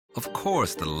Of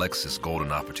course, the Lexus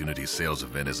Golden Opportunity Sales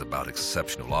Event is about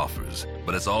exceptional offers,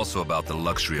 but it's also about the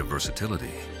luxury of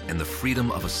versatility and the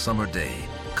freedom of a summer day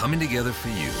coming together for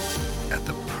you at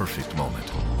the perfect moment.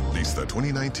 Lease the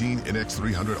 2019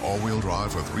 NX300 all-wheel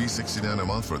drive for $369 a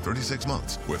month for 36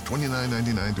 months with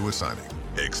 $29.99 due at signing.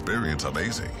 Experience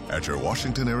amazing at your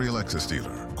Washington area Lexus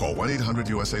dealer. Call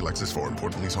 1-800-USA-LEXUS for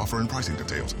important lease offer and pricing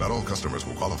details. Not all customers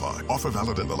will qualify. Offer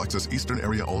valid in the Lexus Eastern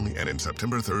area only and in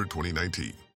September 3rd,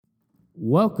 2019.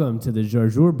 Welcome to the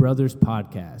Jarjour Brothers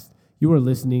podcast. You are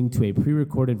listening to a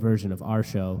pre-recorded version of our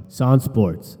show, Sans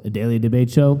Sports, a daily debate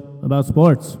show about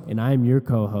sports. And I am your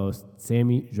co-host,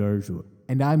 Sammy Jarjour.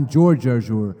 And I'm George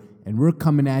Jarjour, and we're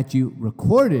coming at you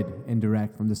recorded and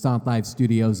direct from the Sound Live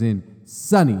studios in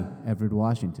sunny Everett,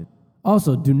 Washington.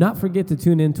 Also, do not forget to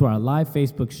tune in to our live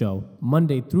Facebook show,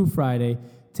 Monday through Friday,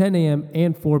 10 a.m.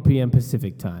 and 4 p.m.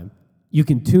 Pacific time. You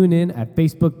can tune in at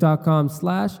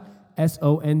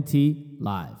facebook.com/SONT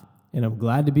live. And I'm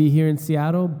glad to be here in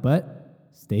Seattle, but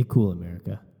stay cool,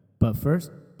 America. But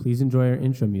first, please enjoy our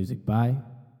intro music by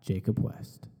Jacob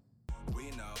West.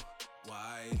 We know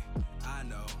why, I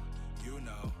know, you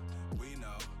know, we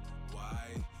know why.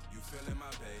 You feeling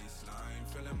my baseline,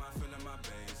 feeling my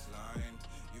baseline.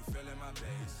 You feeling my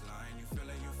baseline, you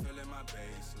feeling my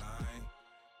baseline.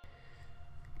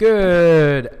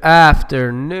 Good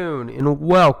afternoon and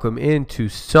welcome into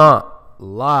Sant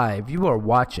Live. You are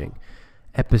watching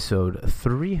episode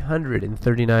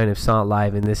 339 of Sant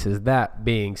Live, and this is That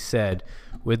Being Said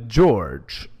with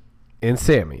George and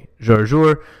Sammy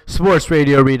Jarjour. Sports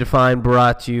Radio Redefined,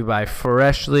 brought to you by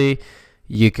Freshly.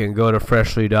 You can go to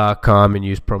freshly.com and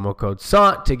use promo code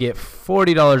Sant to get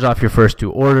 $40 off your first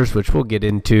two orders, which we'll get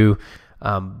into.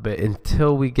 But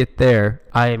until we get there,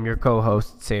 I am your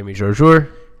co-host, Sammy Jarjour.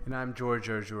 And I'm George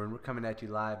Jarjour, and we're coming at you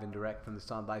live and direct from the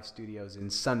Sound Live studios in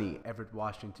sunny Everett,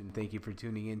 Washington. Thank you for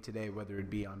tuning in today, whether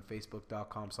it be on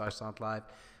facebook.com/SoundLive,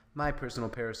 my personal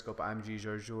Periscope, I'm G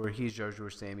Jarjour, he's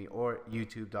Jarjour Sammy, or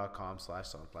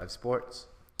youtube.com/SoundLiveSports.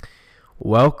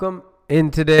 Welcome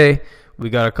in today. We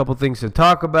got a couple things to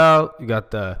talk about. We got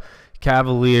the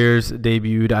Cavaliers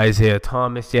debuted Isaiah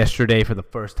Thomas yesterday for the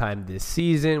first time this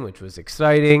season, which was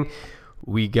exciting.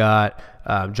 We got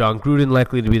John Gruden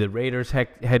likely to be the Raiders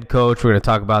head coach. We're going to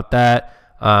talk about that.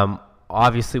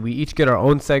 Obviously, we each get our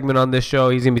own segment on this show.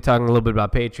 He's going to be talking a little bit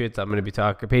about Patriots. I'm going to be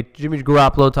talking Jimmy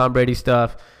Garoppolo, Tom Brady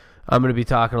stuff. I'm going to be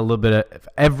talking a little bit of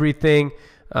everything.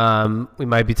 We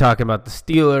might be talking about the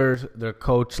Steelers, their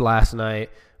coach last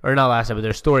night, or not last night, but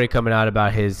their story coming out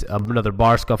about his another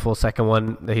bar scuffle, second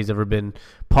one that he's ever been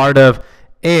part of.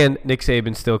 And Nick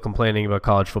Saban still complaining about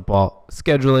college football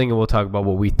scheduling, and we'll talk about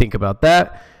what we think about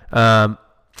that.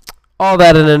 All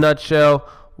that in a nutshell.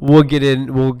 We'll get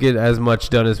as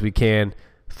much done as we can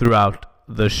throughout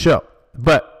the show.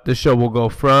 But the show will go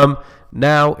from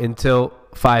now until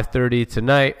 5:30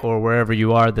 tonight, or wherever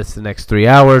you are. That's the next 3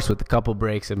 hours with a couple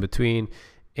breaks in between.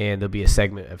 And there'll be a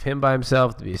segment of him by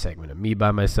himself. There'll be a segment of me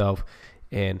by myself.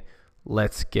 And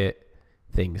let's get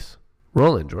things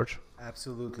rolling, George.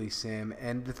 Absolutely, Sam.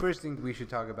 And the first thing we should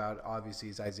talk about, obviously,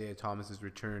 is Isaiah Thomas's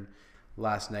return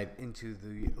last night into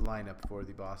the lineup for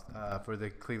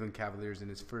the Cleveland Cavaliers in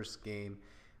his first game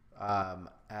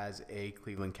as a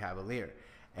Cleveland Cavalier.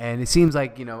 And it seems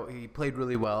like, he played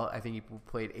really well. I think he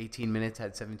played 18 minutes,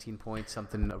 had 17 points,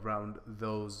 something around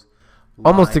those lines.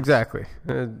 Almost exactly.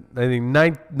 I think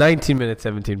 19 minutes,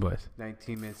 17 points.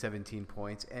 19 minutes, 17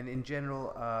 points. And in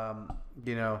general,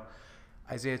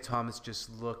 Isaiah Thomas just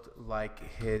looked like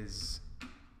his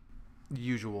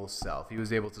usual self. He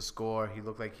was able to score. He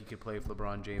looked like he could play with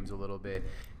LeBron James a little bit.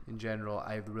 In general,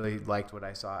 I really liked what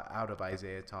I saw out of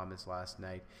Isaiah Thomas last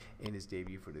night in his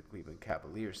debut for the Cleveland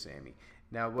Cavaliers, Sammy.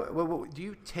 Now, what, do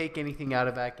you take anything out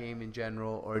of that game in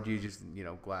general, or do you just,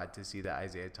 glad to see that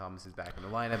Isaiah Thomas is back in the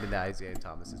lineup and that Isaiah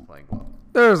Thomas is playing well?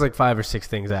 There was like 5 or 6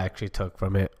 things I actually took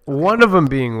from it. One of them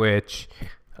being which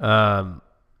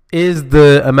is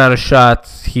the amount of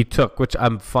shots he took, which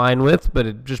I'm fine with, but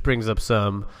it just brings up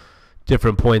some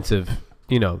different points of,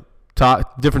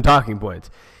 different talking points.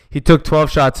 He took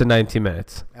 12 shots in 19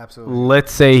 minutes. Absolutely.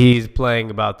 Let's say he's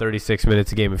playing about 36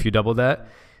 minutes a game. If you double that,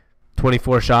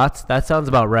 24 shots, that sounds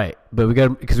about right. But we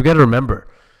got to remember,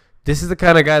 this is the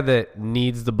kind of guy that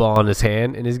needs the ball in his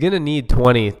hand and is going to need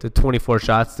 20 to 24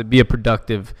 shots to be a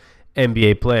productive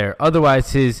NBA player.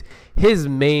 Otherwise, his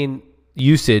main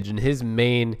usage and his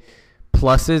main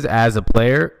pluses as a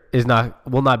player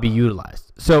will not be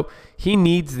utilized. So he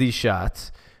needs these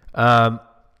shots. But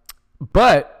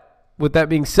with that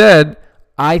being said,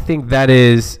 I think that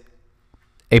is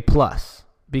a plus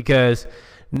because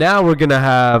now we're going to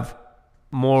have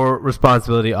more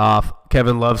responsibility off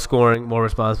Kevin Love scoring, more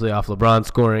responsibly off LeBron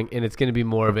scoring, and it's going to be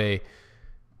more of a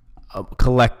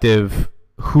collective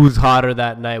who's hotter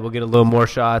that night. We'll get a little more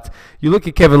shots. You look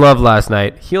at Kevin Love last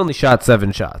night, he only shot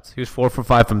 7 shots. He was 4 for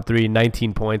 5 from 3,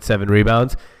 19 points, 7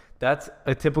 rebounds. That's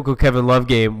a typical Kevin Love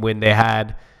game when they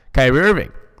had Kyrie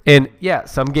Irving. And, yeah,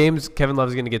 some games Kevin Love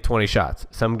is going to get 20 shots.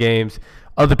 Some games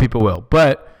other people will.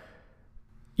 But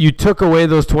you took away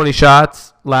those 20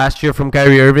 shots last year from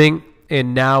Kyrie Irving,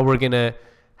 and now we're going to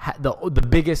the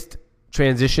biggest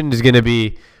transition is going to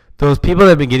be those people that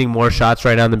have been getting more shots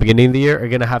right now in the beginning of the year are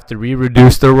going to have to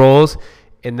reduce their roles,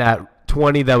 and that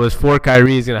 20 that was for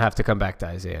Kyrie is going to have to come back to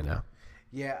Isaiah now.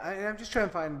 Yeah, I'm just trying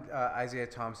to find Isaiah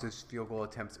Thomas's field goal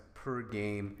attempts per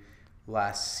game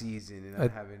last season, and I'm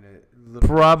having a little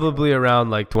probably around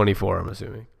like 24, I'm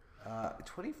assuming.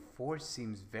 24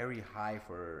 seems very high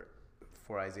for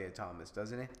Isaiah Thomas,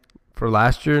 doesn't it? For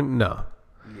last year, no.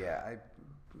 Yeah,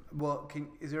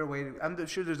 is there a way to? I'm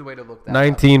sure there's a way to look that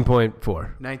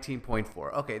 19.4.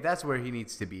 19.4. Okay, that's where he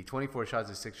needs to be. 24 shots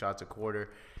is 6 shots a quarter.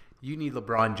 You need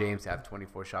LeBron James to have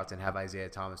 24 shots and have Isaiah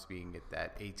Thomas being at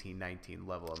that 18, 19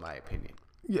 level, in my opinion.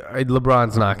 Yeah,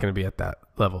 LeBron's not going to be at that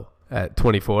level at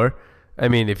 24. I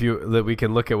mean, we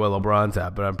can look at what LeBron's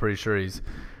at, but I'm pretty sure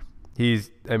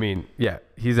he's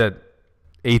at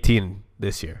 18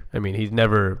 this year. I mean, he's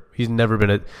never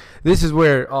been this is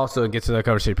where also it gets to that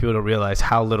conversation. People don't realize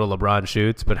how little LeBron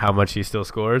shoots, but how much he still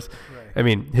scores. Right. I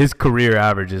mean, his career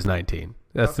average is 19.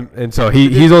 And so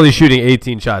he's only shooting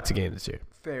 18 shots a game this year.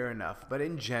 Fair enough. But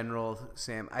in general,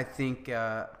 Sam, I think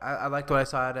I liked what I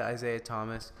saw out of Isaiah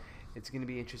Thomas. It's going to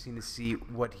be interesting to see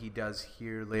what he does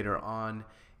here later on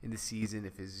in the season,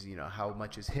 if how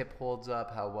much his hip holds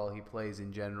up, how well he plays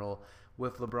in general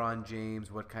with LeBron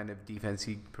James, what kind of defense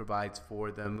he provides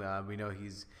for them. We know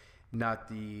he's not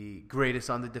the greatest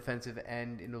on the defensive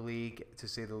end in the league, to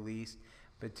say the least.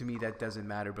 But to me, that doesn't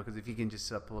matter, because if he can just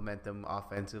supplement them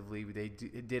offensively, they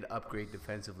did upgrade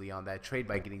defensively on that trade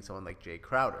by getting someone like Jay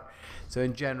Crowder. So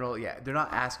in general, yeah, they're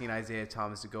not asking Isaiah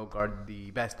Thomas to go guard the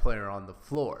best player on the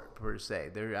floor, per se.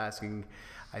 They're asking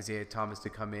Isaiah Thomas to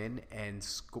come in and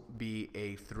be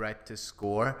a threat to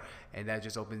score, and that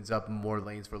just opens up more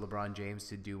lanes for LeBron James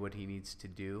to do what he needs to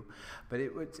do. But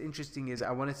what's interesting is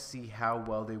I want to see how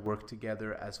well they work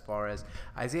together, as far as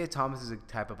Isaiah Thomas is a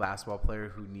type of basketball player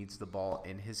who needs the ball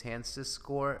in his hands to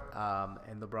score,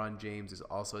 and LeBron James is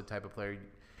also a type of player,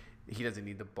 he doesn't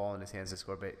need the ball in his hands to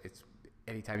score, but it's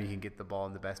anytime you can get the ball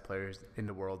in the best players in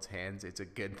the world's hands, it's a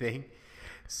good thing.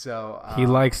 So he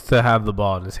likes to have the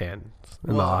ball in his hand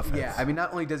in the offense. Yeah, I mean,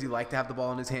 not only does he like to have the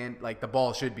ball in his hand, like the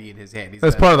ball should be in his hand.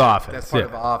 That's part of the offense. That's part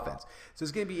of the offense. So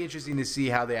it's going to be interesting to see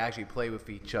how they actually play with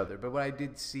each other. But what I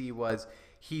did see was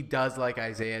he does like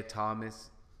Isaiah Thomas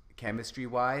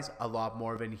chemistry-wise a lot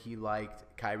more than he liked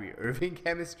Kyrie Irving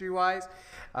chemistry-wise.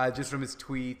 Just from his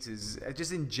tweets,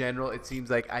 just in general, it seems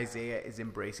like Isaiah is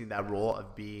embracing that role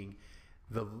of being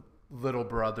the little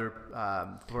brother,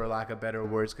 for lack of better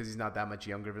words, because he's not that much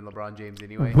younger than LeBron James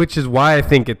anyway. Which is why I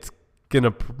think it's going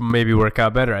to maybe work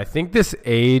out better. I think this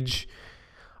age,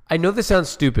 I know this sounds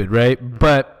stupid, right?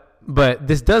 But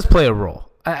this does play a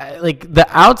role. Like the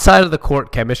outside of the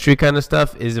court chemistry kind of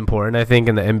stuff is important, I think,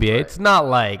 in the NBA. Right. It's not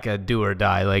like a do or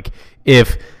die. Like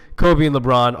if Kobe and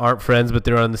LeBron aren't friends, but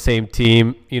they're on the same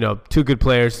team, two good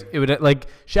players, it would, like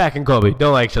Shaq and Kobe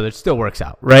don't like each other. It still works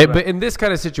out, right? But in this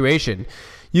kind of situation,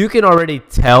 you can already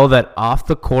tell that off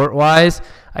the court wise,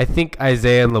 I think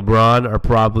Isaiah and LeBron are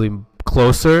probably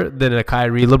closer than a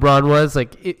Kyrie LeBron was.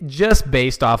 Like just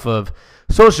based off of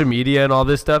social media and all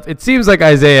this stuff, it seems like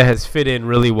Isaiah has fit in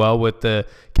really well with the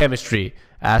chemistry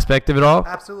aspect of it all.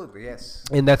 Absolutely, yes.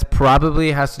 And that's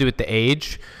probably has to do with the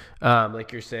age,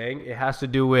 like you're saying. It has to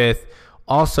do with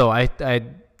also I'm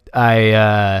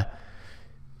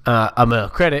going to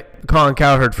credit Colin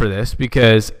Cowherd for this,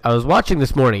 because I was watching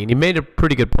this morning and he made a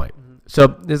pretty good point. Mm-hmm.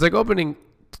 So his opening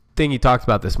thing he talked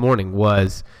about this morning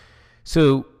was,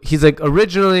 so he's like,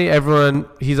 originally I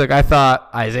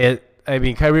thought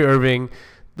Kyrie Irving,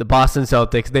 the Boston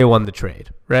Celtics, they won the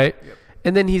trade, right? Yep.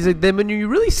 And then he's like, then when you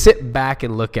really sit back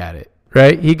and look at it,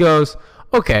 right? He goes,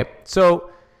 okay,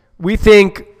 so we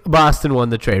think Boston won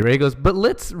the trade, right? He goes, but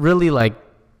let's really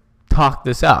talk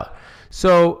this out.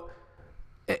 So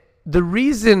the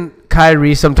reason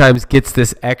Kyrie sometimes gets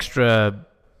this extra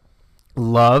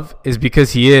love is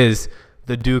because he is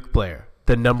the Duke player,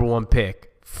 the number one pick,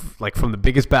 from the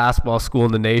biggest basketball school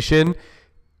in the nation.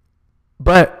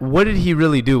 But what did he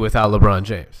really do without LeBron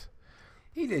James?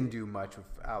 He didn't do much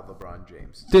without LeBron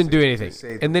James. Didn't do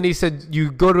anything. And then he said,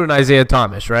 you go to an Isaiah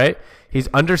Thomas, right? He's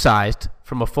undersized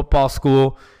from a football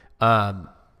school. The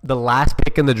last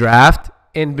pick in the draft,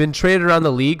 and been traded around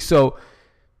the league. So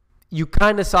you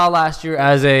kind of saw last year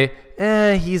as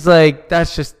he's like,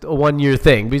 that's just a 1-year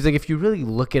thing. But he's like, if you really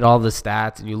look at all the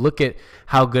stats and you look at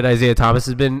how good Isaiah Thomas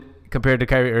has been compared to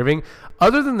Kyrie Irving,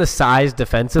 other than the size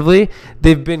defensively,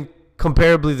 they've been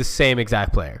comparably the same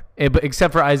exact player.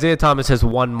 Except for Isaiah Thomas has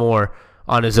one more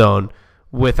on his own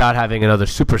without having another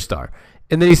superstar.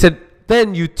 And then he said,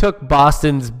 then you took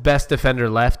Boston's best defender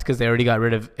left because they already got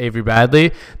rid of Avery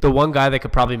Bradley, the one guy that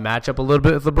could probably match up a little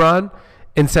bit with LeBron,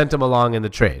 and sent him along in the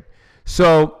trade.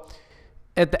 So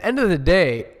at the end of the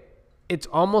day, it's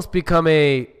almost become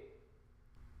the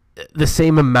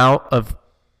same amount of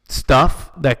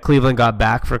stuff that Cleveland got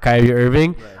back for Kyrie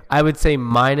Irving. Right. I would say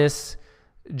minus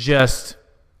just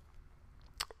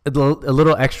a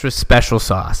little extra special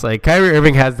sauce. Like Kyrie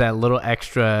Irving has that little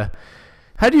extra.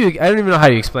 I don't even know how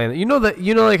you explain it.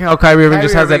 Like how Kyrie Irving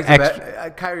just has that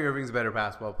extra. Kyrie Irving's a better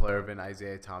basketball player than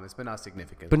Isaiah Thomas, but not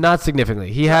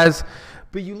significantly. He has.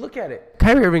 But you look at it,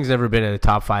 Kyrie Irving's never been in the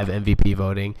top 5 MVP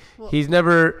voting. Well, he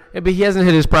hasn't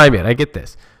hit his prime yet. I get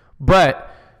this.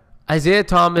 But Isaiah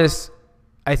Thomas,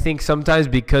 I think sometimes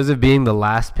because of being the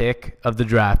last pick of the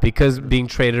draft, because being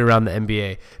traded around the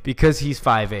NBA, because he's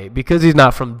 5'8", because he's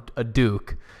not from a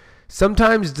Duke,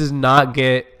 sometimes does not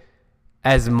get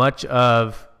as much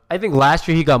of. I think last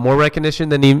year he got more recognition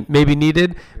than he maybe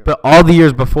needed, but all the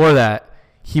years before that,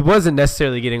 he wasn't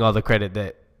necessarily getting all the credit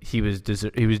that he was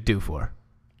due for.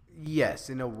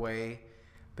 Yes, in a way,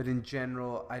 but in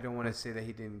general, I don't want to say that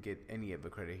he didn't get any of the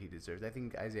credit he deserves. I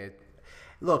think Isaiah.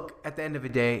 Look, at the end of the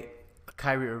day,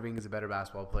 Kyrie Irving is a better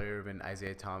basketball player than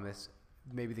Isaiah Thomas.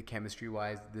 Maybe the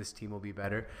chemistry-wise, this team will be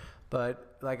better.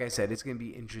 But like I said, it's going to be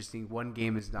interesting. One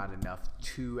game is not enough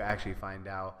to actually find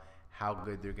out how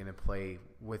good they're going to play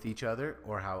with each other,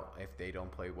 or how if they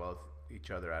don't play well with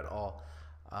each other at all.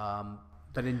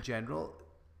 But in general,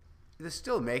 this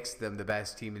still makes them the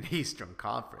best team in the Eastern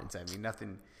Conference. I mean,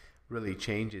 nothing really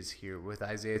changes here. With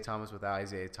Isaiah Thomas, without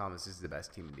Isaiah Thomas, this is the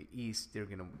best team in the East. They're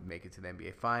going to make it to the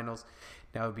NBA Finals.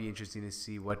 Now it would be interesting to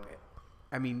see what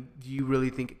 – I mean, do you really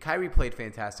think – Kyrie played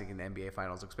fantastic in the NBA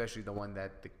Finals, especially the one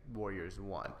that the Warriors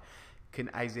won. Can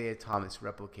Isaiah Thomas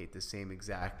replicate the same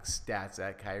exact stats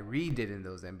that Kyrie did in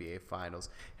those NBA Finals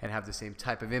and have the same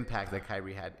type of impact that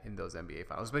Kyrie had in those NBA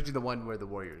Finals, especially the one where the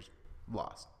Warriors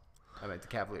lost? I mean, the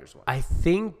Cavaliers won. I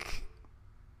think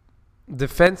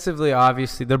defensively,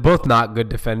 obviously, they're both not good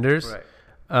defenders.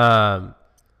 Right.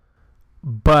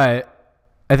 But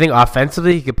I think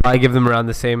offensively, he could probably give them around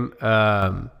the same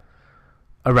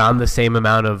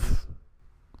amount of,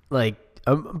 like,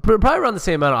 probably around the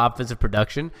same amount of offensive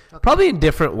production. Okay. Probably in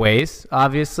different ways,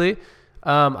 obviously.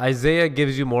 Isaiah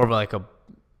gives you more of like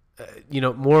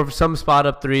more of some spot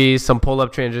up threes, some pull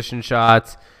up transition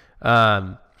shots,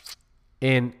 and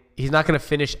he's not going to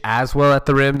finish as well at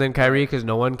the rim than Kyrie because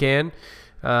no one can.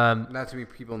 Not too many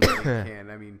people know he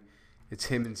can. I mean, it's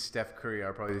him and Steph Curry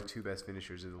are probably the two best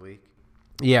finishers in the league.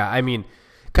 Yeah, I mean,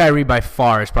 Kyrie by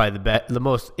far is probably the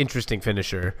most interesting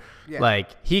finisher. Yeah.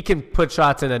 Like, he can put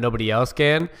shots in that nobody else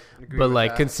can, but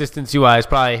like consistency-wise,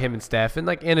 probably him and Steph and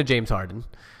a James Harden.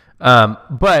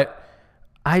 But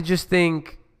I just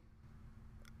think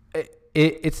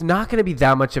it's not going to be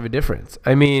that much of a difference.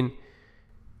 I mean,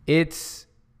 if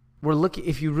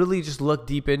you really just look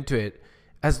deep into it,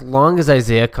 as long as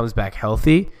Isaiah comes back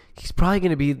healthy, he's probably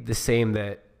going to be the same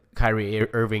that Kyrie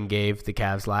Irving gave the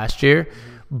Cavs last year.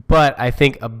 Mm-hmm. But I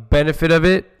think a benefit of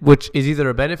it, which is either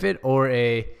a benefit or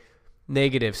a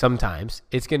negative sometimes,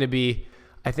 it's going to be,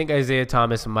 I think Isaiah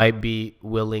Thomas might be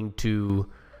willing to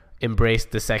embrace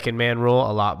the second man role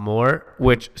a lot more,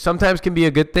 which sometimes can be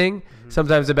a good thing,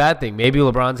 sometimes a bad thing. Maybe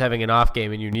LeBron's having an off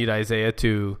game and you need Isaiah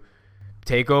to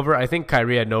take over. I think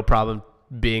Kyrie had no problem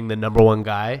being the number one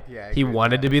guy. Yeah, he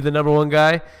wanted to be the number one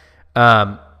guy.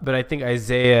 But I think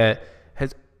Isaiah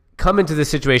has come into this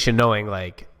situation knowing,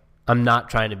 like, I'm not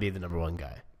trying to be the number one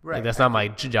guy. Right. Like, that's not my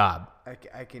job.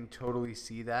 I can totally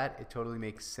see that. It totally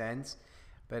makes sense.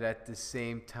 But at the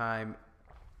same time,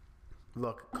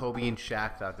 look, Kobe and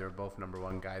Shaq thought they were both number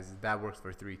one guys. That works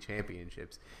for 3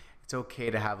 championships. It's okay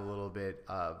to have a little bit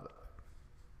of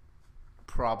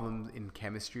problems in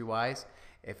chemistry-wise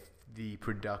if the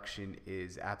production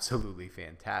is absolutely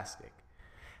fantastic.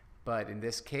 But in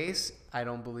this case, I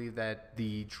don't believe that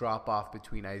the drop-off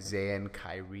between Isaiah and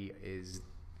Kyrie is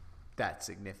that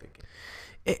significant.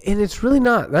 And it's really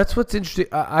not. That's what's interesting.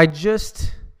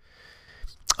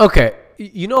 Okay,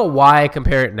 you know why I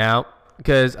compare it now?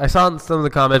 Because I saw some of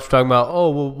the comments talking about, oh,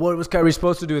 well, what was Kyrie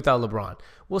supposed to do without LeBron?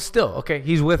 Well, still, okay,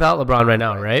 he's without LeBron right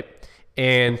now, right?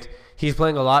 And he's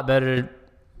playing a lot better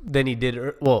than he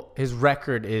did. Well, his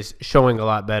record is showing a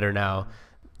lot better now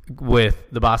with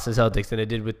the Boston Celtics than it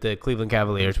did with the Cleveland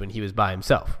Cavaliers when he was by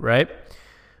himself, right?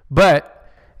 But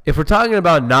if we're talking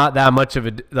about not that much of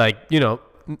a, like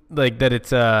that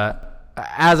it's,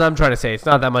 as I'm trying to say, it's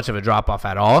not that much of a drop-off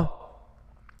at all.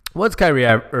 What's Kyrie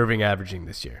Irving averaging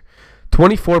this year?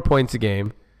 24 points a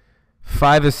game,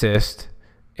 5 assists,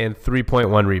 and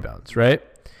 3.1 rebounds, right?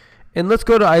 And let's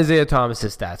go to Isaiah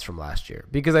Thomas's stats from last year,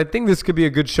 because I think this could be a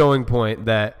good showing point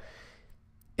that,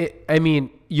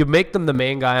 you make them the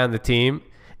main guy on the team,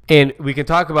 and we can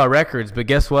talk about records, but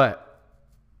guess what?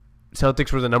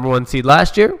 Celtics were the number 1 seed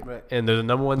last year, right, and they're the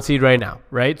number 1 seed right now,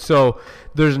 right? So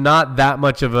there's not that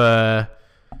much of a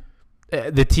 –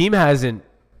 the team hasn't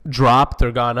dropped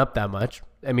or gone up that much.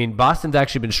 I mean, Boston's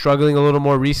actually been struggling a little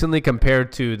more recently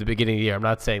compared to the beginning of the year. I'm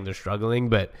not saying they're struggling,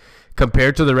 but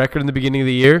compared to the record in the beginning of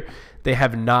the year, they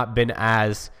have not been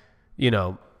as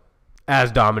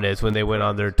dominant as when they went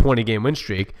on their 20-game win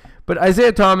streak. But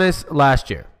Isaiah Thomas last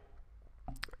year,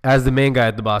 as the main guy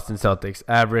at the Boston Celtics,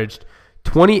 averaged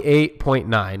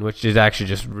 28.9, which is actually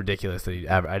just ridiculous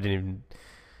that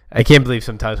I can't believe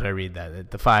sometimes when I read that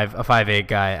a 5'8"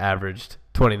 guy averaged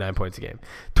 29 points a game.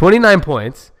 29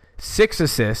 points, 6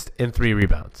 assists, and 3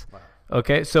 rebounds. Wow.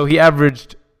 Okay, so he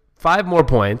averaged 5 more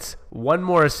points, 1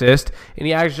 more assist, and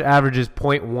he actually averages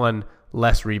 0.1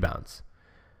 less rebounds.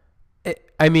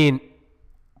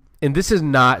 And this is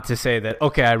not to say that,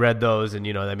 okay, I read those and,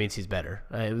 that means he's better.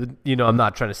 I'm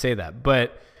not trying to say that.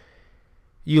 But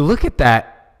you look at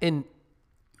that, and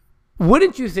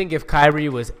wouldn't you think if Kyrie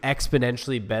was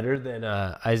exponentially better than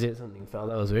Isaiah, something fell,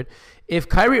 that was weird. If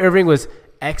Kyrie Irving was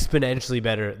exponentially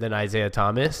better than Isaiah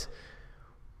Thomas,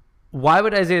 why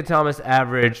would Isaiah Thomas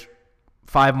average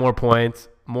 5 more points,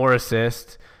 more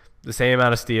assists, the same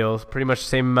amount of steals, pretty much the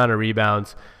same amount of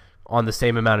rebounds on the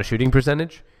same amount of shooting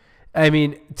percentage?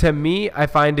 To me, I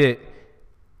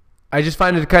just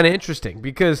find it kind of interesting,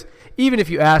 because even if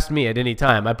you asked me at any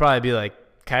time, I'd probably be like,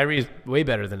 Kyrie is way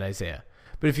better than Isaiah.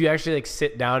 But if you actually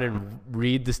sit down and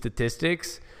read the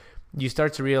statistics, you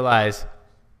start to realize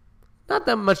not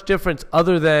that much difference,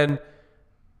 other than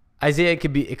Isaiah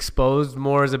could be exposed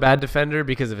more as a bad defender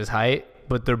because of his height,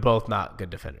 but they're both not good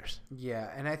defenders. Yeah,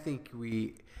 and I think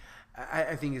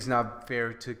I think it's not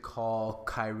fair to call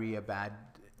Kyrie a bad.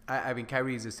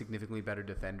 Kyrie is a significantly better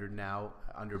defender now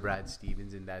under Brad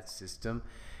Stevens in that system.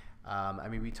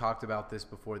 We talked about this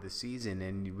before the season,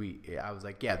 and I was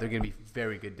like, yeah, they're going to be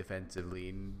very good defensively,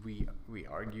 and we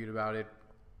argued about it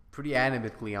pretty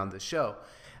animately on the show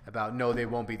about, no, they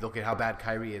won't be. Look at how bad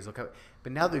Kyrie is.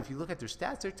 But now that if you look at their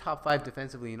stats, they're top 5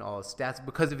 defensively in all stats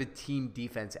because of a team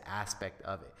defense aspect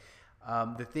of it.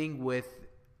 The thing with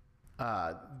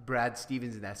Brad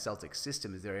Stevens in that Celtics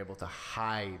system is they're able to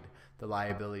hide the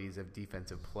liabilities of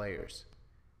defensive players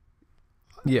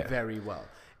very well.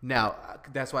 Now,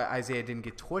 that's why Isaiah didn't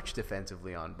get torched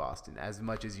defensively on Boston as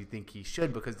much as you think he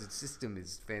should, because the system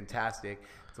is fantastic.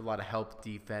 It's a lot of help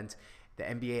defense. The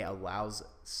NBA allows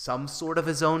some sort of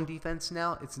a zone defense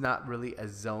now. It's not really a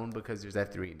zone because there's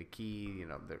that 3 in the key,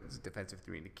 there's a defensive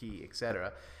 3 in the key,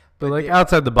 etc. But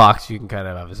outside the box, you can kind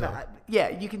of have a zone. Yeah,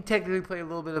 you can technically play a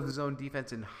little bit of the zone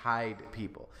defense and hide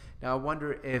people. Now, I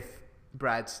wonder if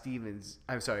Tyronn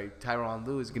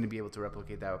Lue is going to be able to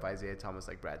replicate that with Isaiah Thomas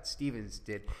like Brad Stevens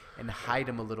did and hide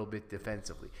him a little bit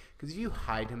defensively. Because if you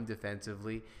hide him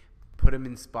defensively, put him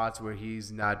in spots where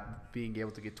he's not being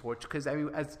able to get torched. Because,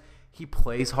 as he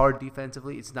plays hard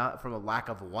defensively, it's not from a lack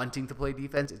of wanting to play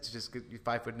defense. It's just you're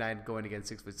 5'9" going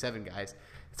against 6'7" guys.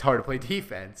 It's hard to play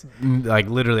defense. Like,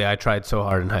 literally, I tried so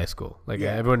hard in high school.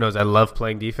 Everyone knows I love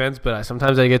playing defense, but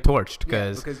sometimes I get torched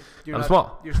because I'm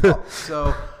small. You're small.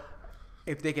 So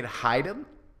if they can hide him,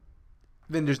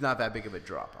 then there's not that big of a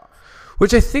drop-off.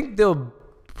 Which I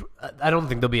don't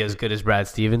think they'll be as good as Brad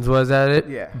Stevens was at it.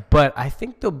 Yeah. But I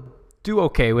think they'll do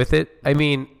okay with it.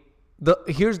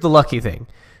 Here's the lucky thing.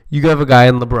 You have a guy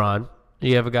in LeBron.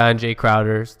 You have a guy in Jay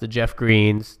Crowder's, the Jeff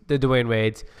Greens, the Dwayne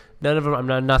Wades. None of them,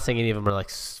 I'm not saying any of them are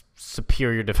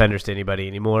superior defenders to anybody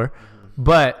anymore. Mm-hmm.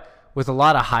 But with a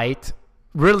lot of height,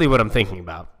 really what I'm thinking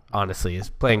about, honestly, is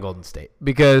playing Golden State.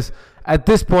 Because at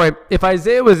this point, if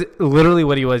Isaiah was literally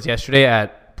what he was yesterday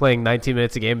at playing 19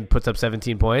 minutes a game and puts up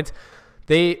 17 points,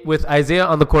 with Isaiah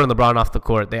on the court and LeBron off the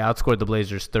court, they outscored the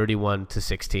Blazers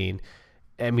 31-16.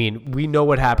 We know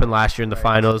what happened last year in the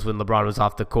finals when LeBron was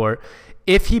off the court.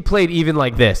 If he played even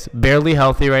like this, barely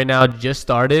healthy right now, just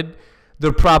started,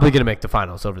 they're probably going to make the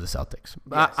finals over the Celtics.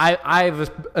 Yes.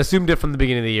 I've assumed it from the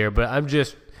beginning of the year, but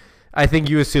I think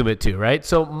you assume it too, right?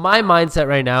 So my mindset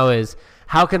right now is,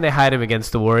 how can they hide him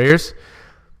against the Warriors?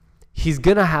 He's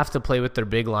going to have to play with their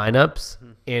big lineups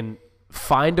and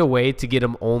find a way to get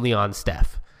him only on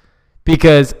Steph.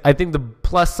 Because I think the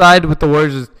plus side with the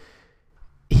Warriors is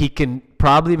he can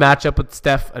probably match up with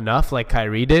Steph enough like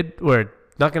Kyrie did, where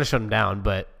not going to shut him down,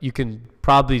 but you can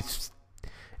probably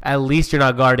at least you're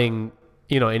not guarding,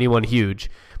 anyone huge.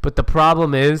 But the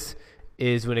problem is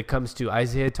when it comes to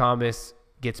Isaiah Thomas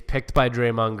gets picked by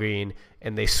Draymond Green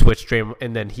and they switch Draymond,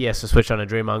 and then he has to switch on a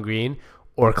Draymond Green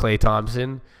or Klay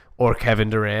Thompson or Kevin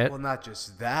Durant. Well, not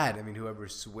just that. I mean, whoever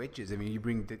switches. I mean, you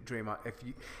bring Draymond.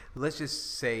 Let's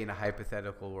just say in a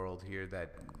hypothetical world here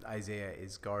that Isaiah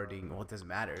is guarding. Well, it doesn't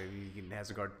matter. I mean, he has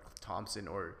to guard Thompson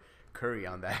or Curry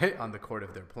on the court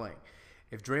if they're playing.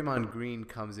 If Draymond Green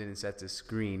comes in and sets a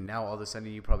screen, now all of a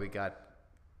sudden you probably got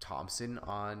Thompson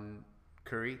on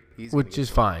Curry, which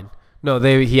is fine. No,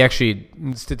 he actually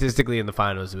statistically in the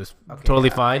finals it was totally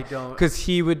fine because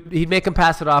he'd make him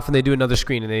pass it off and they do another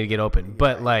screen and they'd get open. Yeah,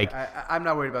 but I'm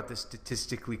not worried about the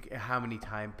statistically how many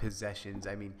time possessions.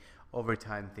 I mean,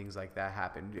 overtime things like that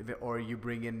happen, or you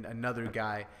bring in another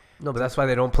guy. No, but that's why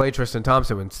they don't play Tristan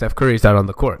Thompson when Steph Curry's out on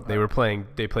the court.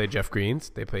 They played Jeff Greens,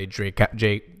 they played Jay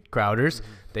Crowders,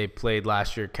 they played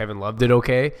last year. Kevin Love did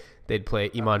okay. They'd play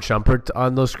Iman Shumpert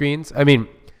on those screens. I mean.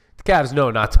 The Cavs know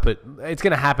not to put. It's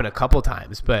going to happen a couple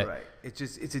times, but right.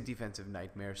 It's a defensive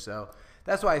nightmare. So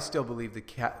that's why I still believe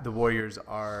the Warriors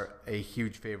are a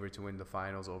huge favorite to win the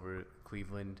finals over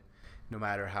Cleveland, no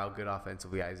matter how good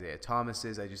offensively Isaiah Thomas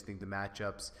is. I just think the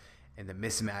matchups and the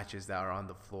mismatches that are on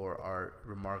the floor are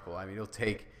remarkable. I mean, it'll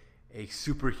take a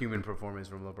superhuman performance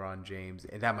from LeBron James,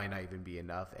 and that might not even be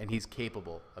enough. And he's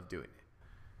capable of doing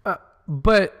it.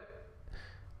 But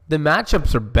the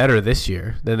matchups are better this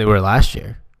year than they were last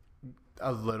year.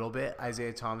 A little bit.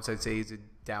 Isaiah Thomas, I'd say he's a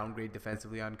downgrade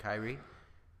defensively on Kyrie.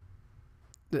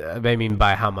 I mean,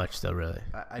 by how much though, really?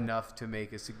 Enough to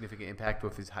make a significant impact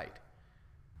with his height.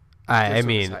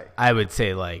 I would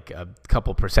say like a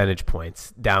couple percentage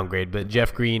points downgrade, but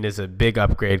Jeff Green is a big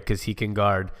upgrade because he can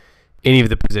guard any of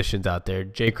the positions out there.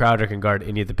 Jay Crowder can guard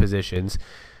any of the positions.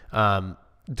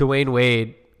 Dwayne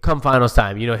Wade, come finals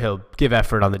time, he'll give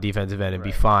effort on the defensive end and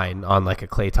be fine on like a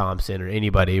Klay Thompson or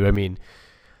anybody. I mean,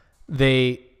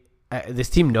 this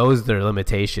team knows their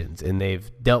limitations and they've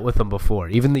dealt with them before.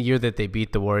 Even the year that they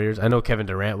beat the Warriors, I know Kevin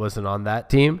Durant wasn't on that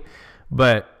team,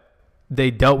 but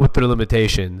they dealt with their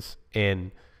limitations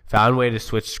and found a way to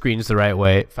switch screens the right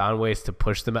way, found ways to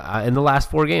push them out. In the last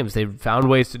 4 games. They found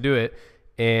ways to do it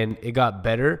and it got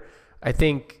better. I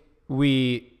think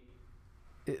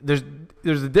there's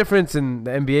a difference in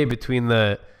the NBA between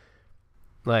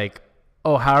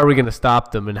how are we going to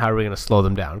stop them and how are we going to slow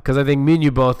them down? Because I think me and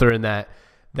you both are in that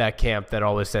camp that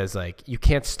always says, you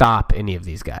can't stop any of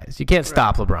these guys. You can't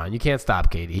stop LeBron. You can't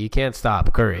stop KD. You can't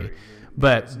stop Curry.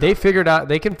 But they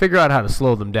can figure out how to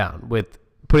slow them down with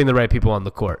putting the right people on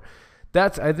the court.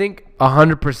 That's, I think,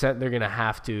 100% they're going to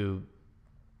have to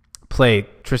play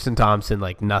Tristan Thompson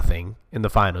like nothing in the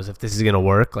finals if this is going to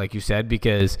work, like you said,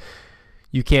 because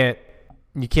you can't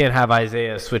have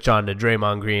Isaiah switch on to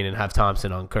Draymond Green and have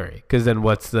Thompson on Curry, because then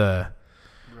what's the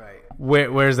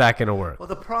right? Where's that going to work? Well,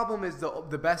 the problem is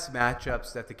the best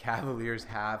matchups that the Cavaliers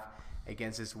have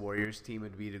against this Warriors team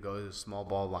would be to go to the small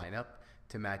ball lineup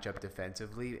to match up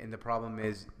defensively, and the problem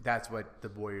is that's what the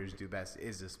Warriors do best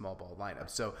is the small ball lineup.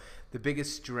 So the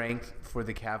biggest strength for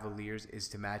the Cavaliers is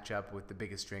to match up with the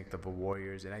biggest strength of the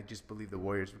Warriors, and I just believe the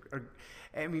Warriors are.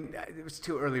 I mean, it was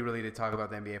too early really to talk about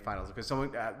the NBA Finals because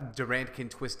Durant can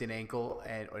twist an ankle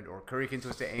or Curry can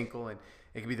twist an ankle, and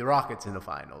it could be the Rockets in the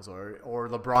finals, or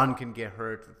LeBron can get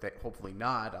hurt. Hopefully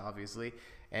not, obviously,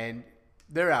 and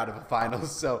they're out of the finals.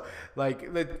 So, I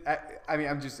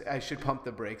should pump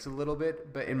the brakes a little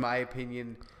bit, but in my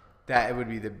opinion, that would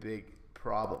be the big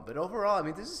problem. But overall, I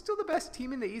mean, this is still the best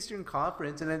team in the Eastern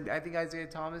Conference, and I think Isaiah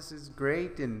Thomas is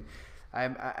great, and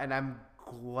I'm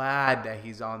glad that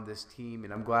he's on this team,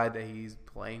 and I'm glad that he's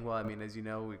playing well. I mean, as you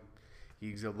know,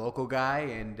 he's a local guy,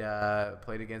 and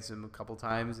played against him a couple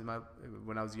times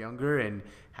when I was younger, and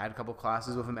had a couple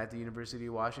classes with him at the University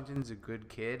of Washington. He's a good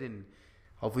kid, and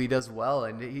hopefully he does well.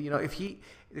 And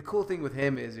the cool thing with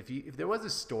him is if there was a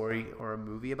story or a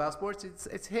movie about sports,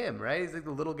 it's him, right? He's like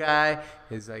the little guy.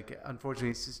 Unfortunately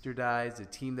his sister dies. The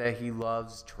team that he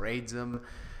loves trades him.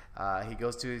 He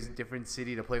goes to his different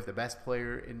city to play with the best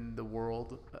player in the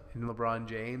world, in LeBron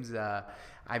James.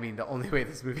 I mean, the only way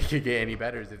this movie could get any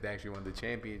better is if they actually won the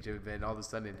championship, and all of a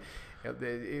sudden,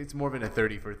 it's more than a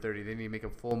 30 for 30. They need to make a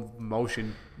full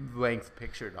motion length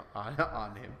picture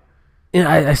on him.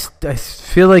 I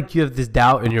feel like you have this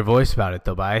doubt in your voice about it,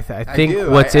 though. But I think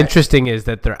what's interesting is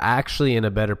that they're actually in a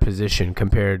better position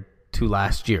compared to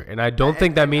last year, and I don't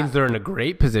think that means they're in a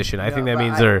great position. I think that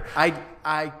means they're.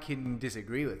 I can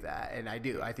disagree with that, and I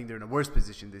do. I think they're in a worse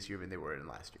position this year than they were in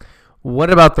last year.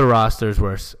 What about the roster is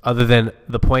worse, other than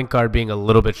the point guard being a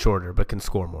little bit shorter but can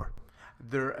score more?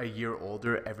 They're a year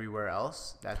older everywhere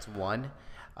else. That's one.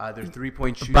 Their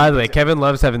 3-point shooting. By the way, Kevin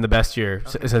Love's having the best year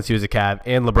since he was a Cav,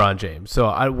 and LeBron James.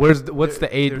 So what's the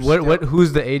age?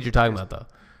 Who's the age you're talking about though?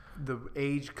 The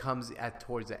age comes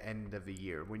towards the end of the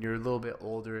year when you're a little bit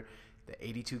older. The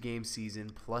 82-game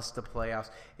season plus the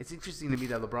playoffs. It's interesting to me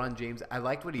that LeBron James, I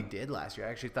liked what he did last year. I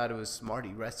actually thought it was smart.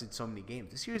 He rested so many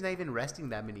games. This year he's not even resting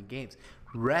that many games.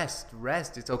 Rest.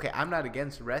 It's okay. I'm not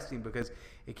against resting because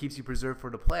it keeps you preserved for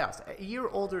the playoffs. A year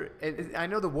older, and I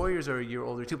know the Warriors are a year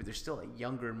older too, but they're still a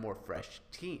younger and more fresh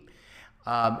team.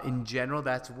 In general,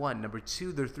 that's one. Number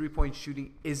two, their three-point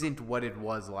shooting isn't what it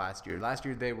was last year. Last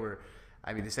year they were,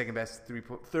 the second best,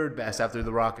 third best after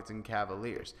the Rockets and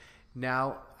Cavaliers.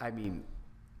 Now,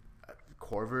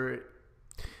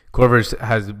 Korver's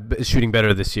is shooting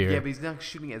better this year. Yeah, but he's not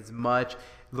shooting as much.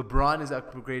 LeBron has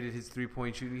upgraded his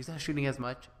three-point shooting. He's not shooting as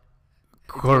much.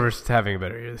 Korver's having a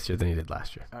better year this year than he did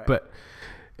last year. Right. But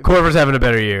Korver's having a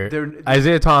better year.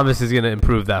 Isaiah Thomas is going to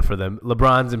improve that for them.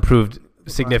 LeBron's improved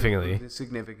significantly.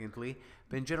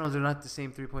 But in general, they're not the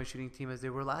same three-point shooting team as they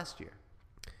were last year.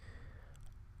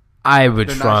 They're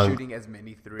not shooting as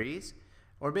many threes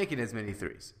or making as many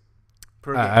threes.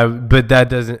 But that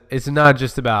doesn't. It's not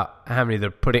just about how many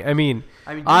they're putting.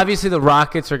 Obviously the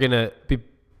Rockets are going to be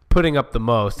putting up the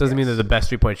most. Doesn't mean they're the best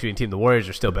 3-point shooting team. The Warriors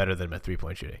are still better than them at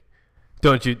 3-point shooting.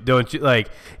 Don't you like?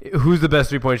 Who's the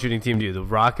best 3-point shooting team to you? The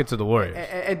Rockets or the Warriors?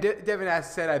 And Devin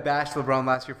said I bashed LeBron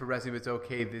last year for resting, but it's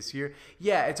okay this year.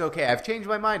 Yeah, it's okay. I've changed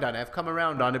my mind on it. I've come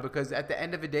around on it because at the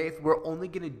end of the day, if we're only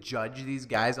going to judge these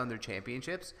guys on their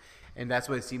championships, and that's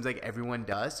what it seems like everyone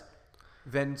does,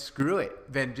 then screw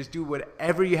it. Then just do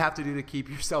whatever you have to do to keep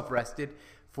yourself rested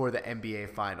for the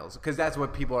NBA Finals, because that's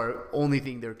what people are only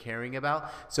thing they're caring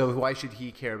about. So why should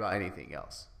he care about anything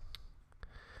else?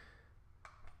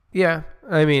 Yeah,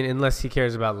 unless he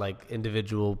cares about like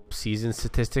individual season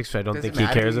statistics, which I don't think he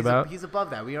cares about. He's above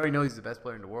that. We already know he's the best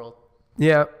player in the world.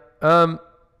 Yeah,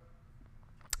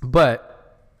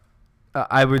 but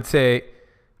I would say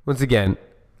once again,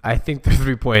 I think the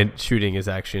 3-point shooting is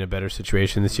actually in a better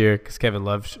situation this year because Kevin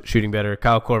Love's shooting better.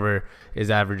 Kyle Korver is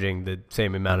averaging the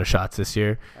same amount of shots this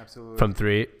year from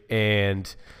three.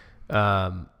 And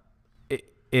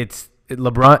it's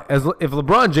LeBron. If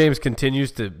LeBron James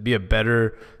continues to be a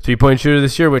better 3-point shooter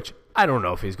this year, which I don't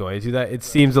know if he's going to do that, it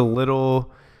seems a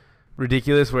little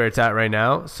ridiculous where it's at right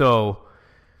now. So,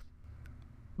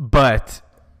 but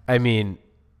I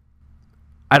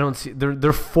don't see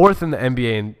they're fourth in the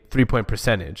NBA in 3-point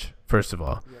percentage. First of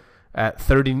all, at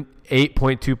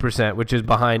 38.2%, which is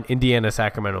behind Indiana,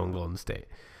 Sacramento, and Golden State.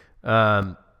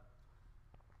 And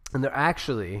they're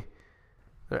actually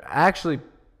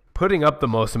putting up the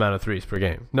most amount of threes per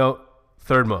game. No,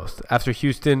 third most after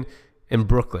Houston and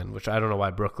Brooklyn, which I don't know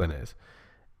why Brooklyn is.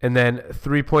 And then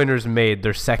 3-pointers made,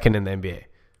 they're second in the NBA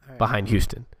behind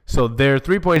Houston. So their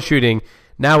 3-point shooting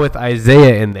now with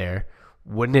Isaiah in there.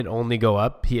 Wouldn't it only go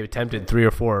up? He attempted 3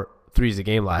 or 4 threes a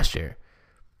game last year.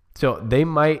 So they're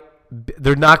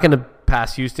not going to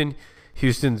pass Houston.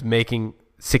 Houston's making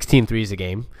 16 threes a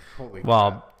game,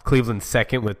 while Cleveland's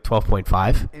second with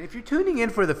 12.5. And if you're tuning in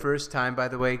for the first time, by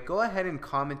the way, go ahead and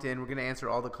comment in. We're going to answer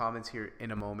all the comments here in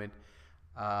a moment.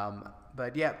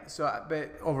 But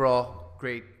overall,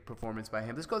 great performance by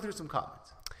him. Let's go through some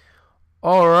comments.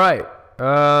 All right.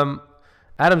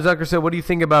 Adam Zucker said, what do you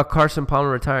think about Carson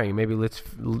Palmer retiring? Maybe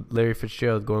Larry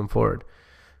Fitzgerald going forward.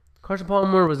 Carson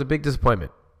Palmer was a big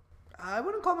disappointment. I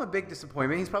wouldn't call him a big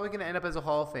disappointment. He's probably going to end up as a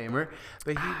Hall of Famer.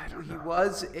 But he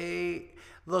was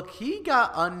he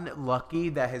got unlucky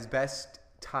that his best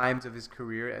times of his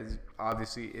career, as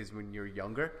obviously, is when you're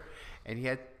younger. And he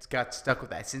got stuck with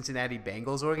that Cincinnati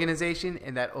Bengals organization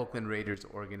and that Oakland Raiders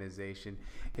organization.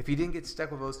 If he didn't get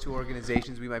stuck with those two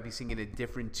organizations, we might be singing a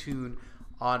different tune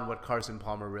on what Carson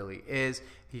Palmer really is.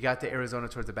 He got to Arizona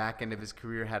towards the back end of his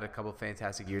career, had a couple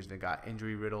fantastic years, then got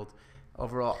injury-riddled.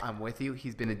 Overall, I'm with you.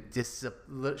 He's been a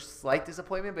slight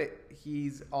disappointment, but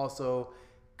he's also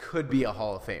could be a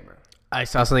Hall of Famer. I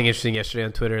saw something interesting yesterday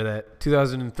on Twitter that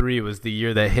 2003 was the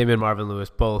year that him and Marvin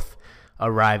Lewis both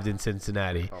arrived in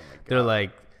Cincinnati. Oh my God. They're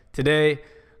like, today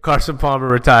Carson Palmer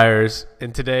retires,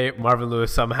 and today Marvin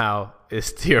Lewis somehow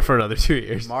is here for another 2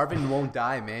 years. Marvin won't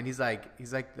die, man. He's like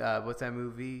what's that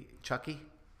movie? Chucky,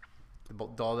 the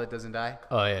doll that doesn't die.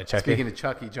 Oh yeah, Chucky. Speaking of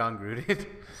Chucky, John Gruden.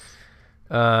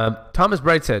 Thomas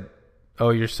Bright said, "Oh,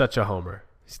 you're such a homer."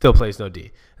 Still plays no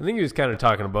D. I think he was kind of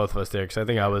talking to both of us there because I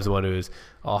think I was the one who was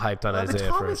all hyped on Isaiah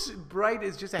Thomas first. Bright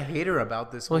is just a hater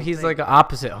about this. Well, whole he's thing. like an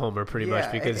opposite homer pretty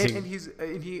much because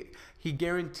he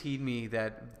guaranteed me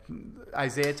that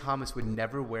Isaiah Thomas would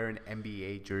never wear an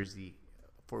NBA jersey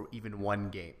for even one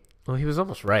game. Well, he was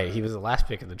almost right. He was the last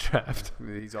pick in the draft.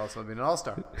 He's also been an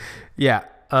all-star. Yeah.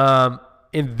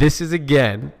 And this is,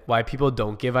 again, why people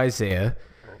don't give Isaiah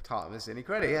Thomas any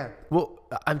credit, yeah. Well,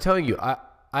 I'm telling you,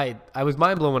 I was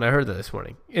mind blown when I heard that this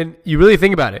morning. And you really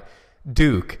think about it.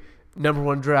 Duke, number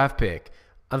 1 draft pick.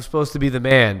 I'm supposed to be the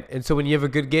man. And so when you have a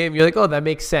good game, you're like, oh, that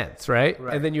makes sense, right?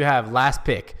 And then you have last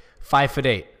pick,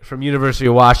 5'8", from University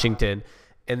of Washington.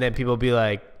 And then people be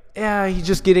like, yeah, he's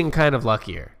just getting kind of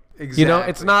luckier. Exactly. You know,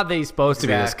 it's not that he's supposed to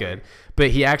be this good.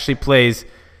 But he actually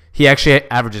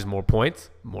averages more points,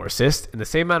 more assists, and the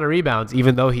same amount of rebounds,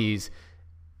 even though he's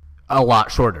a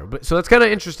lot shorter. But so that's kind of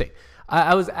interesting.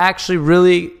 I was actually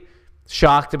really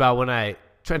shocked about when I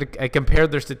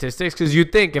compared their statistics because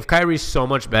you'd think if Kyrie's so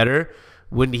much better,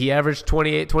 wouldn't he average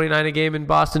 28, 29 a game in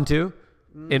Boston too?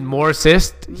 In more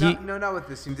assists? No, not with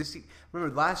this team.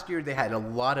 Remember, last year they had a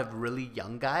lot of really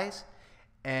young guys,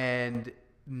 and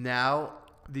now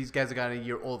these guys have gotten a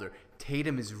year older.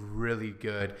 Tatum is really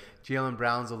good. Jaylen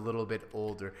Brown's a little bit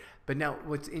older. But now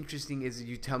what's interesting is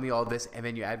you tell me all this and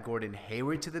then you add Gordon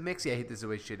Hayward to the mix. Yeah, this is the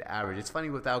way he should average. It's funny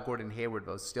without Gordon Hayward,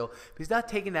 though, still. But he's not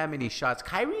taking that many shots.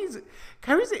 Kyrie's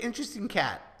an interesting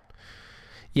cat.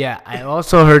 Yeah, I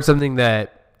also heard something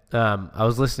that I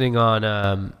was listening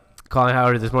on Colin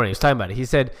Howard this morning. He was talking about it. He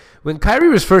said when Kyrie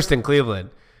was first in Cleveland,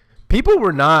 people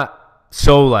were not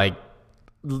so,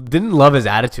 didn't love his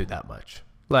attitude that much.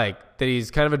 Like, that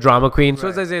he's kind of a drama queen. So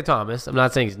is Isaiah Thomas. I'm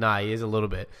not saying he's not. He is a little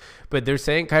bit. But they're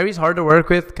saying Kyrie's hard to work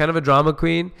with, kind of a drama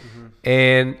queen. Mm-hmm.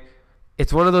 And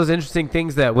it's one of those interesting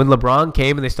things that when LeBron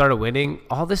came and they started winning,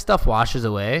 all this stuff washes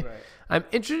away. Right. I'm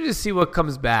interested to see what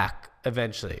comes back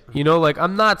eventually. You know,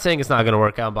 I'm not saying it's not going to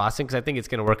work out in Boston because I think it's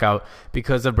going to work out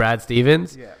because of Brad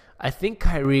Stevens. Yeah. I think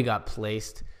Kyrie got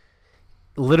placed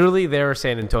literally there or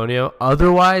San Antonio.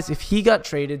 Otherwise, if he got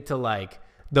traded to,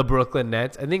 the Brooklyn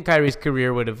Nets, I think Kyrie's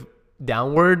career would have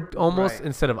downward almost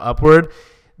instead of upward.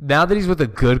 Now that he's with a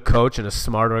good coach and a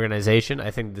smart organization,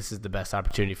 I think this is the best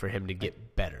opportunity for him to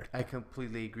get better. I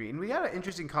completely agree. And we had an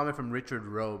interesting comment from Richard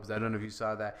Robes. I don't know if you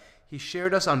saw that. He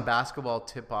shared us on Basketball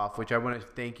Tip-Off, which I want to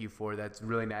thank you for. That's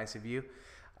really nice of you.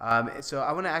 So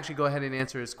I want to actually go ahead and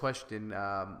answer his question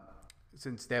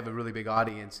since they have a really big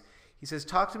audience. He says,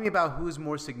 talk to me about who is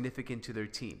more significant to their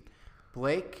team.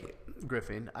 Blake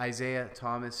Griffin, Isaiah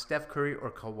Thomas, Steph Curry,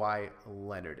 or Kawhi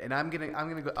Leonard. And I'm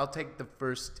gonna go. I'll take the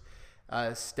first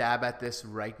stab at this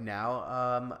right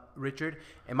now, Richard.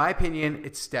 In my opinion,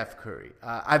 it's Steph Curry.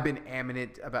 I've been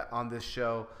adamant on this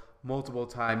show multiple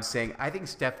times saying I think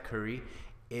Steph Curry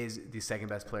is the second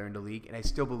best player in the league, and I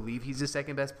still believe he's the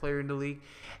second best player in the league.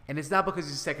 And it's not because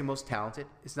he's the second most talented.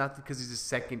 It's not because he's the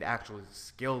second actually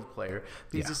skilled player.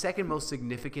 But he's the second most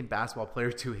significant basketball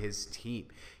player to his team.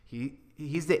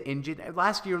 He's the engine.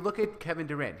 Last year, look at Kevin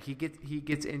Durant. He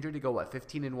gets injured to go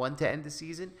 15-1 to end the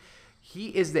season. He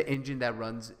is the engine that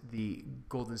runs the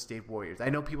Golden State Warriors. I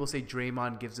know people say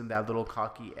Draymond gives him that little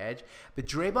cocky edge, but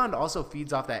Draymond also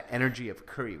feeds off that energy of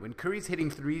Curry. When Curry's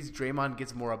hitting threes, Draymond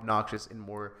gets more obnoxious and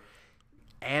more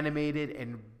animated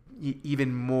and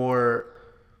even more,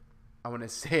 I want to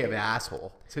say, an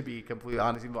asshole, to be completely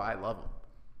honest, even though I love him.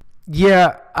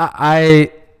 Yeah,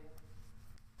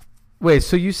 Wait,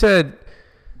 so you said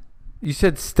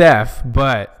Steph,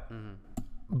 but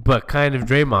kind of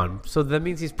Draymond. So that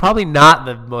means he's probably not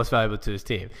the most valuable to his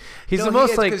team. He's the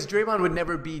most because Draymond would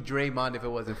never be Draymond if it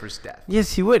wasn't for Steph.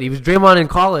 Yes, he would. He was Draymond in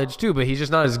college too, but he's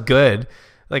just not as good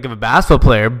of a basketball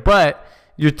player. But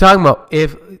you're talking about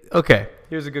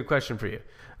here's a good question for you.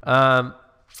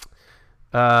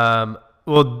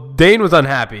 Well, Dane was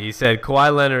unhappy. He said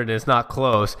Kawhi Leonard is not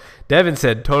close. Devin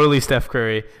said totally Steph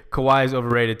Curry. Kawhi is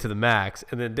overrated to the max.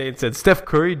 And then Dane said Steph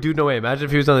Curry, dude, no way. Imagine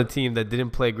if he was on the team that didn't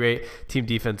play great team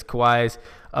defense. Kawhi's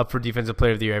up for Defensive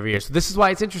Player of the Year every year. So this is why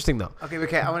it's interesting, though.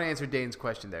 Okay. I want to answer Dane's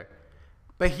question there.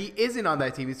 But he isn't on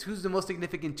that team. It's who's the most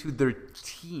significant to their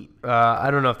team.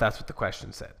 I don't know if that's what the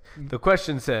question said. The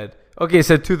question said, it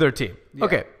said to their team. Yeah.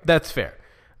 Okay, that's fair.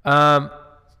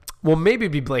 Well, maybe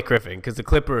it'd be Blake Griffin because the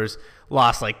Clippers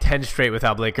lost 10 straight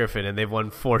without Blake Griffin, and they've won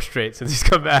 4 straight since he's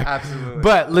come back. Absolutely.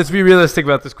 But let's be realistic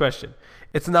about this question.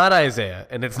 It's not Isaiah,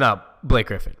 and it's not Blake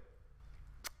Griffin.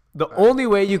 The only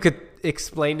way you could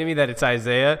explain to me that it's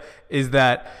Isaiah is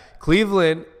that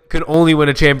Cleveland could only win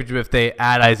a championship if they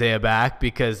add Isaiah back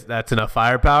because that's enough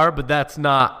firepower, but that's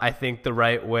not, I think, the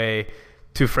right way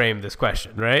to frame this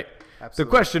question, right? Absolutely. The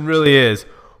question really is,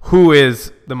 who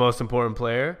is the most important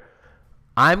player,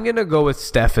 I'm going to go with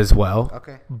Steph as well.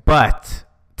 Okay. But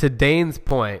to Dane's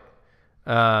point,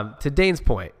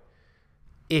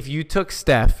 if you took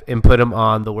Steph and put him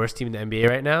on the worst team in the NBA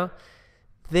right now,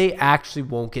 they actually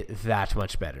won't get that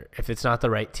much better if it's not the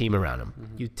right team around him.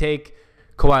 Mm-hmm. You take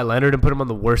Kawhi Leonard and put him on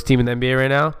the worst team in the NBA right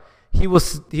now, he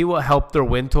will help their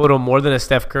win total more than a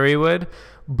Steph Curry would.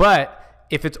 But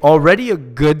if it's already a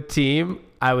good team,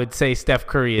 I would say Steph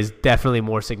Curry is definitely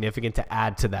more significant to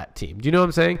add to that team. Do you know what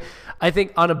I'm saying? I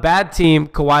think on a bad team,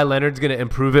 Kawhi Leonard's going to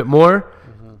improve it more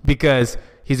because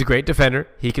he's a great defender.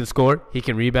 He can score. He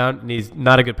can rebound. And he's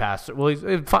not a good passer. Well, he's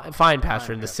a fine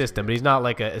passer in the system, but he's not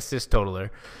like an assist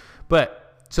totaler.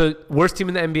 But so worst team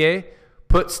in the NBA,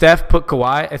 put Steph, put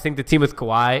Kawhi. I think the team with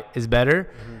Kawhi is better.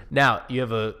 Mm-hmm. Now, you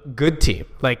have a good team.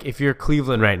 Like if you're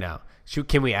Cleveland right now,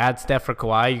 can we add Steph for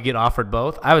Kawhi? You get offered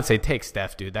both. I would say take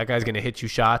Steph, dude. That guy's going to hit you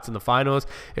shots in the finals.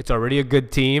 It's already a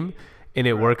good team, and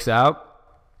it works out.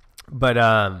 But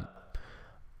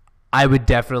I would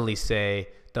definitely say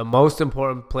the most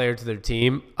important player to their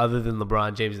team, other than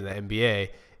LeBron James in the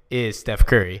NBA, is Steph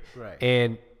Curry. Right.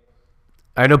 And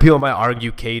I know people might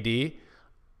argue KD.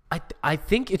 I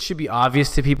think it should be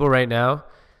obvious to people right now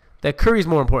that Curry's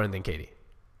more important than KD.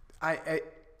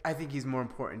 I think he's more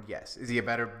important, yes. Is he a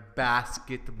better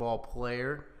basketball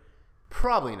player?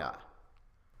 Probably not.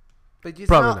 But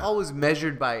it's not always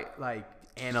measured by, like,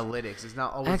 analytics. It's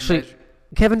not always measured.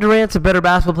 Kevin Durant's a better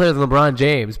basketball player than LeBron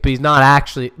James, but he's not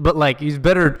actually – but, like, he's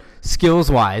better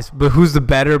skills-wise. But who's the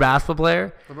better basketball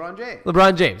player?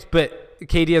 LeBron James. But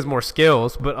KD has more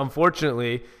skills. But,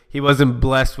 unfortunately, he wasn't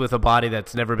blessed with a body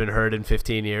that's never been hurt in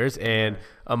 15 years and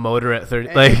a motor at 30.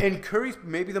 And Curry's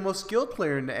maybe the most skilled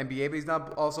player in the NBA, but he's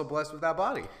not also blessed with that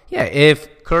body. Yeah,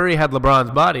 if Curry had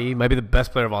LeBron's body, he might be the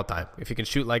best player of all time if he can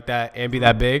shoot like that and be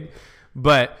that big.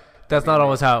 But that's not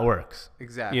always how it works.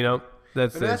 Exactly. You know?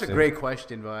 That's a great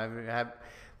question, though. I'm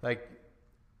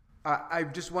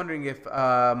just wondering if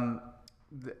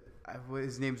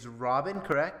his name's Robin,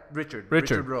 correct?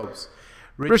 Richard Robes.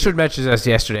 Richard messaged us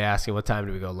yesterday asking what time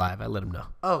do we go live. I let him know.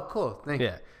 Oh, cool. Thank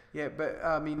you. Yeah, but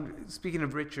I mean, speaking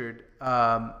of Richard,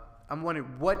 I'm wondering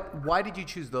why did you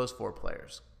choose those four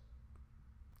players?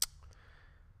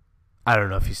 I don't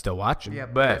know if he's still watching. Yeah,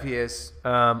 but if he is,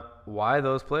 why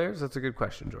those players? That's a good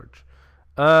question, George.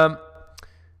 All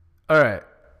right,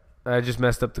 I just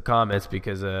messed up the comments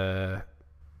because I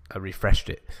refreshed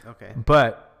it. Okay,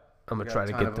 but I'm gonna try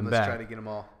to get them back. Let's try to get them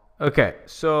all. Okay,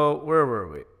 so where were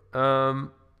we?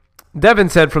 Devin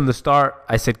said from the start,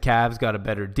 I said Cavs got a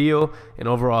better deal, and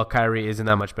overall Kyrie isn't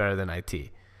that much better than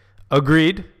IT.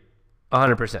 Agreed,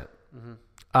 100%. Mm-hmm.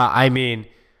 I mean,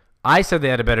 I said they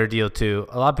had a better deal too.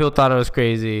 A lot of people thought I was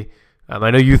crazy.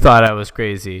 I know you thought I was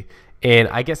crazy, and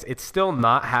I guess it's still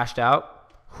not hashed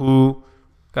out who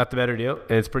got the better deal,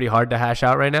 and it's pretty hard to hash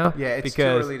out right now. Yeah, it's too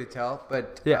early to tell,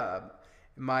 but in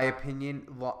my opinion,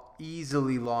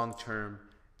 easily long term,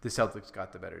 the Celtics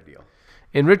got the better deal.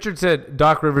 And Richard said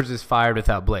Doc Rivers is fired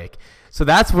without Blake. So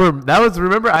that's where that was.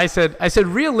 Remember, I said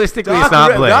realistically, it's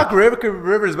not Blake. Doc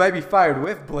Rivers might be fired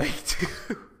with Blake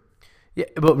too. Yeah,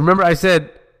 but remember, I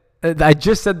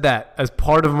just said that as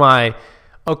part of my.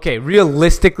 Okay,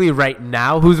 realistically, right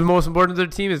now, who's the most important to their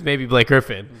team is maybe Blake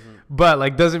Griffin, but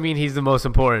like doesn't mean he's the most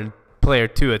important player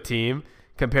to a team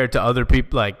compared to other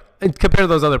people. Like compared to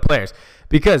those other players,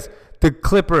 because the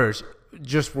Clippers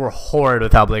just were horrid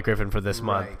without Blake Griffin for this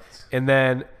month. And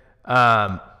then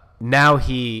now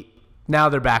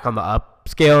they're back on the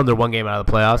upscale and they're one game out of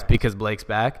the playoffs because Blake's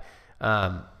back.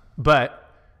 And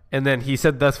then he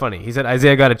said, that's funny. He said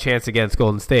Isaiah got a chance against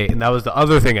Golden State. And that was the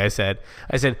other thing I said.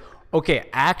 I said, okay,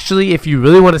 actually, if you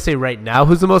really want to say right now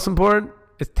who's the most important,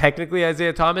 it's technically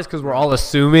Isaiah Thomas because we're all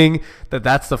assuming that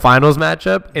that's the finals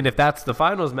matchup. And if that's the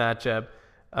finals matchup,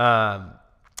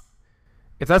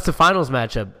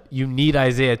 you need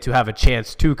Isaiah to have a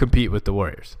chance to compete with the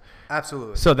Warriors.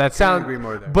 Absolutely. So that sounds,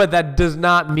 but that does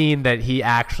not mean that he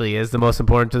actually is the most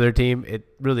important to their team. It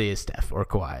really is Steph or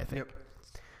Kawhi, I think.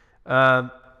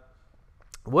 Yep.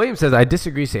 William says, I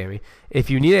disagree, Sammy. If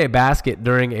you need a basket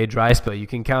during a dry spell, you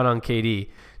can count on KD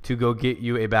to go get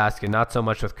you a basket, not so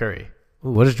much with Curry.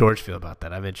 Ooh, what does George feel about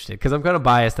that? I'm interested because I'm kind of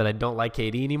biased that I don't like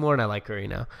KD anymore and I like Curry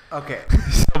now. Okay.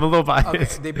 So I'm a little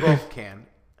biased. Okay, they both can.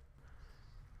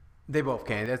 They both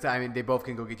can. They both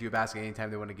can go get you a basket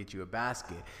anytime they want to get you a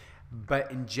basket.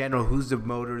 But in general, who's the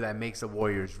motor that makes the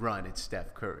Warriors run? It's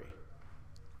Steph Curry.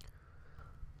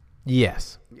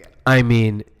 Yes. Yeah. I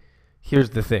mean, here's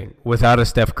the thing. Without a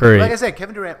Steph Curry. Like I said,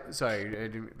 Kevin Durant's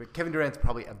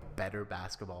probably a better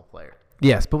basketball player.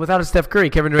 Yes, but without a Steph Curry,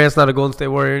 Kevin Durant's not a Golden State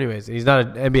Warrior anyways. He's not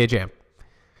an NBA champ.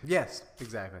 Yes,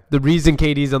 exactly. The reason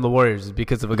KD's on the Warriors is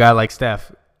because of a guy like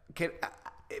Steph.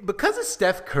 Because of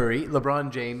Steph Curry,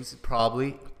 LeBron James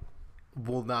probably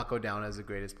will not go down as the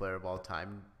greatest player of all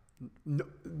time. No,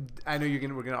 I know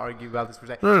we're gonna argue about this for a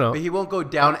second. No. But he won't go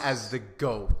down as the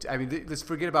GOAT. I mean, let's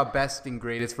forget about best and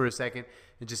greatest for a second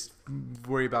and just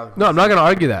worry about. No, I'm not gonna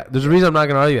argue that. There's a reason I'm not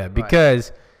gonna argue that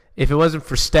because if it wasn't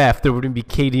for Steph, there wouldn't be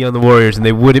KD on the Warriors, and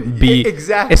they wouldn't be.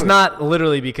 Exactly. It's not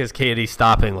literally because KD's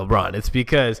stopping LeBron. It's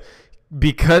because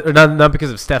or not because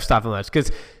of Steph stopping LeBron. It's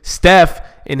because Steph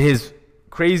in his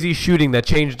crazy shooting that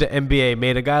changed the NBA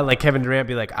made a guy like Kevin Durant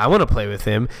be like, I want to play with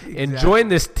him and join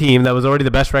this team that was already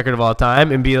the best record of all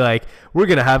time and be like, we're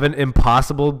going to have an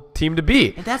impossible team to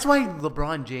beat. And that's why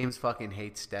LeBron James fucking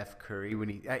hates Steph Curry when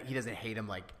he doesn't hate him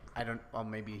like, well,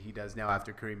 maybe he does now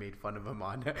after Curry made fun of him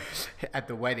at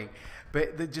the wedding.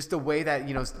 But just the way that,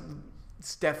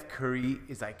 Steph Curry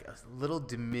is like a little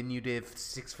diminutive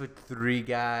 6'3"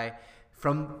 guy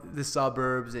from the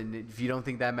suburbs, and if you don't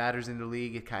think that matters in the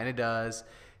league, it kind of does.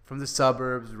 From the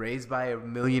suburbs, raised by a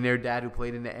millionaire dad who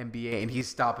played in the NBA, and he's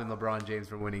stopping LeBron James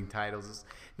from winning titles. It's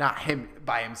not him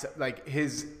by himself, like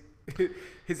his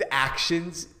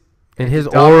actions and his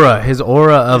aura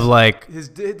of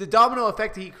the domino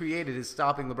effect he created is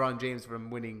stopping LeBron James from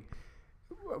winning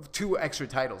 2 extra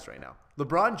titles right now.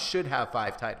 LeBron should have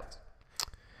 5 titles.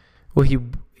 Well, he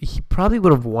probably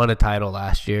would have won a title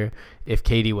last year if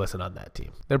KD wasn't on that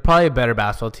team. They're probably a better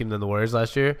basketball team than the Warriors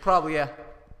last year. Probably, yeah.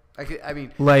 I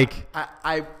mean,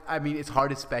 it's hard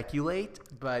to speculate,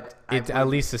 but it's at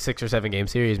least a 6 or 7 game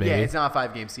series, maybe. Yeah, it's not a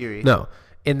 5-game series. No,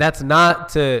 and that's not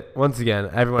to. Once again,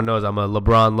 everyone knows I'm a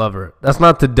LeBron lover. That's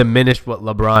not to diminish what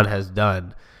LeBron has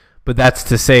done, but that's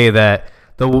to say that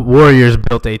the Warriors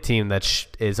built a team that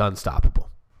is unstoppable.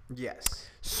 Yes,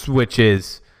 which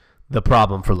is the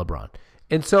problem for LeBron.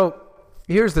 And so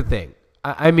here's the thing.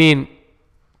 I mean,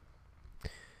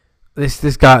 this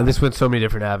went so many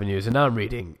different avenues, and now I'm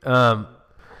reading.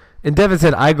 And Devin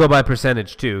said, I go by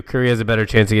percentage too. Curry has a better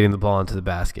chance of getting the ball into the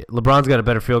basket. LeBron's got a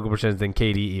better field goal percentage than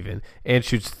KD even, and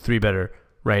shoots 3 better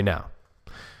right now.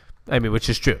 I mean, which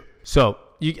is true. So,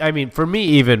 for me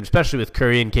even, especially with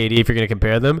Curry and KD, if you're going to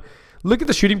compare them, look at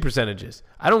the shooting percentages.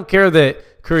 I don't care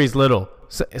that Curry's little.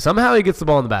 Somehow he gets the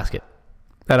ball in the basket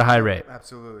at a high rate.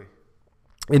 Absolutely.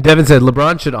 And Devin said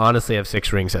LeBron should honestly have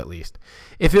 6 rings at least.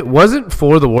 If it wasn't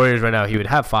for the Warriors right now, he would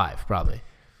have 5 probably.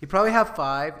 He'd probably have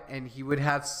 5, and he would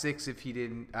have 6 if he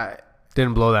didn't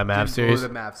blow that Mavs series. Blow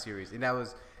the Mavs series, and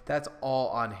that's all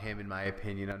on him in my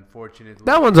opinion. Unfortunately,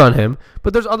 that one's on him.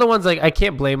 But there's other ones like I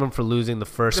can't blame him for losing the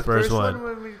first Spurs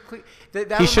one.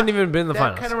 He shouldn't even have been in the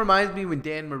finals. That kind of reminds me when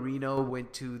Dan Marino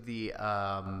went to the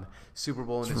Super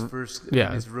Bowl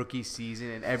in his rookie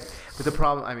season, but the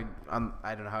problem,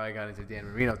 I don't know how I got into Dan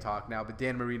Marino talk now, but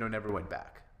Dan Marino never went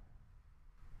back.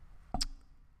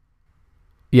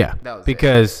 Yeah,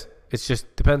 because it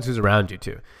just depends who's around you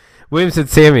too. William said,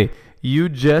 Sammy, you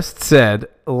just said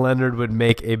Leonard would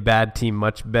make a bad team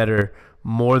much better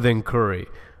more than Curry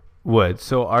would.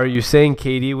 So are you saying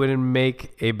KD wouldn't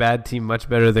make a bad team much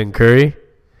better than Curry?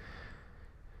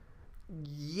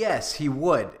 Yes, he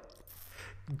would.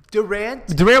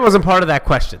 Durant wasn't part of that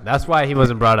question. That's why he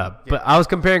wasn't brought up. Yeah. But I was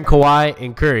comparing Kawhi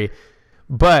and Curry.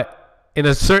 But in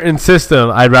a certain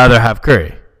system, I'd rather have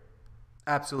Curry.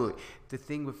 Absolutely. The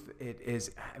thing with it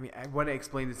is, I want to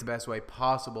explain this the best way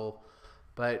possible,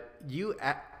 but you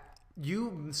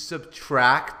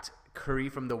subtract Curry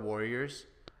from the Warriors,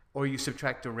 or you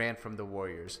subtract Durant from the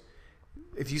Warriors.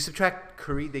 If you subtract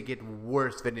Curry, they get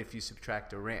worse than if you subtract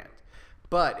Durant.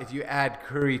 But if you add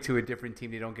Curry to a different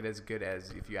team, they don't get as good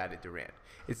as if you added Durant.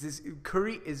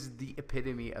 Curry is the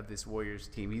epitome of this Warriors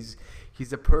team.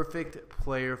 He's a perfect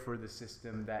player for the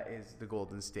system that is the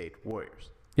Golden State Warriors.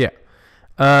 Yeah.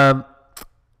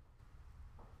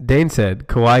 Dane said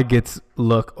Kawhi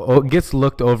gets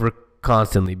looked over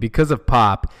constantly because of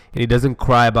Pop, and he doesn't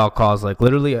cry about calls like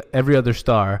literally every other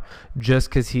star. Just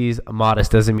because he's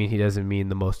modest doesn't mean he doesn't mean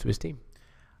the most to his team.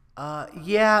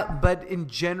 Yeah, but in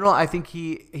general, I think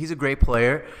he's a great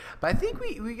player. But I think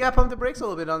we got pumped the brakes a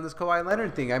little bit on this Kawhi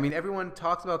Leonard thing. Everyone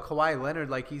talks about Kawhi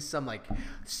Leonard like he's some like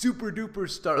super duper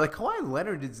star. Like Kawhi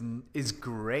Leonard is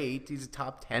great. He's a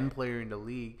top 10 player in the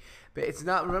league. But it's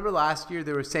not. Remember last year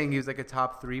they were saying he was like a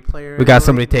top 3 player. We got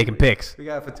somebody taking pics. We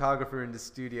got a photographer in the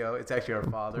studio. It's actually our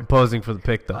father. Posing for the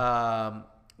pic though.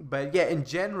 But yeah, in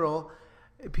general,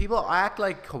 people act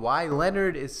like Kawhi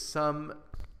Leonard is some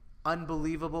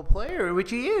unbelievable player, which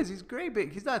he is. He's great, but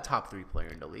he's not a top 3 player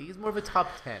in the league. He's more of a top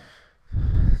 10.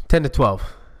 10 to 12.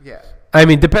 Yeah.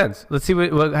 Depends. Let's see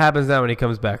what happens now when he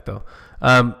comes back though.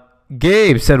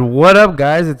 Gabe said, "What up,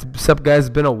 guys? What's up, guys?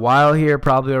 It's been a while here.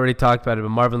 Probably already talked about it, but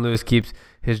Marvin Lewis keeps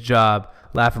his job.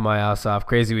 Laughing my ass off.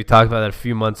 Crazy. We talked about that a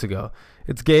few months ago.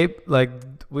 It's Gabe. Like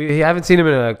we haven't seen him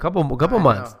in a couple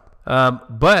months.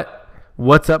 But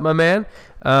what's up, my man?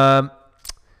 Marvin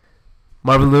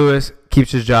Lewis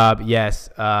keeps his job. Yes.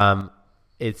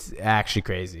 It's actually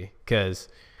crazy because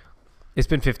it's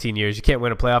been 15 years. You can't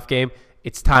win a playoff game.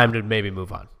 It's time to maybe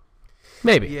move on.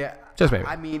 Maybe. Yeah. Just maybe.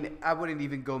 I mean, I wouldn't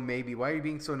even go maybe. Why are you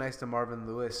being so nice to Marvin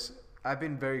Lewis? I've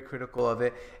been very critical of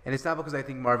it, and it's not because I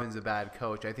think Marvin's a bad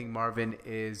coach. I think Marvin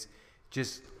is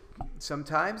just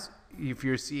sometimes if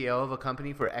you're CEO of a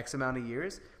company for X amount of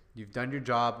years, you've done your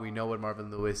job. We know what Marvin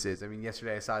Lewis is. I mean,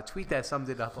 yesterday I saw a tweet that summed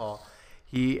it up all.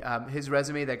 His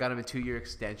resume that got him a 2-year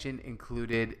extension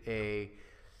included a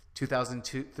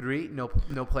 2003 no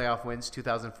playoff wins,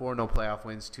 2004 no playoff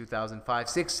wins, 2005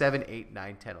 6 7 8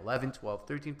 9 10 11 12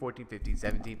 13 14 15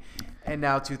 17, and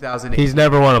now 2008. He's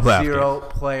never won a playoff 0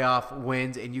 playoff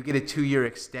wins, and you get a 2-year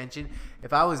extension.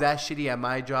 If I was that shitty at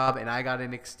my job and I got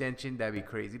an extension, that'd be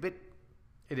crazy. But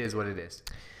it is what it is.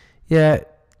 Yeah,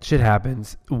 shit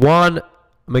happens. Juan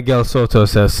Miguel Soto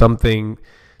says something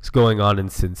is going on in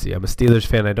Cincy. I'm a Steelers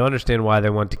fan. I don't understand why they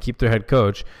want to keep their head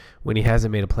coach when he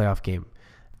hasn't made a playoff game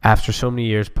after so many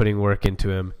years putting work into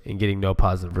him and getting no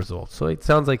positive results. So it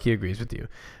sounds like he agrees with you.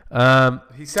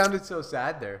 He sounded so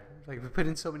sad there. Like, we put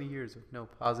in so many years with no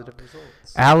positive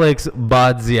results. Alex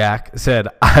Bodziak said,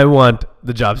 I want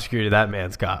the job security that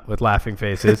man's got, with laughing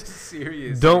faces.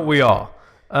 Seriously. Don't we all?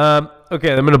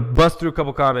 Okay, I'm going to bust through a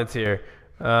couple comments here.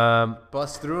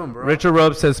 Bust through them, bro. Richard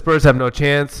Robe says Spurs have no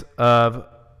chance of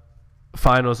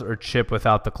finals or chip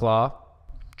without the claw.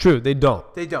 True, they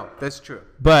don't. They don't. That's true.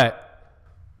 But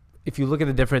if you look at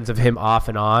the difference of him off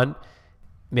and on,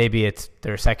 maybe it's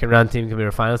their second round team compared to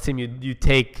a finals team. You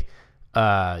take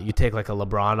like a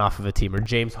LeBron off of a team or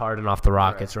James Harden off the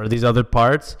Rockets or these other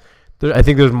parts. I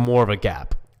think there's more of a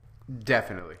gap.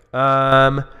 Definitely.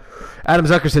 Adam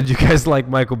Zucker said you guys like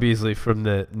Michael Beasley from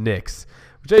the Knicks,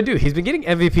 which I do. He's been getting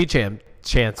MVP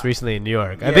chance recently in New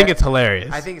York. Yeah, I think it's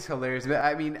hilarious. I think it's hilarious. But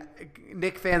I mean,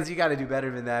 Knicks fans, you got to do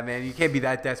better than that, man. You can't be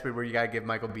that desperate where you got to give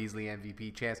Michael Beasley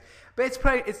MVP chance. But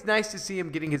it's nice to see him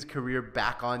getting his career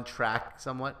back on track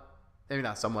somewhat. Maybe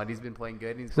not somewhat. He's been playing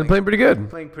good. He's been playing pretty good.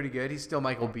 Playing pretty good. He's still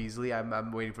Michael Beasley.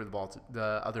 I'm waiting for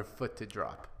the other foot to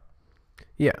drop.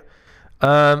 Yeah.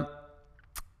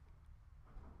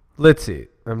 Let's see.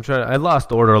 I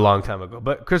lost order a long time ago.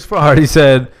 But Christopher Hardy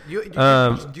said, Do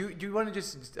you want to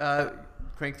just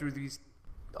crank through these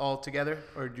all together,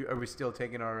 or are we still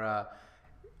taking our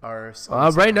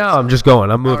right now, I'm just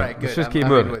going. I'm moving. All right, good. Let's just I'm keep in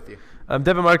moving. with you.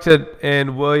 Devin Mark said,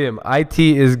 and William, IT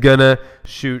is gonna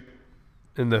shoot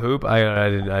in the hoop. I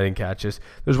didn't catch this.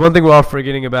 There's one thing we're all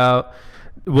forgetting about.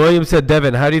 William said,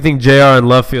 Devin, how do you think JR and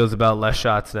Love feels about less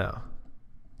shots now?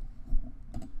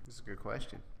 That's a good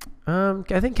question.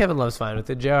 I think Kevin Love's fine with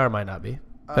it. JR might not be.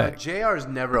 JR is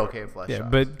never okay with less shots.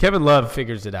 But Kevin Love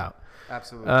figures it out.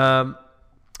 Absolutely.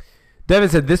 Devin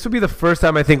said, this will be the first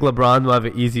time I think LeBron will have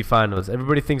an easy finals.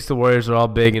 Everybody thinks the Warriors are all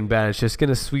big and bad. It's just going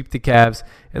to sweep the Cavs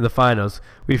in the finals.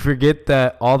 We forget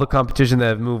that all the competition that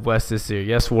have moved west this year.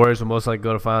 Yes, Warriors will most likely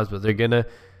go to finals, but they're going to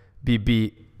be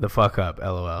beat the fuck up,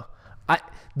 LOL.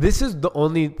 This is the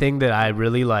only thing that I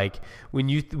really like. When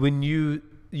you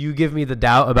give me the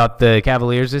doubt about the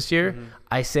Cavaliers this year,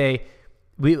 I say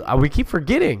we keep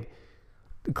forgetting.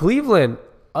 Cleveland,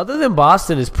 other than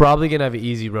Boston, is probably going to have an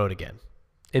easy road again.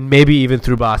 And maybe even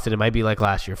through Boston, it might be like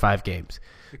last year, 5 games.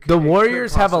 The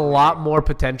Warriors have a lot more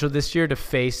potential this year to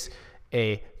face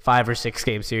a 5 or 6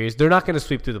 game series. They're not going to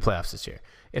sweep through the playoffs this year.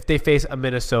 If they face a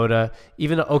Minnesota,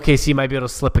 even OKC might be able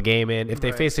to slip a game in. If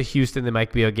they face a Houston, there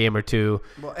might be a game or two.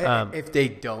 Well, if they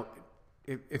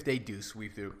do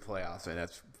sweep through the playoffs, then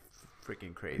that's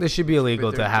freaking crazy. This should be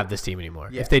illegal to have this team anymore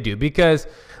if they do. Because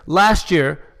last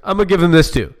year, I'm going to give them this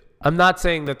too. I'm not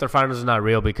saying that their finals is not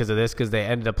real because of this, because they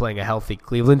ended up playing a healthy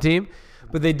Cleveland team,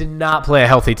 but they did not play a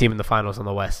healthy team in the finals on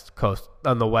the West Coast,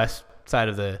 on the west side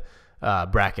of the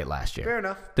bracket last year. Fair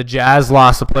enough. The Jazz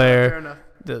lost a player. Fair enough.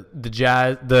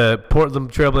 The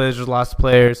Portland Trailblazers lost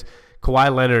players.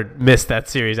 Kawhi Leonard missed that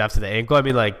series after the ankle. I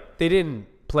mean, like, they didn't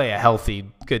play a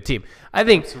healthy, good team. I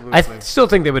still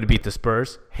think they would have beat the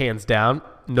Spurs, hands down.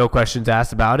 No questions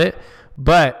asked about it.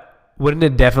 But wouldn't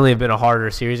it definitely have been a harder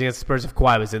series against the Spurs if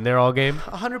Kawhi was in there all game?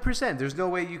 100%. There's no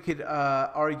way you could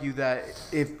argue that.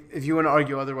 If you want to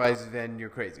argue otherwise, then you're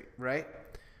crazy, right?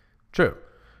 True.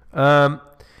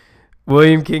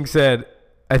 William King said,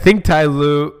 I think Ty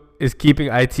Lue is keeping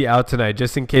IT out tonight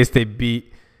just in case they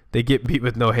get beat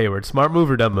with no Hayward. Smart move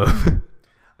or dumb move?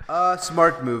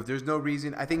 Smart move. There's no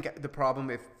reason. I think the problem,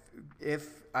 if if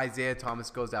Isaiah Thomas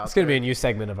goes out, It's going to be a new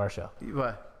segment of our show.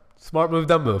 What? Smart move,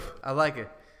 dumb move. I like it.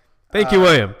 Thank you,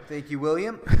 William. Thank you,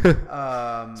 William.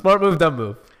 Smart move, dumb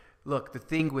move. Look, the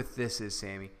thing with this is,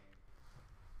 Sammy,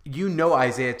 you know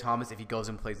Isaiah Thomas, if he goes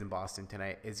and plays in Boston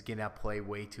tonight, is going to play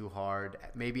way too hard.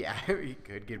 Maybe he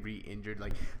could get re-injured.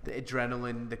 Like, the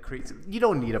adrenaline, the crazy. You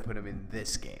don't need to put him in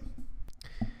this game.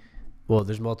 Well,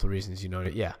 there's multiple reasons you know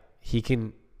it. Yeah, he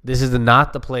can. This is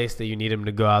not the place that you need him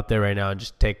to go out there right now and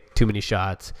just take too many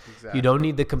shots. Exactly. You don't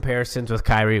need the comparisons with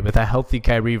Kyrie, with a healthy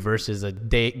Kyrie versus a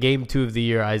game 2 of the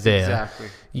year Isaiah. Exactly.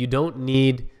 You don't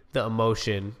need the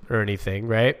emotion or anything,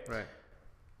 right? Right.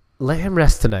 Let him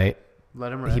rest tonight.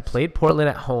 Let him rest. He played Portland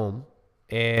at home,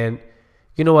 and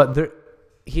you know what?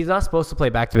 He's not supposed to play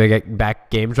back-to-back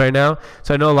games right now.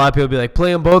 So I know a lot of people will be like,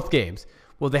 play him both games.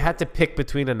 Well, they had to pick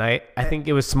between a night. I think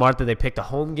it was smart that they picked a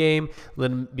home game,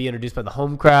 let him be introduced by the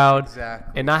home crowd,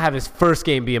 Exactly. and not have his first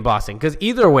game be in Boston. Because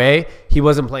either way, he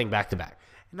wasn't playing back-to-back.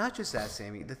 Not just that,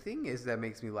 Sammy. The thing is that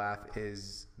makes me laugh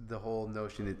is the whole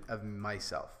notion of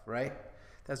myself, right?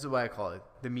 That's what I call it.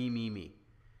 The me.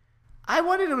 I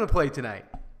wanted him to play tonight.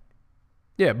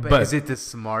 Yeah, But is it the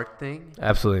smart thing?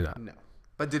 Absolutely not. No.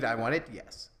 But did I want it?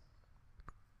 Yes.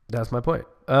 That's my point.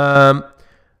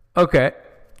 Okay,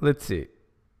 let's see.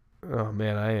 Oh,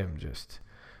 man, I am just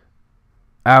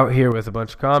out here with a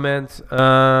bunch of comments.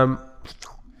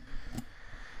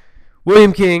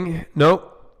 William King, nope.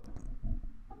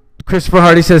 Christopher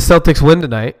Hardy says Celtics win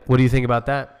tonight. What do you think about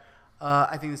that?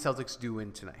 I think the Celtics do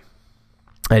win tonight.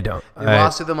 I don't. They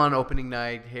lost to them on opening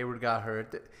night. Hayward got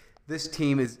hurt. This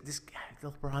team is – this guy,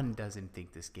 LeBron doesn't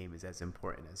think this game is as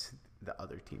important as the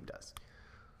other team does.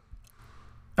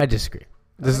 I disagree.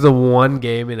 This is the one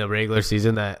game in a regular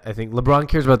season that I think LeBron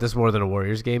cares about this more than a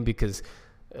Warriors game because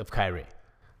of Kyrie,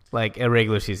 like a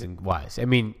regular season wise. I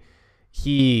mean,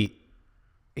 he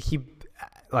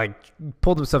like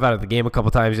pulled himself out of the game a couple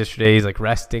times yesterday. He's like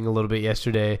resting a little bit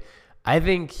yesterday. I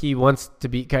think he wants to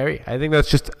beat Kyrie. I think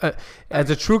that's just as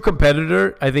a true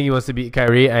competitor. I think he wants to beat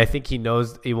Kyrie. I think he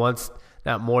knows he wants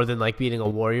that more than like beating a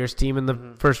Warriors team in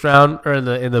the first round or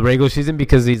in the regular season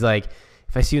because he's like,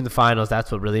 if I see you in the finals, that's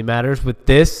what really matters. With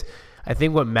this, I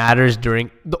think what matters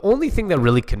the only thing that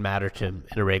really can matter to him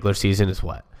in a regular season is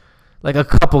what? Like a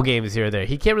couple games here or there.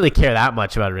 He can't really care that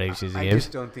much about regular season games. I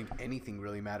just don't think anything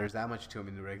really matters that much to him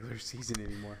in the regular season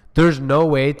anymore. There's no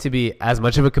way to be as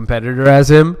much of a competitor as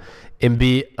him and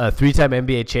be a 3-time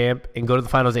NBA champ and go to the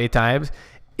finals 8 times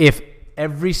if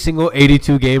every single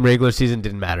 82-game regular season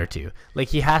didn't matter to you. Like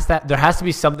there has to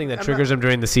be something that triggers him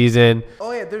during the season.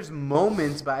 Oh, yeah, there's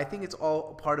moments, but I think it's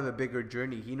all part of a bigger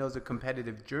journey. He knows a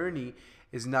competitive journey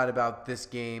is not about this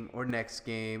game or next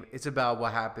game. It's about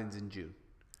what happens in June.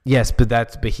 Yes,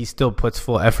 but he still puts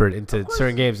full effort into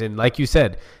certain games. And like you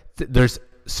said, there's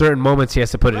certain moments he has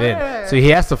to put it in. So he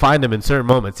has to find them in certain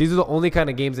moments. These are the only kind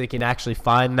of games they can actually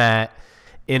find that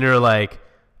inner like,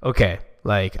 okay,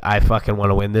 like I fucking want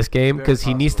to win this game because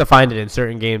he needs to find it in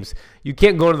certain games. You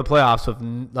can't go to the playoffs with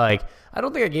like, I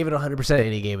don't think I gave it 100%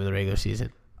 any game in the regular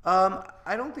season.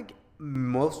 I don't think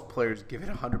most players give it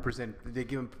 100%. They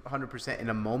give it 100% in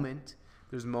a moment.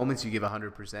 There's moments you give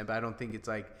 100%, but I don't think it's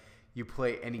like you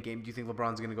play any game. Do you think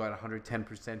LeBron's going to go at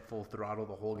 110% full throttle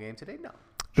the whole game today? No.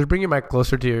 Just bring your mic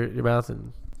closer to your mouth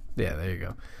and yeah, there you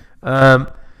go.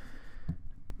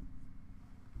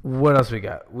 What else we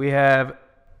got? We have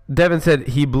Devin said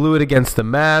he blew it against the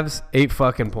Mavs, 8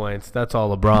 fucking points. That's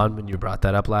all LeBron when you brought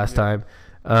that up last time.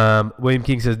 William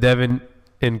King says Devin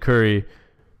and Curry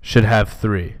should have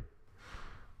 3.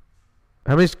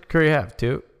 How many does Curry have?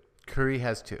 2? Curry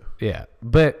has 2. Yeah,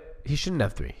 but he shouldn't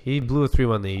have 3. He blew a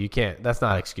 3-1 lead. You can't. That's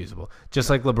not excusable.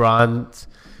 Just like LeBron's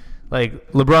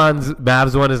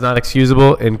Mavs one is not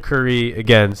excusable, and Curry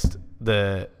against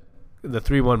the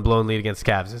 3-1 blown lead against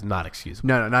Cavs is not excusable.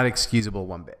 No, not excusable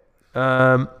one bit.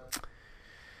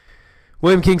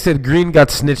 William King said Green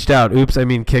got snitched out. Oops, I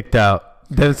mean kicked out.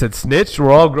 Devin said snitched? We're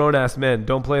all grown-ass men.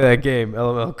 Don't play that game.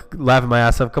 LML, laughing my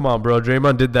ass off. Come on, bro.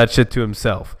 Draymond did that shit to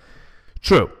himself.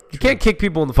 True. You can't kick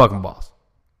people in the fucking balls.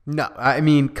 No, I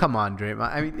mean, come on,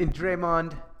 Draymond. I mean, in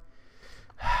Draymond,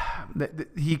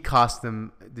 he cost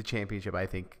them the championship, I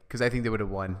think, because I think they would have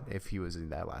won if he was in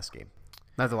that last game.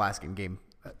 Not the last game,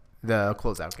 the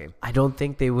closeout game. I don't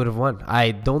think they would have won. I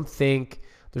don't think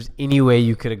there's any way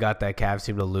you could have got that Cavs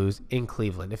team to lose in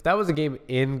Cleveland. If that was a game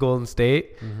in Golden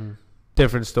State,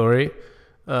 different story.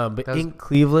 But in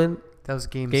Cleveland, that was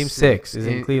game 6 is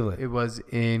in Cleveland. It was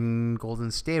in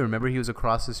Golden State. Remember, he was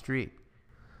across the street.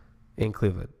 In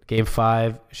Cleveland. Game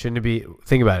 5, shouldn't it be?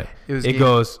 Think about it. It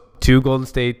goes to Golden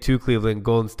State, to Cleveland,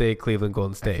 Golden State, Cleveland,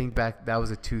 Golden State. I think that was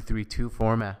a 2-3-2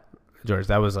 format. George.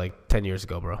 That was like 10 years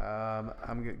ago, bro.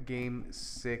 Game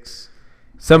 6.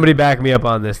 Somebody back me up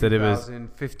on this that it was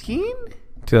 2015?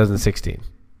 2016.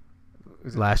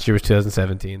 Last year was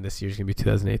 2017. This year's going to be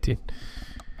 2018.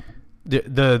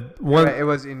 The one Right, it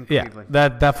was in Cleveland.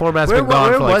 that format's been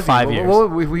gone for like 5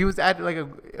 years. He was at like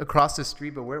across the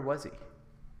street, but where was he?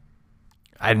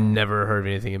 I never heard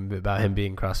anything about him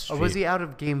being across the street. Or was he out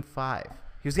of Game 5?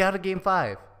 He was out of Game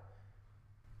 5.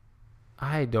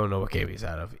 I don't know what game he's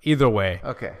out of. Either way,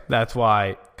 Okay. that's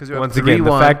why. 'Cause they're up Once again, the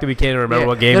 3-1. fact that we can't remember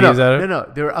what game no, he's out of.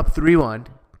 No, they were up 3-1,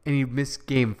 and he missed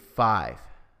Game 5.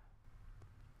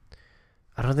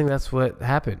 I don't think that's what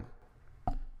happened.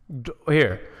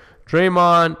 Here,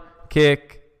 Draymond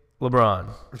kick LeBron.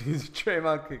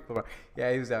 Draymond kicked LeBron.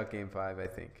 Yeah, he was out Game 5, I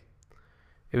think.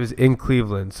 It was in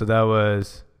Cleveland, so that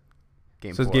was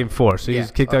Game so 4. it's Game 4. So he Yeah,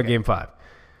 was kicked out okay. Game 5.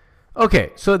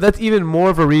 Okay, so that's even more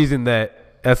of a reason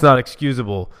that's not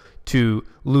excusable to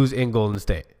lose in Golden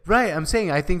State. Right, I'm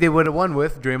saying I think they would have won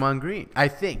with Draymond Green. I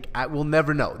think. We'll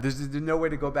never know. There's no way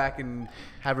to go back and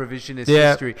have revisionist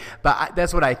history. But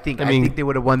that's what I think. I think they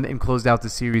would have won and closed out the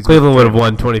series. Cleveland would have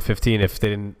won 2015 if they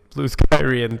didn't lose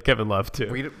Kyrie and Kevin Love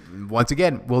too. Once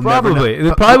again, we'll Probably. never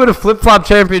know. It probably would have flip-flopped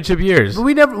championship years. But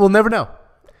we'll never know.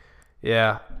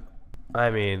 Yeah. I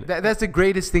mean, That's the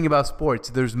greatest thing about sports.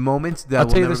 There's moments that I'll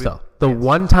will tell you never this be- though. The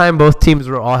one time both teams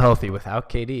were all healthy without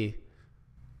KD,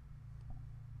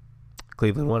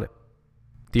 Cleveland won it.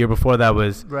 The year before that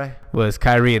was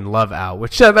Kyrie and Love out,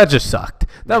 which that just sucked.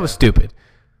 That was stupid.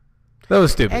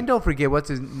 And don't forget,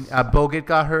 Bogut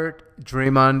got hurt.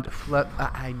 Draymond,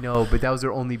 I know, but that was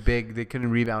their only big. They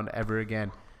couldn't rebound ever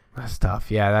again. That's tough.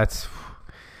 Yeah, that's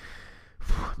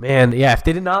man. Yeah, if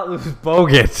they did not lose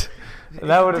Bogut,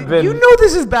 that would have been. You know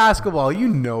this is basketball. You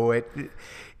know it.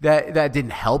 That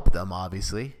didn't help them,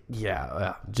 obviously.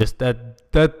 Yeah, just that.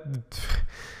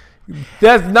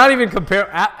 That's not even compare.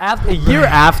 A year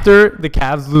after the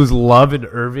Cavs lose Love and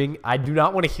Irving, I do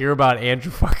not want to hear about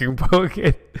Andrew fucking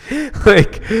Bogut.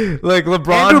 like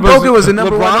LeBron. Andrew Bogut was the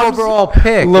number one overall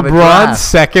pick. LeBron's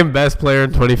second best player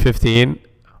in 2015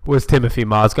 was Timothy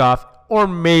Mozgov or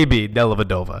maybe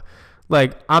Dellavedova.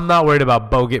 Like, I'm not worried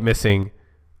about Bogut missing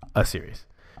a series.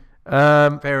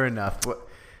 Fair enough.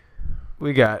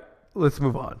 Let's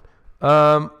move on.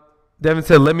 Devin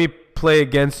said, let me play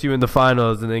against you in the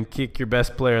finals and then kick your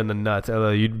best player in the nuts.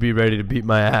 You'd be ready to beat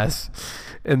my ass.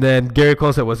 And then Gary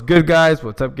Cole said, what's good, guys?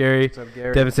 What's up, Gary? What's up,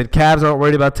 Gary? Devin said, Cavs aren't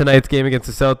worried about tonight's game against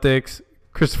the Celtics.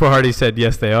 Christopher Hardy said,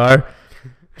 yes, they are.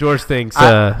 George thinks.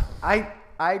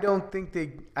 I don't think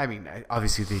they – I mean,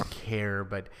 obviously they care,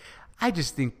 but I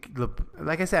just think –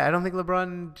 like I said, I don't think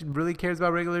LeBron really cares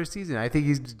about regular season. I think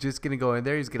he's just going to go in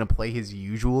there. He's going to play his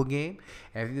usual game.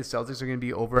 And I think the Celtics are going to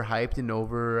be overhyped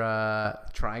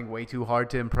and trying way too hard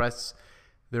to impress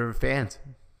their fans.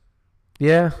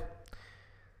 Yeah.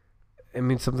 I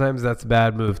mean, sometimes that's a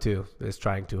bad move, too, is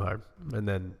trying too hard. And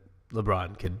then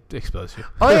LeBron could expose you.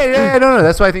 Oh, yeah, no.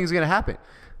 That's what I think is going to happen.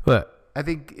 What? I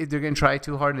think they're going to try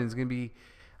too hard, and it's going to be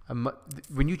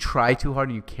when you try too hard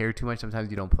and you care too much, sometimes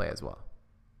you don't play as well.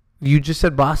 You just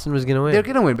said Boston was going to win. They're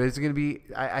going to win, but it's going to be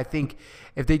I think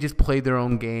if they just played their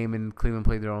own game and Cleveland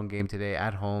played their own game today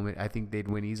at home, I think they'd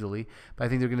win easily. But I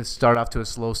think they're going to start off to a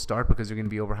slow start because they're going to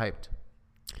be overhyped.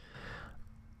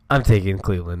 I'm taking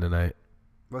Cleveland tonight.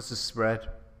 What's the spread?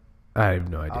 I have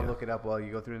no idea. I'll look it up while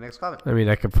you go through the next comment. I mean,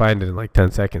 I could find it in like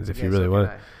 10 seconds if you really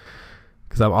want it.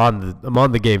 Because I'm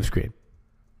on the game screen.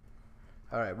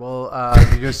 All right. Well, you're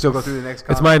going to still go through the next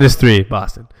It's comment? -3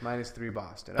 Boston. -3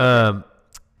 Boston. Okay. Okay.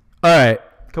 All right.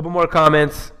 A couple more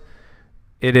comments.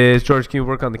 It is George. Can you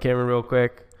work on the camera real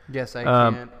quick? Yes, I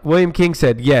can. William King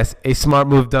said, yes, a smart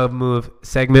move, dumb move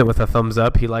segment with a thumbs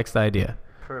up. He likes the idea.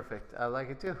 Perfect. I like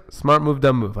it too. Smart move,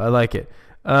 dumb move. I like it.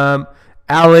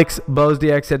 Alex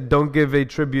Bozdiak said, don't give a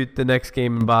tribute the next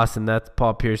game in Boston. That's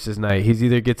Paul Pierce's night. He's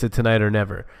either gets it tonight or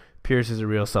never. Pierce is a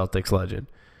real Celtics legend.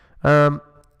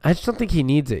 I just don't think he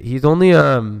needs it. He's only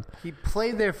He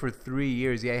played there for 3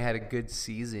 years. Yeah, he had a good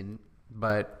season,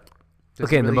 but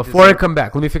okay. And then before I come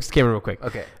back, let me fix the camera real quick.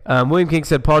 Okay. William King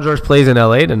said Paul George plays in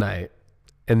LA tonight,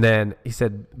 and then he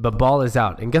said, but Ball is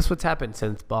out. And guess what's happened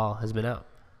since Ball has been out?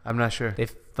 I'm not sure. They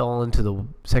fell into the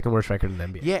second worst record in the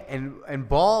NBA. Yeah, and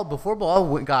Ball before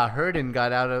Ball got hurt and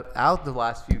got out the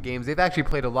last few games, they've actually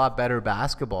played a lot better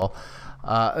basketball.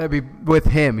 With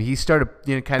him, he started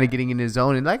kind of getting in his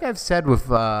zone, and like I've said with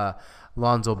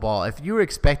Lonzo Ball, if you were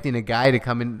expecting a guy to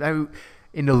come in,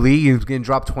 in the league. He's going to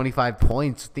drop 25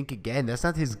 points. Think again. That's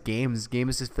not his game. His game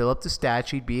is to fill up the stat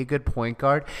sheet, be a good point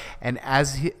guard. And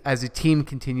as a team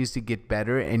continues to get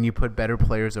better and you put better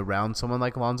players around someone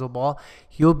like Lonzo Ball,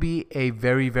 he'll be a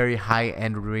very, very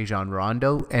high-end Rajon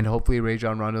Rondo, and hopefully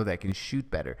Rajon Rondo that can shoot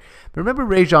better. But remember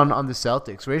Rajon on the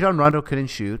Celtics. Rajon Rondo couldn't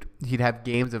shoot. He'd have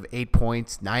games of 8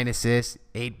 points, 9 assists,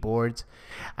 8 boards.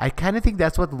 I kind of think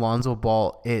that's what Lonzo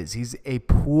Ball is. He's a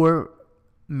poor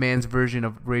man's version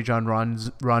of Rajon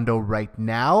Rondo right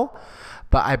now,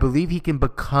 but I believe he can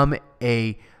become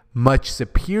a much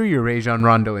superior Rajon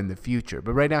Rondo in the future.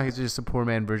 But right now, he's just a poor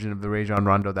man version of the Rajon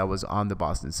Rondo that was on the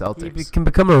Boston Celtics. He can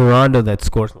become a Rondo that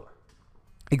scores more.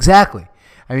 Exactly.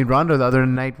 I mean, Rondo the other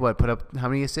night, put up how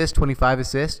many assists? 25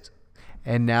 assists.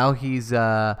 And now he's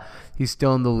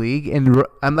still in the league. And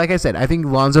like I said, I think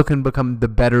Lonzo can become the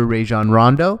better Rajon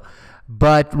Rondo.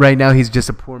 But right now, he's just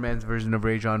a poor man's version of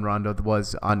Rajon Rondo that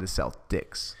was on the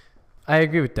Celtics. I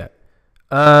agree with that.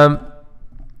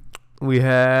 We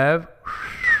have...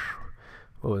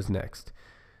 What was next?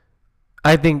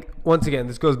 I think, once again,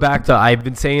 this goes back to, I've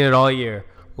been saying it all year,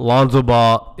 Lonzo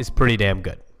Ball is pretty damn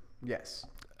good. Yes.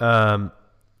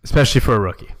 Especially for a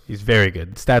rookie. He's very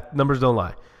good. Stat numbers don't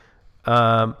lie.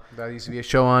 That used to be a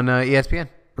show on ESPN.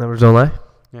 Numbers don't lie?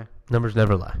 Yeah. Numbers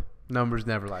never lie. Numbers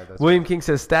never lie. William King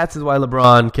says stats is why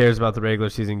LeBron cares about the regular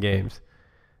season games.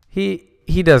 He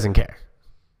doesn't care.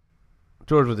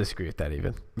 George will disagree with that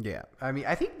even. Yeah. I mean,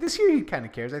 I think this year he kind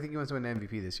of cares. I think he wants to win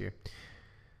MVP this year.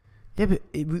 Yeah,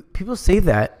 but people say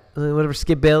that. Whatever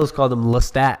Skip Bayless called him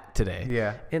Lestat today.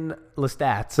 Yeah. And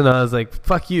Lestats. And I was like,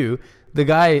 fuck you. The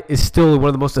guy is still one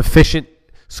of the most efficient.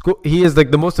 He is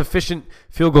like the most efficient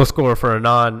field goal scorer for a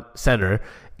non-center.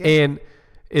 Yeah. And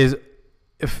is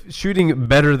shooting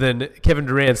better than Kevin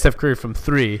Durant and Steph Curry from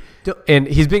 3, and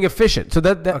he's being efficient. So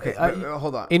that okay,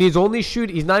 hold on. And he's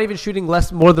not even shooting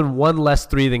more than 1 less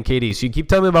 3 than KD. So you keep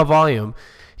telling me about volume.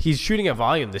 He's shooting at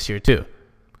volume this year too.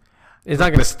 It's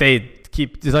not going to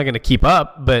He's not going to keep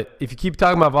up. But if you keep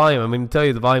talking about volume, I'm going to tell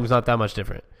you the volume's not that much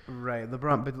different. Right,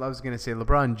 LeBron. But I was going to say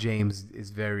LeBron James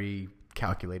is very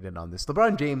calculated on this.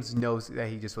 LeBron James knows that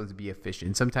he just wants to be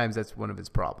efficient. Sometimes that's one of his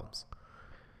problems.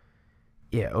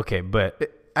 Yeah, okay, but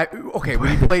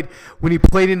when he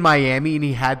played in Miami and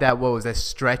he had that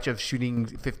stretch of shooting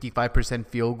 55%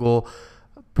 field goal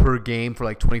per game for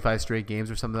like 25 straight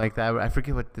games or something like that. I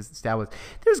forget what the stat was.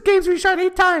 There's games where you shot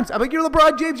 8 times. I'm like, you're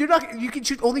LeBron James. You can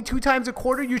shoot only 2 times a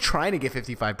quarter. You're trying to get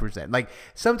 55%. Like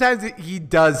sometimes he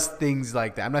does things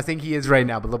like that. I'm not saying he is right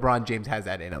now, but LeBron James has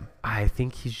that in him. I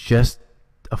think he's just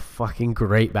a fucking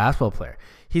great basketball player.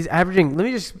 He's averaging.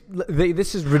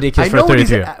 This is ridiculous for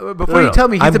 33. Before you tell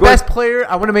me he's the best player,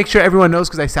 I want to make sure everyone knows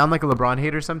because I sound like a LeBron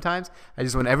hater sometimes. I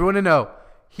just want everyone to know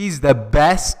he's the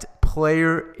best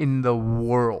player in the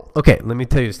world. Okay, let me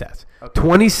tell you the stats. Okay.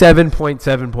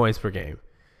 27.7 points per game,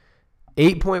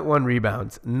 8.1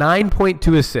 rebounds,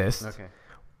 9.2 assists,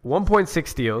 1.6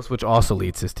 steals, which also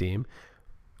leads his team,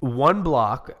 1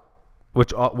 block,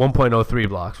 1.03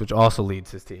 blocks, which also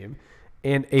leads his team,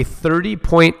 and a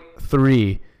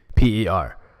 30.3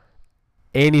 PER.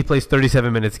 And he plays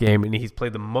 37 minutes a game, and he's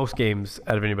played the most games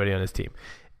out of anybody on his team.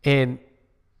 And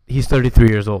he's 33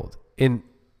 years old. And,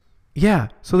 yeah,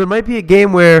 so there might be a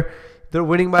game where they're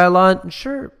winning by a lot.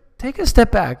 Sure, take a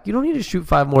step back. You don't need to shoot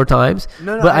 5 more times.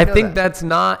 No, but I think that's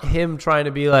not him trying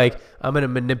to be like, I'm going to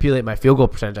manipulate my field goal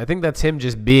percentage. I think that's him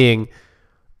just being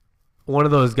one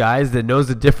of those guys that knows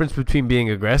the difference between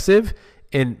being aggressive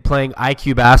and playing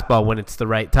IQ basketball when it's the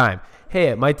right time.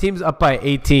 Hey, my team's up by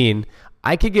 18.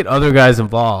 I could get other guys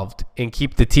involved and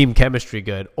keep the team chemistry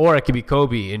good. Or I could be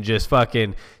Kobe and just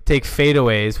fucking take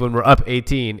fadeaways when we're up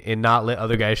 18 and not let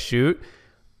other guys shoot.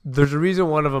 There's a reason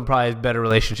one of them probably has better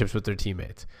relationships with their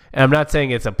teammates. And I'm not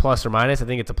saying it's a plus or minus. I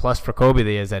think it's a plus for Kobe that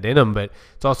he has that in him. But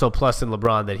it's also a plus in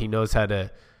LeBron that he knows how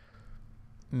to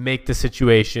make the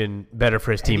situation better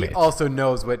for his teammates. He also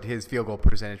knows what his field goal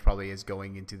percentage probably is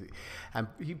going into.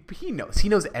 He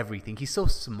knows everything. He's so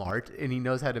smart, and he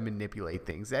knows how to manipulate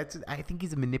things. I think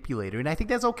he's a manipulator, and I think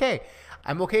that's okay.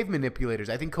 I'm okay with manipulators.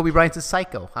 I think Kobe Bryant's a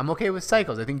psycho. I'm okay with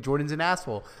psychos. I think Jordan's an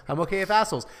asshole. I'm okay with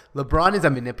assholes. LeBron is a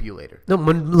manipulator. No,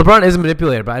 LeBron is a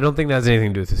manipulator, but I don't think that has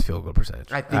anything to do with his field goal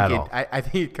percentage. I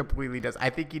think it completely does. I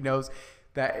think he knows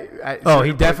that.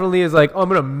 He definitely is like, I'm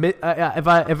gonna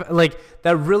if like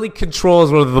that really controls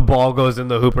whether the ball goes in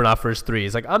the hoop or not for his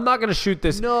threes. Like, I'm not gonna shoot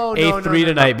this 8-3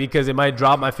 tonight because it might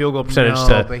drop my field goal percentage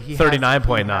to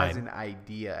 39.9. He has an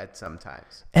idea at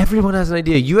sometimes. Everyone has an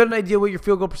idea. You had an idea what your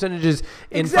field goal percentage is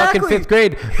in fucking 5th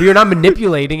grade, but you're not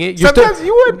manipulating it. Sometimes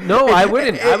you would. No, I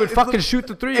wouldn't. I would fucking shoot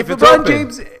the 3 if it's LeBron open.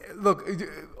 James Look,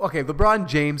 okay, LeBron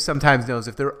James sometimes knows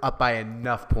if they're up by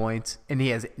enough points and he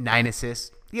has 9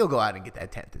 assists, he'll go out and get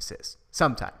that 10th assist.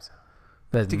 Sometimes.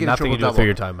 That's To get nothing a to do with what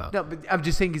you're talking about. No, but I'm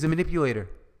just saying he's a manipulator.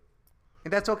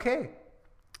 And that's okay.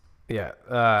 Yeah.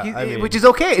 Which is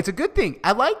okay. It's a good thing.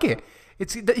 I like it.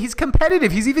 He's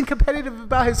competitive. He's even competitive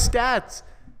about his stats.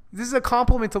 This is a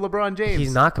compliment to LeBron James.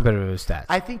 He's not competitive with his stats.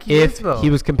 I think he is, though. If he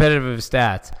was competitive with his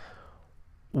stats,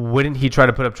 wouldn't he try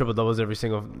to put up triple doubles every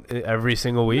single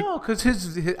week? No,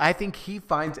 because I think he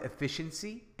finds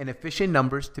efficiency and efficient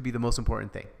numbers to be the most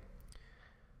important thing.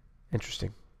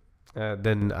 Interesting.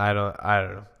 Then I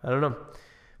don't know.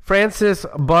 Francis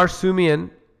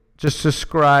Barsumian just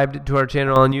subscribed to our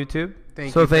channel on YouTube.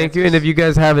 Thank you. And if you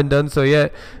guys haven't done so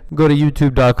yet, go to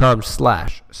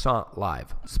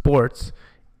youtube.com/SantLiveSports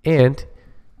and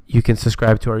you can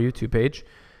subscribe to our YouTube page.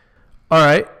 All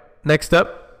right. Next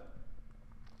up,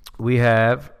 we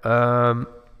have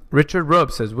Richard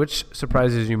Robe says, which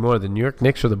surprises you more, the New York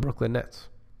Knicks or the Brooklyn Nets?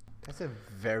 That's a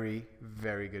very,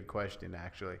 very good question,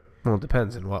 actually. Well, it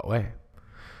depends in what way.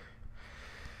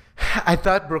 I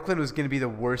thought Brooklyn was going to be the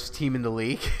worst team in the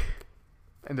league,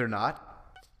 and they're not.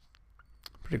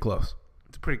 Pretty close.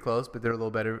 It's pretty close, but they're a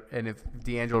little better. And if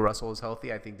D'Angelo Russell is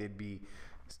healthy, I think they'd be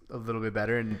a little bit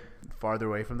better and farther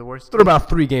away from the worst. They're about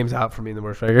 3 games out from being the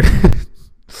worst record.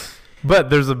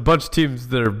 But there's a bunch of teams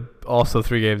that are also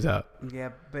 3 games out. Yeah,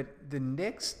 but the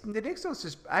Knicks don't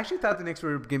just. I actually thought the Knicks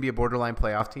were going to be a borderline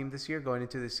playoff team this year going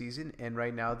into the season, and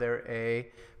right now they're a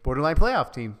borderline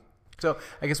playoff team. So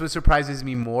I guess what surprises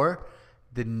me more,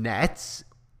 the Nets.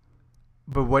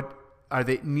 But what are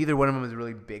they? Neither one of them is a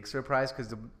really big surprise because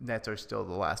the Nets are still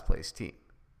the last place team.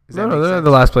 No, they're not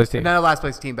the last place team. Not a last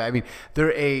place team, but I mean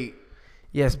they're a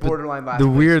borderline last place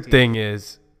team. The weird thing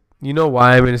is, you know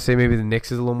why I'm going to say maybe the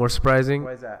Knicks is a little more surprising?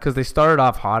 Why is that? Because they started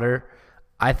off hotter.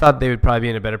 I thought they would probably be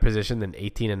in a better position than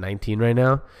 18 and 19 right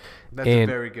now. That's a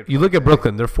very good point. You look at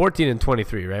Brooklyn, they're 14 and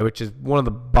 23, right, which is one of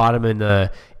the bottom in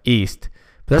the East.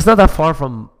 But that's not that far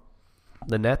from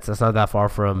the Nets. That's not that far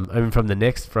from the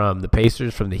Knicks, from the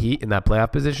Pacers, from the Heat in that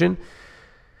playoff position.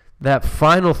 That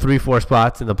final 3-4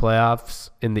 spots in the playoffs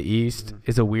in the East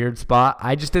is a weird spot.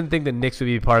 I just didn't think the Knicks would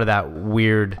be part of that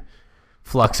weird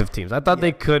flux of teams. I thought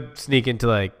they could sneak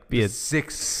into be a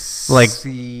 6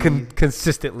 seed.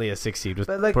 Consistently a 6 seed with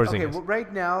Porzingis. Okay, well,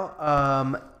 right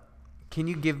now, can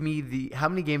you give me how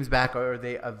many games back are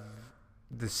they of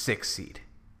the 6 seed?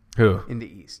 Who? In the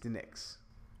East, the Knicks.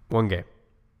 1 game.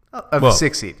 The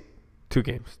 6 seed. 2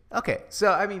 games. Okay,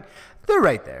 so I mean, they're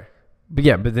right there. But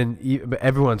yeah, but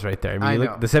everyone's right there. I mean,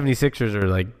 the 76ers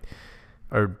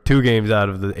are 2 games out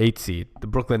of the 8 seed. The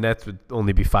Brooklyn Nets would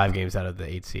only be 5 games out of the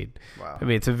 8 seed. Wow. I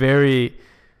mean, it's a very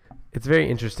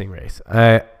interesting race.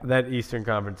 That Eastern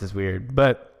Conference is weird,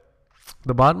 but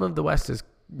the bottom of the West is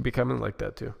becoming like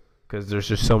that too because there's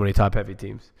just so many top-heavy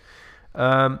teams.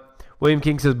 William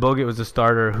King says Bogut was a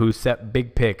starter who set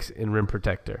big picks in rim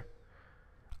protector.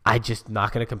 I just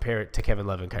not going to compare it to Kevin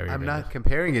Love and Kyrie Irving. I'm not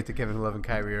comparing it to Kevin Love and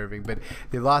Kyrie Irving, but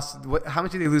they lost. How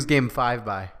much did they lose Game 5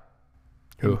 by?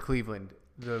 Who? In Cleveland.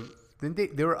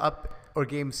 They were up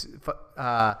Game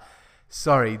 5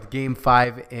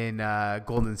 in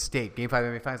Golden State. Game 5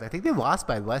 NBA Finals. I think they lost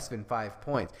by less than 5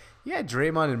 points. Yeah,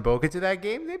 Draymond and Bogut to that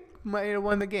game. They might have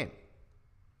won the game.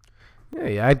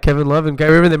 Yeah, I had Kevin Love and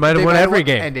Kyrie Irving. They might have won every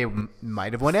game, and they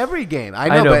might have won every game.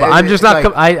 I know, but I'm just not.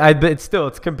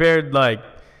 It's compared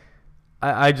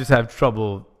I just have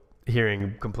trouble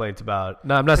hearing complaints about.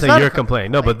 No, I'm not saying you're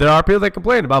complaining. No, but there are people that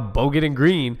complain about Bogut and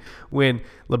Green when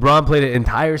LeBron played an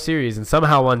entire series and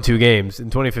somehow won 2 games in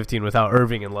 2015 without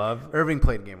Irving and Love. Irving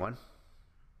played Game 1.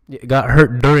 Got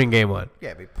hurt during Game 1.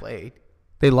 Yeah, they played.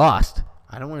 They lost.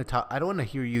 I don't want to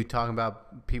hear you talking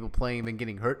about people playing and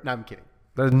getting hurt. No, I'm kidding.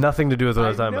 That has nothing to do with what I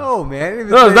was talking about. No, man.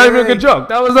 No, it's not even a good joke.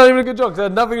 That was not even a good joke. That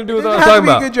had nothing to do with what I was talking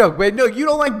about. It didn't have to be a good joke. But no, you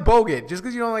don't like Bogut just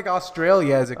because you don't like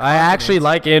Australia as a continent. I actually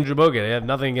like Andrew Bogut. I have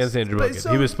nothing against Andrew Bogut.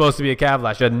 He was supposed to be a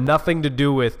Cavalier. It had nothing to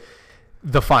do with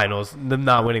the finals, them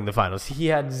not winning the finals. He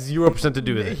had 0% to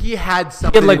do with it. He had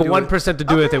something. He had 1% to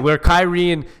do with it, where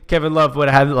Kyrie and Kevin Love would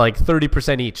have had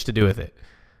 30% each to do with it.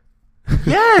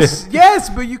 Yes,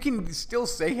 but you can still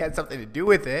say he had something to do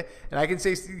with it, and I can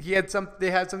say they had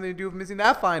something to do with missing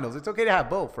that finals. It's okay to have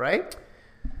both, right?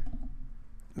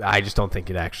 I just don't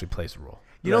think it actually plays a role.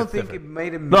 You don't think it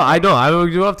made him? No, I don't. I'm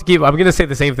going to say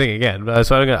the same thing again.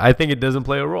 So I think it doesn't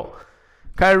play a role.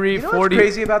 Kyrie, you know 40. What's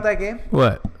crazy about that game?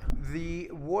 What?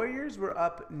 The Warriors were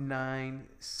up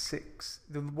 9-6.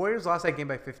 The Warriors lost that game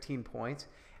by 15 points.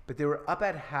 But they were up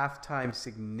at halftime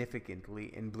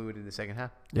significantly and blew it in the second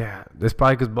half. Yeah, that's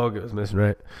probably because Bogut was missing,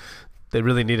 right? They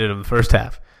really needed him in the first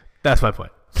half. That's my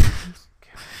point.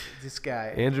 This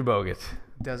guy Andrew Bogut.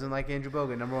 doesn't like Andrew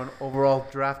Bogut, number 1 overall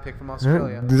draft pick from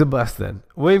Australia. He's a bust then.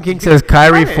 William King says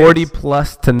Kyrie kinda 40 is.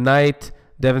 plus tonight.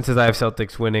 Devin says I have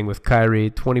Celtics winning with Kyrie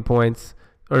 20 points.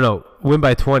 Or no, win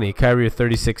by 20. Kyrie are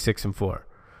 36, 6, and 4.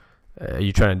 Are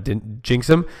you trying to jinx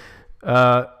him?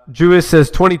 Jewis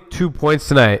says 22 points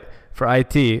tonight for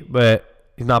IT, but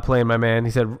he's not playing, my man.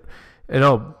 He said,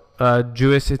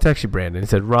 Jewis, it's actually Brandon. He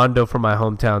said, Rondo from my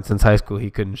hometown since high school, he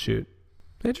couldn't shoot.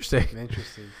 Interesting.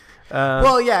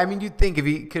 Well, yeah, I mean, you'd think if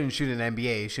he couldn't shoot in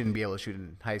NBA, he shouldn't be able to shoot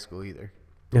in high school either.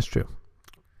 That's true.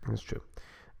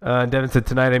 Devin said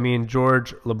tonight,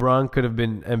 George, LeBron could have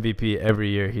been MVP every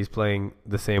year. He's playing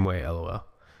the same way, LOL.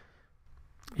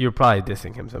 You're probably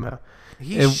dissing him somehow.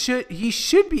 He should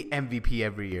be MVP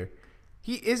every year.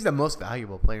 He is the most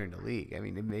valuable player in the league. I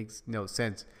mean, it makes no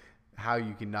sense how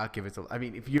you can not give it to. I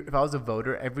mean, if I was a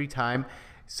voter, every time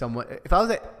if I was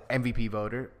an MVP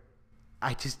voter,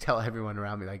 I just tell everyone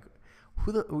around me like,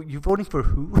 you're voting for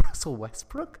who? Russell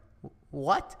Westbrook?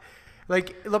 What?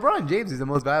 Like, LeBron James is the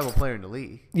most valuable player in the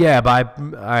league. Yeah, but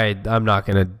I'm not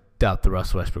going to doubt the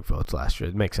Russell Westbrook votes last year.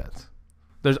 It makes sense.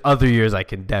 There's other years I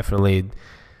can definitely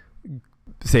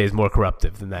say is more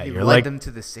corruptive than that He year. led them to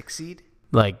the 6th seed.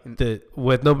 Like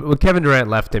when Kevin Durant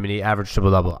left him and he averaged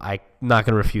triple-double, I'm not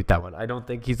going to refute that one. I don't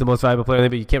think he's the most valuable player in the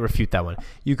league, but you can't refute that one.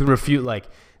 You can refute like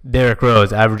Derrick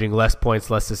Rose averaging less points,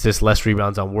 less assists, less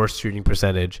rebounds on worse shooting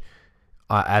percentage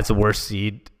as a worst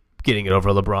seed, getting it over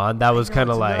LeBron. That was kind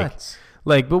of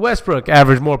but Westbrook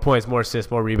averaged more points, more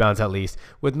assists, more rebounds at least,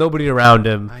 with nobody around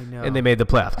him, and they made the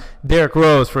playoffs. Derrick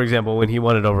Rose, for example, when he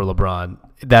won it over LeBron,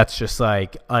 that's just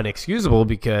like unexcusable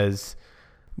because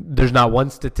there's not one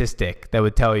statistic that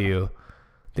would tell you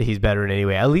that he's better in any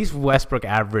way. At least Westbrook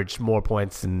averaged more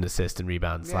points and assists and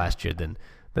rebounds last year than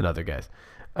other guys.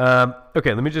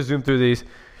 Okay, let me just zoom through these.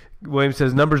 William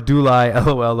says, numbers do lie.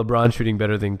 LOL, LeBron shooting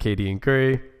better than KD and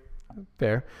Curry.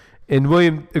 Fair. And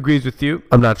William agrees with you.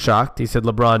 I'm not shocked. He said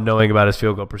LeBron knowing about his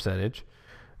field goal percentage.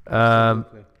 Devin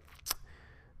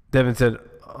said,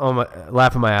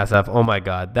 laughing my ass off, oh my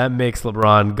God, that makes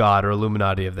LeBron God or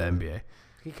Illuminati of the NBA.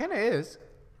 He kind of is.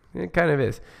 It kind of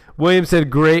is. William said,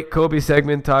 great Kobe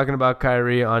segment talking about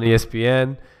Kyrie on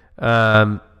ESPN.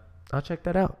 I'll check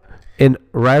that out. And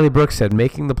Riley Brooks said,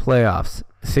 making the playoffs,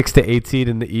 6 to 8 seed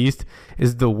in the East,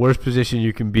 is the worst position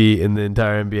you can be in the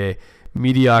entire NBA.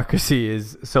 Mediocrity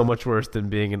is so much worse than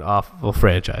being an awful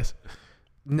franchise.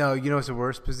 No, you know what's the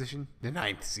worst position? The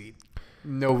 9th seed.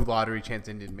 No lottery chance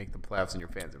and didn't make the playoffs and your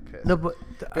fans are pissed. No, but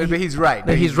he's right.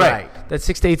 No, he's right. That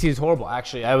 6 to 8 seed is horrible.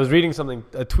 Actually, I was reading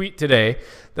a tweet today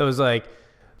that was like,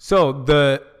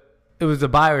 it was a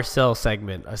buy or sell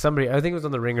segment. Somebody, I think it was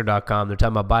on the ringer.com. They're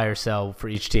talking about buy or sell for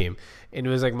each team. And it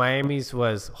was like Miami's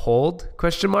was hold, ?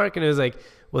 And it was like,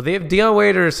 well, they have Deion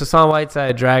Waiters, Hassan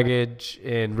Whiteside, Dragic,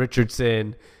 and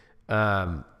Richardson,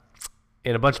 and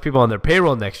a bunch of people on their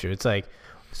payroll next year. It's like,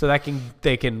 so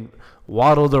they can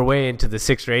waddle their way into the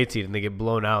 6 or 8 seed and they get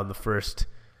blown out in the first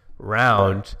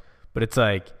round. Right. But it's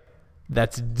like,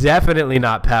 that's definitely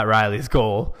not Pat Riley's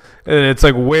goal. And it's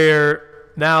like,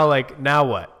 now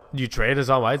what? You trade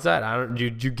Hassan Whiteside?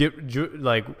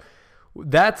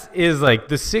 That is like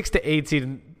the 6 to 8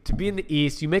 seed. To be in the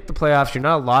East, you make the playoffs. You're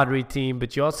not a lottery team,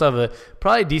 but you also have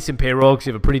probably a decent payroll because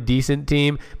you have a pretty decent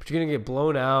team. But you're gonna get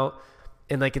blown out,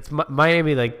 and like it's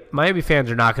Miami. Like Miami fans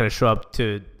are not gonna show up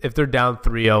to if they're down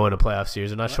 3-0 in a playoff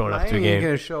series. They're not showing up to a game. Miami ain't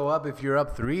gonna show up if you're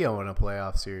up 3-0 in a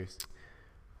playoff series.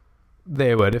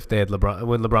 They would if they had LeBron.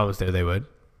 When LeBron was there, they would.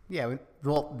 Yeah.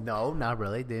 Well, no, not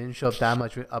really. They didn't show up that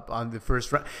much up on the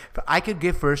first round. I could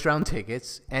get first round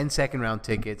tickets and second round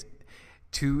tickets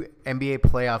to NBA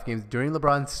playoff games during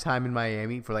LeBron's time in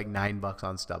Miami for like $9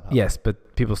 on StubHub. Yes,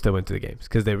 but people still went to the games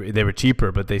because they were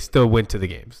cheaper, but they still went to the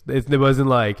games. It wasn't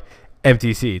like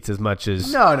empty seats as much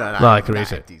as not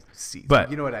empty seats. But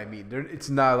you know what I mean. It's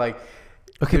not like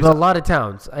okay, but a lot of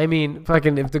towns. I mean,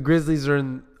 fucking if the Grizzlies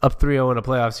are up 3-0 in a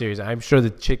playoff series, I'm sure the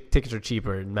tickets are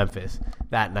cheaper in Memphis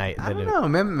that night. I don't know.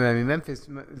 Memphis,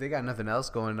 they got nothing else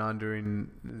going on during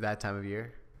that time of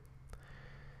year.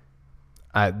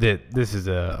 This is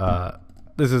an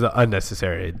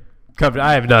unnecessary coverage.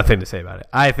 I have nothing to say about it.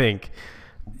 I think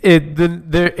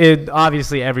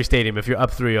obviously every stadium, if you're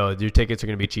up 3-0, your tickets are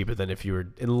going to be cheaper than if you were,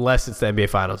 unless it's the NBA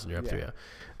Finals and you're up 3-0.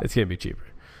 It's going to be cheaper.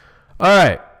 All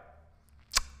right.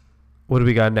 What do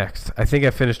we got next? I think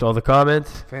I finished all the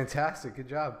comments. Fantastic. Good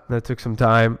job. That took some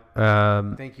time.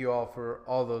 Thank you all for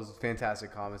all those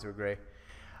fantastic comments. They were great.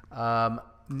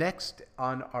 Next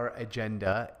on our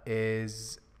agenda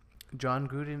is John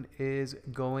Gruden is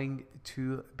going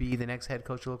to be the next head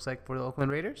coach, it looks like, for the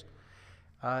Oakland Raiders.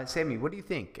 Sammy, what do you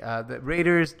think? The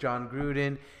Raiders, John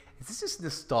Gruden, is this just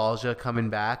nostalgia coming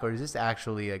back, or is this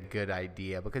actually a good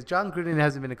idea? Because John Gruden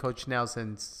hasn't been a coach now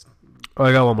since. Oh,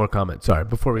 I got one more comment. Sorry,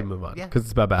 before we move on, Yeah. because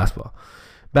it's about basketball.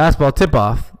 Basketball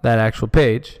tip-off, that actual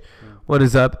page. What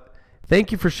is up?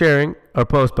 Thank you for sharing our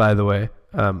post, by the way.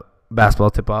 Basketball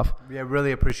tip-off. Yeah,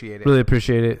 really appreciate it. Really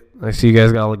appreciate it. I see you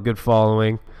guys got a good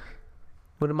following.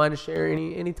 Wouldn't mind to share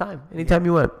anytime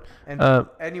you want. And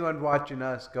anyone watching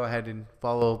us, go ahead and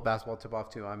follow Basketball Tip Off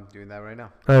too. I'm doing that right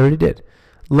now. I already did.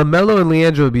 LaMelo and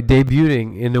Leandro will be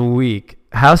debuting in a week.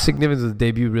 How significant will the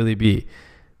debut really be?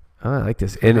 Oh, I like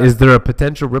this. And is there a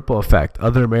potential ripple effect?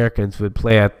 Other Americans would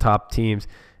play at top teams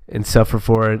and suffer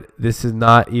for it. This is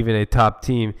not even a top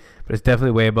team, but it's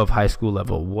definitely way above high school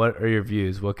level. What are your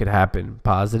views? What could happen?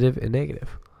 Positive and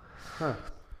negative.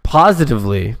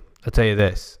 Positively, I'll tell you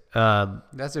this.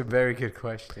 That's a very good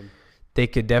question. They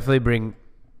could definitely bring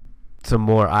some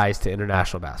more eyes to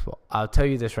international basketball. I'll tell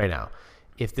you this right now.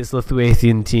 If this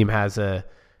Lithuanian team has a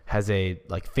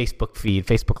like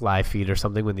Facebook Live feed or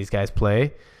something when these guys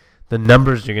play, the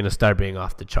numbers are going to start being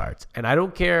off the charts. And I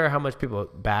don't care how much people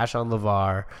bash on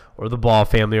LeVar or the Ball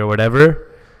family or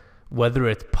whatever, whether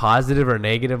it's positive or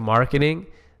negative marketing,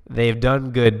 they've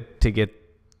done good to get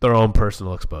their own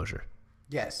personal exposure.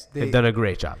 Yes. They've done a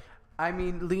great job. I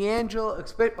mean, Leandro's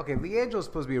supposed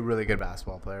to be a really good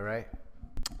basketball player, right?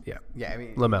 Yeah. Yeah, I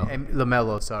mean, LaMelo.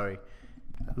 LaMelo, sorry.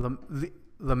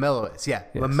 LaMelo is, yeah.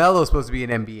 Yes. LaMelo is supposed to be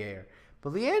an NBAer.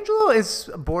 But Leandro is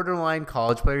a borderline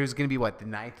college player who's going to be, the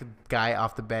ninth guy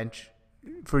off the bench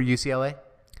for UCLA?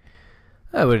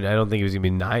 I don't think he was going to be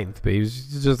ninth, but he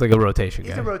was just like a rotation guy.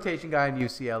 He's a rotation guy in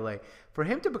UCLA. For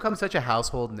him to become such a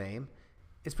household name,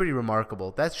 it's pretty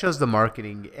remarkable. That shows the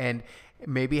marketing, and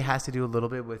maybe it has to do a little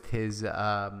bit with his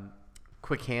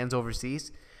quick hands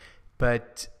overseas.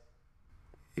 But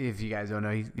if you guys don't know,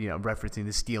 he's referencing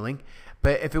the stealing.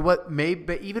 But if it was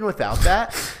but even without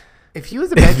that, if he was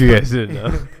the bench, if you guys didn't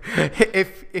know,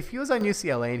 if he was on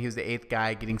UCLA and he was the eighth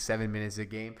guy getting 7 minutes a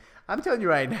game, I'm telling you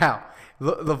right now,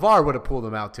 LeVar would have pulled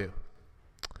him out too.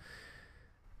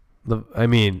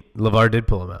 LeVar did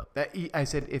pull him out. I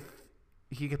said if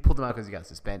he pulled him out because he got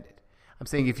suspended. I'm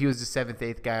saying if he was the seventh,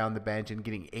 eighth guy on the bench and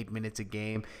getting 8 minutes a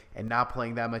game and not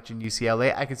playing that much in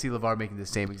UCLA, I could see LeVar making the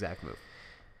same exact move.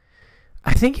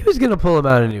 I think he was going to pull him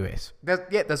out anyways.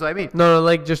 That's what I mean. No,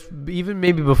 like just even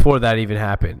maybe before that even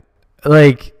happened.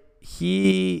 Like if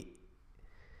you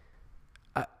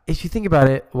think about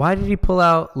it, why did he pull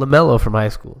out LaMelo from high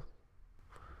school?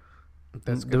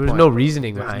 There was no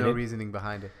reasoning behind it. There's no reasoning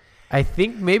behind it. I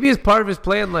think maybe as part of his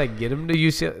plan, like get him to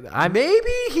UCLA.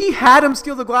 Maybe he had him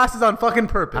steal the glasses on fucking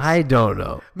purpose. I don't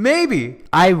know. Maybe.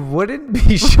 I wouldn't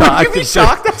be shocked. Would you be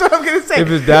shocked? That's what I'm going to say. If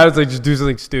his dad was like, just do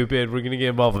something stupid, we're going to get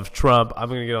involved with Trump. I'm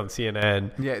going to get on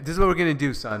CNN. Yeah, this is what we're going to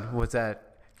do, son. What's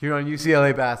that? You're on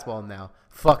UCLA basketball now.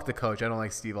 Fuck the coach. I don't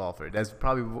like Steve Alford. That's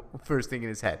probably the first thing in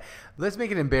his head. Let's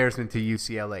make an embarrassment to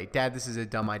UCLA. Dad, this is a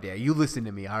dumb idea. You listen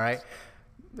to me, all right?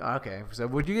 Okay, so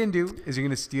what you're going to do is you're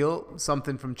going to steal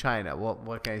something from China. Well,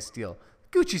 what can I steal?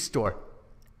 Gucci store.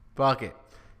 Fuck it.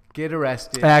 Get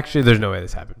arrested. Actually, there's no way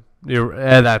this happened. I'm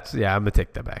going to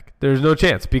take that back. There's no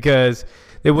chance because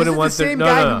they wouldn't want the same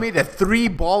guy who made a 3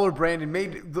 baller brand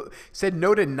and said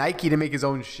no to Nike to make his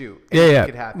own shoe. Yeah. Make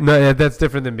it happen. No, that's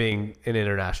different than being in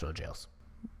international jails.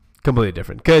 Completely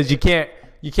different because you can't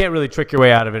really trick your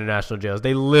way out of international jails.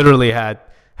 They literally had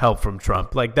help from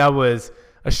Trump. Like that was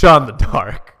a shot in the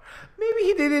dark. Maybe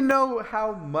he didn't know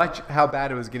how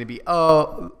bad it was going to be.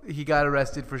 Oh, he got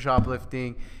arrested for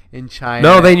shoplifting in China.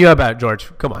 No, they knew about it,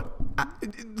 George. Come on.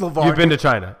 LeVar, You've been to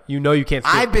China. You know you can't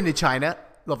steal. I've been to China.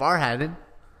 LeVar hadn't.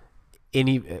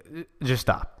 Just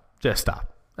stop.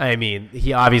 I mean,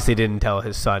 he obviously didn't tell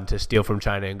his son to steal from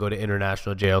China and go to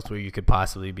international jails where you could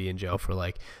possibly be in jail for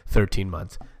like 13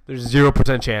 months. There's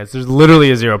 0% chance. There's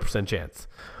literally a 0% chance.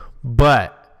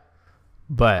 But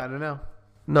I don't know.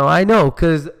 No, I know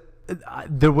because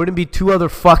there wouldn't be 2 other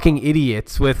fucking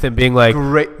idiots with him being like,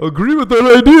 agree with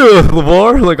that idea,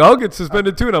 LeVar. Like, I'll get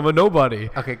suspended too and I'm a nobody.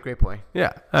 Okay, great point.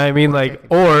 Yeah. I mean, like,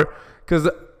 if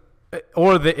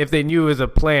they knew it was a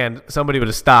plan, somebody would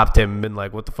have stopped him and been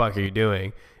like, what the fuck are you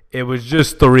doing? It was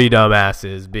just 3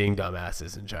 dumbasses being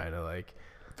dumbasses in China. Like,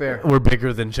 fair. We're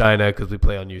bigger than China because we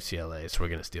play on UCLA, so we're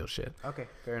going to steal shit. Okay,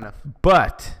 fair enough.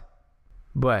 But,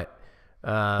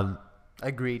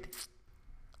 agreed.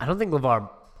 I don't think LeVar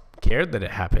cared that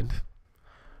it happened.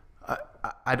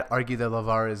 I'd argue that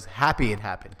LeVar is happy it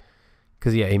happened.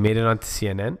 Because, he made it onto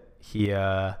CNN.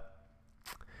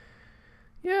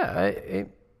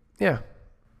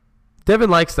 Devin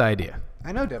likes the idea.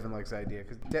 I know Devin likes the idea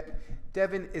because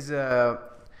Devin is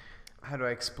how do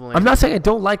I explain? I'm not saying I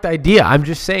don't like the idea. I'm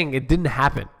just saying it didn't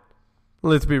happen.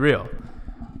 Let's be real.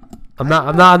 I'm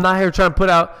not here trying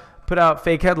to put out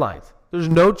fake headlines. There's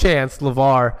no chance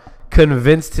LeVar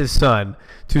convinced his son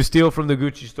to steal from the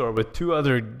Gucci store with two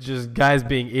other just guys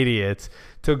being idiots,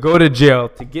 to go to jail,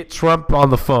 to get Trump on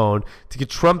the phone, to get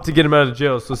Trump to get him out of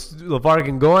jail so LeVar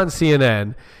can go on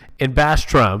CNN and bash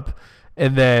Trump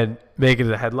and then make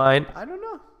it a headline. I don't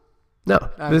know. No,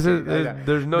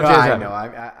 there's no chance. I know.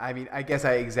 I mean, I guess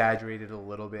I exaggerated a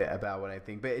little bit about what I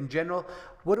think. But in general,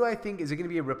 what do I think? Is it going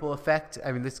to be a ripple effect?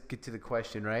 I mean, let's get to the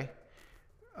question, right?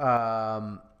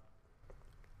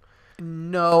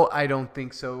 No, I don't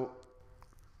think so.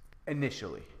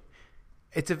 Initially,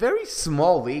 it's a very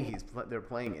small league they're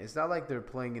playing in. It's not like they're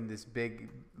playing in this big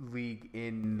league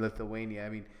in Lithuania. I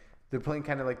mean, they're playing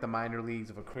kind of like the minor leagues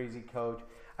of a crazy coach.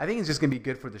 I think it's just going to be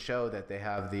good for the show that they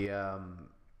have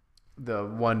the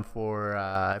one for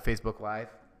Facebook Live,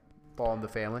 Ball in the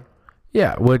Family.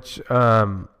 Yeah, which I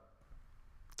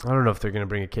don't know if they're going to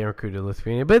bring a camera crew to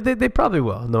Lithuania, but they probably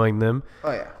will, knowing them.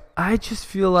 Oh, yeah. I just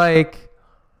feel like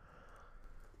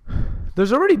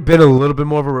there's already been a little bit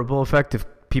more of a ripple effect of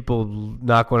people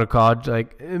not going to college.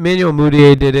 Like Emmanuel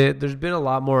Mudiay did it. There's been a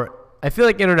lot more. I feel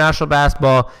like international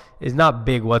basketball is not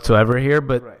big whatsoever here,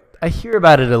 but right. I hear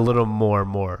about it a little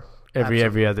more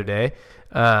every other day.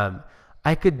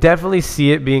 I could definitely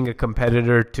see it being a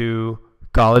competitor to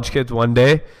college kids one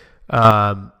day.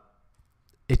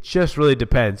 It just really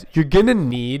depends. You're going to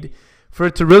need, for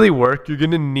it to really work, you're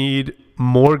going to need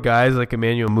more guys like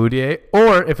Emmanuel Mudiay,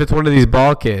 or if it's one of these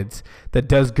ball kids that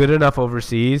does good enough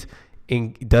overseas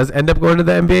and does end up going to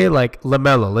the NBA, like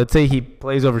LaMelo. Let's say he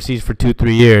plays overseas for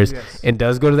 2-3 years and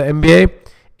does go to the NBA,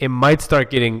 it might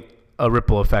start getting a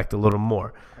ripple effect a little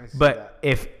more. But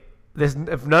if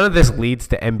none of this leads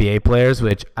to NBA players,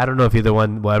 which I don't know if either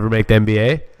one will ever make the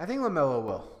NBA. I think LaMelo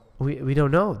will. We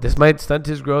don't know. This might stunt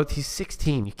his growth. He's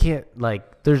 16. You can't,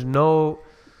 there's no...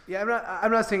 Yeah,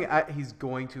 I'm not saying he's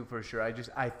going to for sure.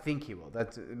 I think he will.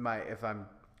 That's if I'm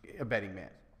a betting man.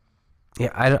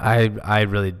 Yeah, I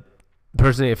really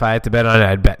personally, if I had to bet on it,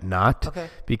 I'd bet not. Okay.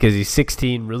 Because he's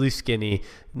 16, really skinny,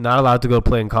 not allowed to go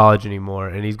play in college anymore,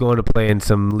 and he's going to play in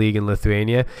some league in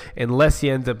Lithuania. Unless he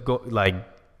ends up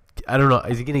I don't know,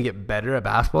 is he going to get better at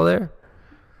basketball there?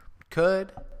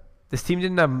 Could. This team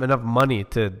didn't have enough money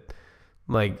to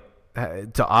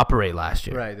operate last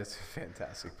year. Right, that's a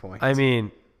fantastic point. I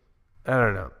mean, I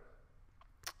don't know.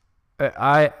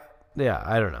 I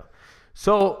don't know.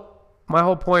 So my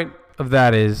whole point of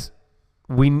that is,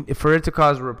 for it to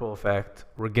cause a ripple effect,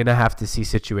 we're gonna have to see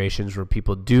situations where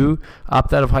people do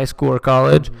opt out of high school or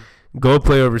college, go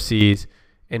play overseas,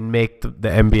 and make the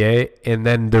NBA, and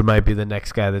then there might be the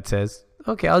next guy that says,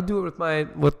 "Okay, I'll do it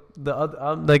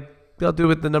I'll do it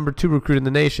with the number 2 recruit in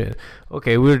the nation."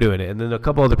 Okay, we're doing it, and then a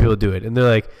couple other people do it, and they're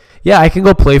like, "Yeah, I can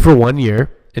go play for 1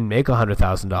 year and make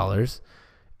 $100,000,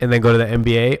 and then go to the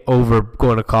NBA over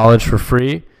going to college for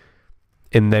free,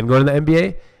 and then go to the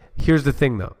NBA." Here's the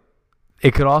thing, though.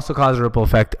 It could also cause a ripple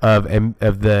effect of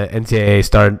the NCAA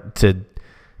starting to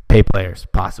pay players,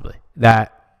 possibly.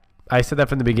 That I said that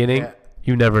from the beginning. Yeah.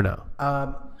 You never know.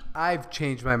 I've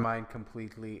changed my mind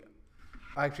completely.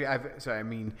 Actually,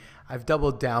 I've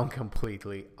doubled down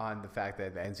completely on the fact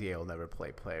that the NCAA will never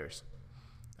play players.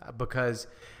 Because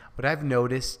what I've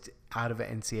noticed out of the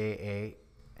NCAA,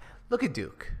 look at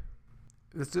Duke.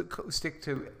 I'm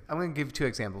going to give 2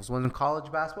 examples. One in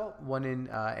college basketball, one in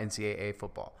NCAA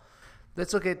football.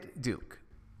 Let's look at Duke.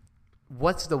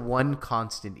 What's the one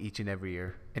constant each and every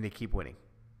year, and they keep winning?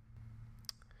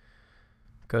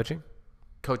 Coaching?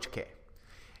 Coach K.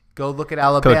 Go look at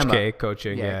Alabama. Coach K,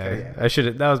 coaching. Yeah. I should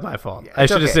have. That was my fault. Yeah, I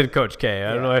should have said Coach K.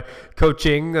 I don't know.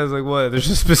 Coaching. I was like, what? There's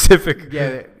a specific.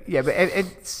 Yeah. But and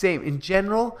same in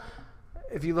general.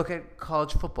 If you look at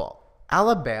college football,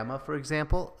 Alabama, for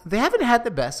example, they haven't had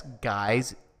the best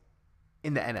guys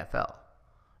in the NFL,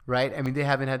 right? I mean, they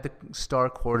haven't had the star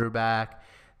quarterback.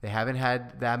 They haven't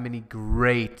had that many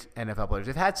great NFL players.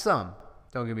 They've had some.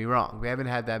 Don't get me wrong. We haven't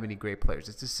had that many great players.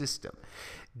 It's a system.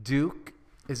 Duke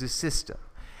is a system.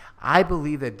 I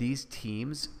believe that these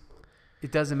teams,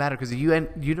 it doesn't matter because the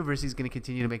university is going to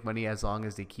continue to make money as long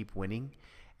as they keep winning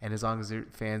and as long as their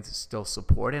fans still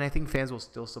support. And I think fans will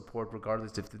still support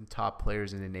regardless if the top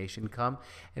players in the nation come.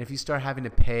 And if you start having to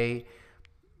pay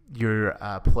your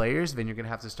players, then you're going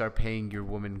to have to start paying your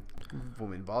women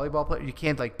volleyball players. You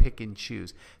can't pick and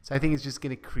choose. So I think it's just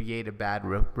going to create a bad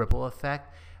ripple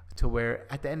effect to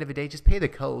where at the end of the day, just pay the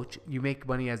coach. You make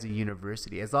money as a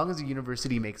university. As long as the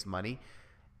university makes money,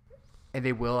 and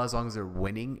they will as long as they're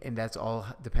winning, and that's all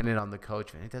dependent on the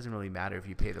coach. And it doesn't really matter if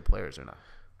you pay the players or not.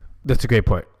 That's a great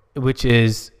point, which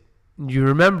is you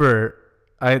remember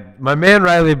My man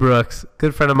Riley Brooks,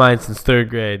 good friend of mine since third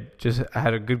grade, just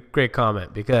had a great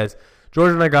comment because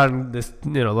George and I got in this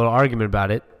little argument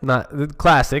about it. Not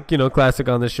classic, classic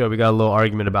on this show. We got a little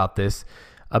argument about this,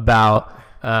 about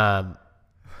the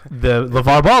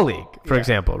LeVar Ball League, for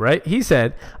example, right? He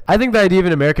said, I think the idea of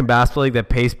an American basketball league that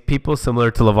pays people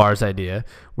similar to LeVar's idea,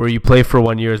 where you play for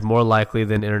 1 year, is more likely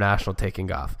than international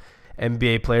taking off.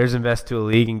 NBA players invest to a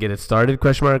league and get it started, ?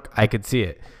 I could see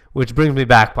it. Which brings me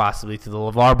back possibly to the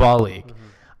LeVar Ball League. Mm-hmm.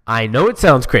 I know it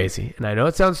sounds crazy, and I know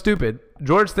it sounds stupid.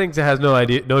 George thinks it has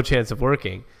no chance of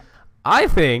working. I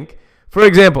think, for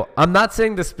example, I'm not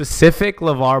saying the specific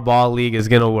LeVar Ball League is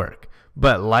going to work.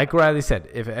 But like Riley said,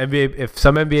 if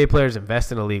some NBA players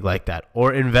invest in a league like that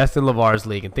or invest in LeVar's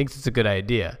league and thinks it's a good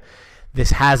idea,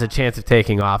 this has a chance of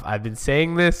taking off. I've been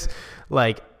saying this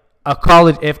like a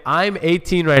college. If I'm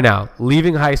 18 right now,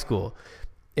 leaving high school,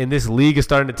 and this league is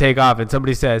starting to take off, and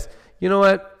somebody says, you know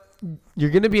what, you're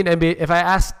going to be an NBA. If I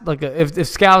ask, if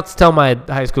scouts tell my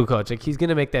high school coach, he's going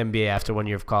to make the NBA after 1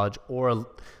 year of college, or a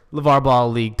LeVar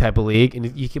Ball League type of league,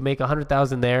 and you can make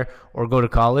 $100,000 there or go to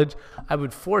college, I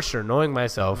would for sure, knowing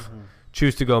myself,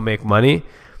 choose to go make money.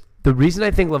 The reason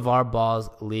I think LeVar Ball's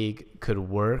league could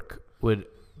work would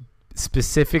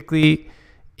specifically,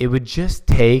 it would just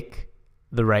take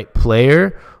the right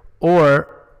player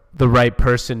or the right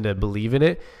person to believe in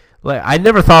it. Like, I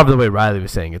never thought of the way Riley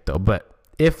was saying it though, but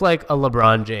if a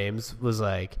LeBron James was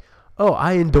like, oh,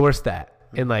 I endorse that,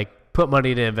 and put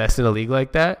money to invest in a league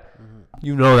like that,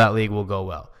 that league will go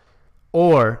well.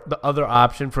 Or the other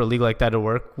option for a league like that to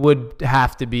work would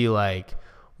have to be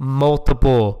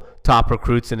multiple top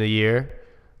recruits in a year,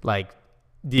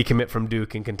 decommit from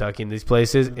Duke and Kentucky and these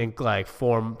places, and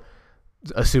form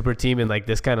a super team in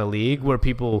this kind of league where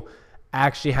people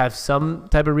actually have some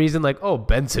type of reason, oh,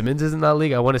 Ben Simmons is in that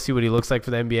league, I want to see what he looks like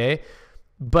for the NBA.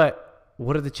 But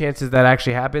what are the chances that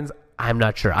actually happens? I'm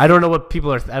not sure. I don't know what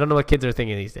kids are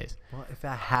thinking these days. Well, if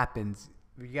that happens,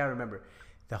 you got to remember,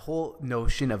 the whole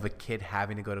notion of a kid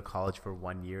having to go to college for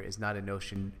 1 year is not a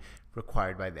notion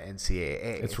required by the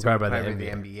NCAA. It's required by the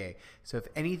NBA. So if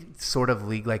any sort of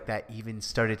league like that even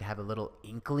started to have a little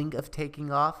inkling of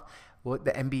taking off, what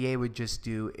the NBA would just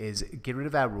do is get rid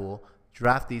of that rule,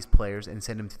 draft these players, and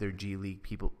send them to their G League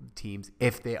teams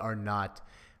if they are not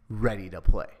ready to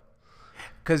play.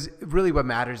 Because really what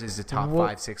matters is the top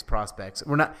 5-6 prospects.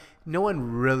 No one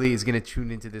really is going to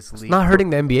tune into this league. It's not hurting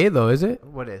the NBA though, is it?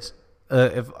 What is?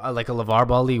 If a LeVar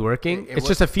Ball League working, it's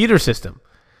just a feeder system.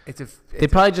 They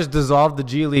probably just dissolve the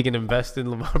G League and invest in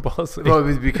LeVar Ball's league. Well, it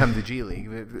would become the G League.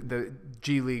 The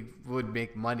G League would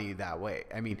make money that way.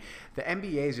 I mean, the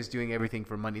NBA is just doing everything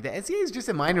for money. The NCAA is just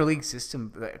a minor league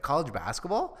system. College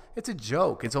basketball, it's a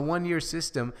joke. It's a 1 year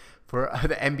system for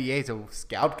the NBA to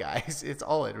scout guys. It's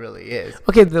all it really is.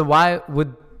 Okay, then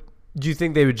do you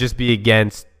think they would just be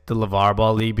against the LeVar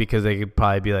Ball League because they could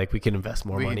probably be we can invest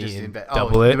more money and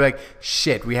double it? They'd be like,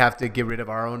 shit, we have to get rid of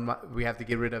our own. We have to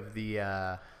get rid of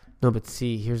the. No, but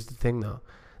see, here's the thing, though.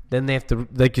 Then they have to,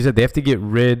 like you said, they have to get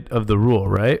rid of the rule,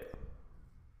 right?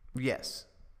 Yes.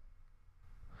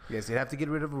 Yes, they'd have to get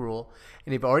rid of a rule.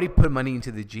 And they've already put money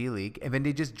into the G League. And then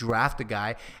they just draft a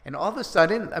guy. And all of a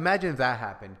sudden, imagine if that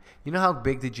happened. You know how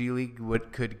big the G League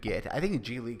could get? I think the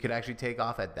G League could actually take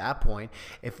off at that point.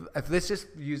 If let's just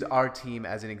use our team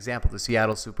as an example, the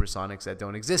Seattle Supersonics that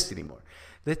don't exist anymore.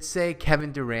 Let's say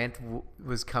Kevin Durant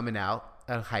was coming out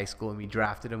of high school and we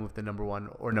drafted him with the number 1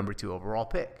 or number 2 overall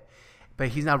pick. But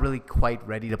he's not really quite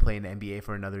ready to play in the NBA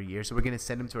for another year. So we're going to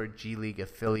send him to our G League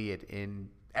affiliate in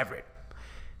Everett.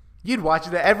 You'd watch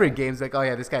the Everett games oh,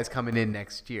 yeah, this guy's coming in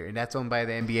next year. And that's owned by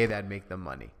the NBA. That'd make them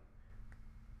money.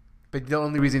 But the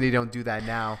only reason they don't do that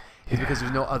now is because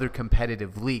there's no other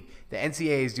competitive league. The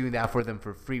NCAA is doing that for them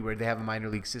for free, where they have a minor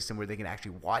league system where they can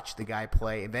actually watch the guy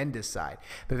play and then decide.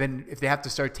 But then if they have to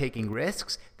start taking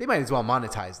risks, they might as well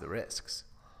monetize the risks.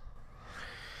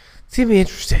 It's going to be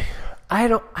interesting. I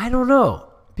don't know,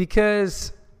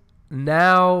 because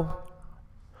now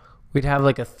we'd have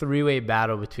a 3-way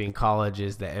battle between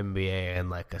colleges, the NBA,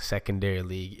 and a secondary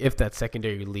league. If that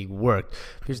secondary league worked.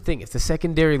 Here's the thing. If the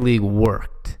secondary league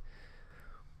worked,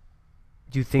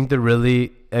 do you think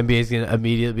NBA is going to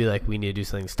immediately be we need to do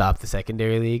something to stop the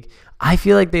secondary league? I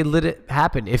feel like they let it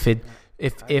happen. If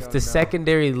the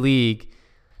secondary league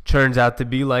turns out to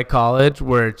be like college,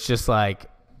 where it's just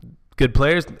good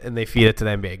players and they feed it to the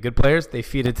NBA. Good players, they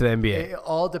feed it to the NBA. It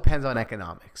all depends on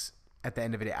economics at the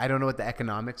end of the day. I don't know what the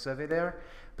economics of it are,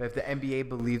 but if the NBA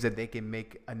believes that they can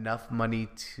make enough money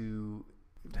to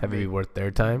have it be worth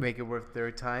their time, make it worth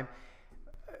their time.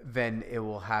 then it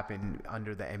will happen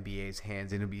under the NBA's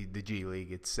hands, and it'll be the G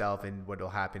League itself. And what will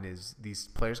happen is these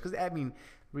players, because I mean,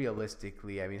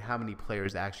 realistically, I mean, how many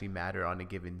players actually matter on a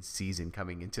given season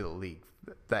coming into the league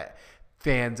that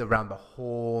fans around the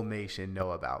whole nation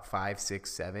know about? 5,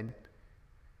 6, 7.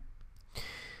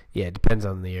 Yeah, it depends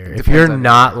on the year. If you're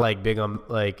not like big on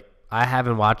like, I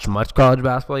haven't watched much college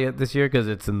basketball yet this year because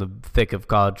it's in the thick of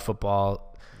college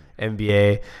football,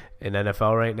 NBA, and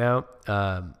NFL right now.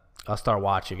 I'll start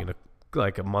watching in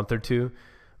a month or two,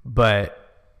 but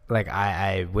like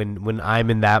when I'm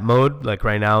in that mode, like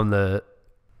right now in the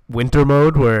winter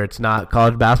mode where it's not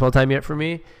college basketball time yet for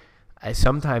me, I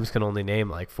sometimes can only name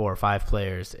like 4 or 5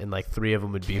 players, and like 3 of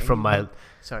them would be from my.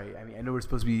 Sorry, I mean, I know we're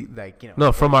supposed to be like,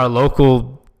 No, from our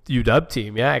local UW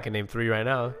team. Yeah, I can name 3 right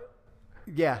now.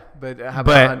 Yeah, but how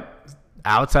about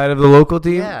outside of the local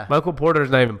team? Yeah. Michael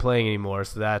Porter's not even playing anymore,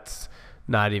 so that's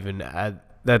not even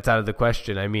that's out of the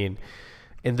question. I mean,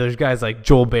 and there's guys like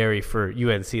Joel Berry for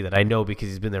UNC that I know because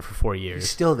he's been there for 4 years.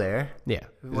 he's still there? Yeah,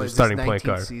 What is starting this, point 19th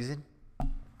guard. Season?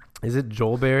 Is it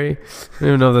Joel Berry? I don't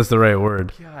even know if that's the right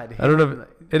word. God, I don't know.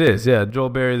 It is, yeah. Joel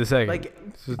Berry the second, Like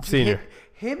senior.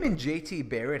 Him and JT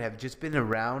Barrett have just been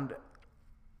around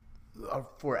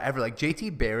forever. Like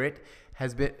JT Barrett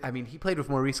has been. I mean, he played with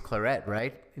Maurice Claret,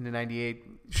 right, in the '98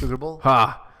 Sugar Bowl.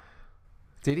 Ha!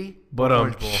 Did he? But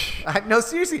Orange Bowl. No,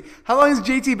 seriously. How long has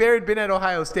JT Barrett been at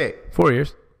Ohio State? 4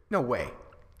 years. No way.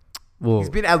 Well, He's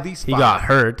been at least 5. he got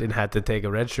hurt and had to take a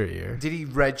redshirt year. Did he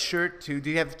redshirt too? Did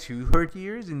he have 2 hurt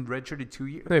years and redshirted 2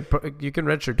 years? Wait, you can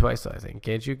redshirt twice, though, I think,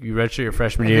 can't you? You redshirt your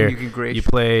freshman And then year. you can gray You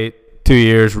shirt. play 2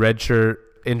 years, redshirt,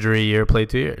 injury year, play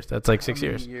 2 years. That's like 6 How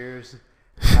many years. years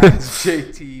has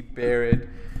JT Barrett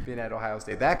been at Ohio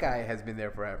State? That guy has been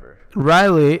there forever.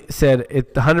 Riley said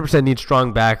it 100% needs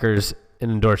strong backers and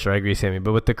endorser. I agree, Sammy.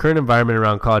 But with the current environment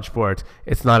around college sports,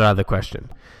 it's not out of the question.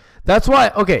 That's why,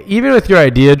 okay, even with your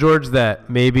idea, George, that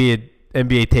maybe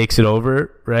NBA takes it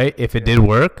over, right, if it did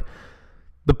work,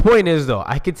 the point is, though,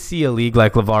 I could see a league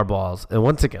like LeVar Ball's. And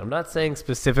once again, I'm not saying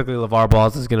specifically LeVar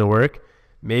Ball's is going to work.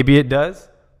 Maybe it does.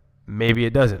 Maybe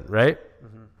it doesn't, right?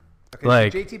 Okay,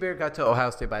 Like- so JT Barrett got to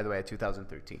Ohio State, by the way, at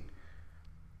 2013.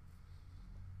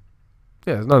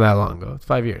 Yeah, it's not that long ago. It's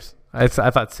 5 years. I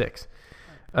thought 6.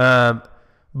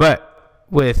 But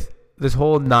with this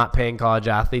whole not paying college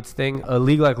athletes thing, a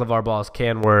league like LeVar Ball's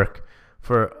can work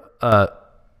for a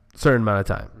certain amount of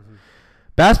time.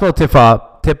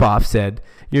 Basketball tip-off said,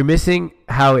 "You're missing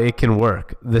how it can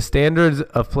work. The standards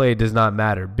of play does not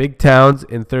matter. Big towns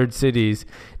in third cities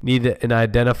need an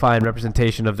identifying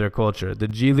representation of their culture. The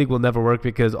G League will never work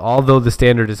because although the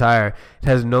standard is higher, it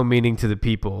has no meaning to the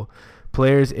people.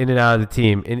 Players in and out of the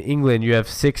team. In England, you have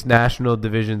 6 national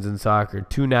divisions in soccer,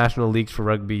 2 national leagues for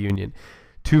rugby union,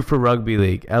 2 for rugby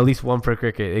league, at least 1 for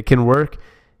cricket. It can work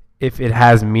if it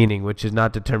has meaning, which is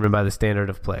not determined by the standard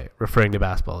of play," referring to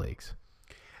basketball leagues.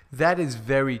 That is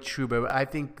very true, but I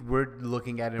think we're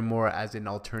looking at it more as an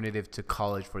alternative to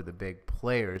college for the big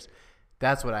players.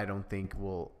 That's what I don't think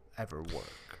will ever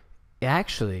work.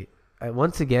 Actually,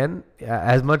 once again,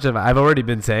 as much as I've already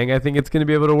been saying I think it's going to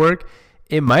be able to work,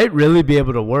 it might really be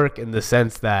able to work in the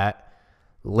sense that,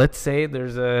 let's say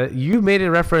you made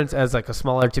a reference as like a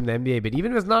smaller team in the NBA, but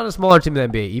even if it's not a smaller team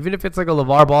in the NBA, even if it's like a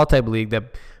LeVar Ball type league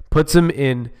that puts them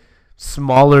in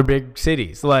smaller big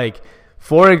cities, like,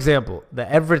 for example, the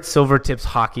Everett Silvertips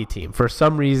hockey team, for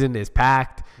some reason, is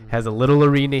packed, has a little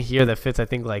arena here that fits, I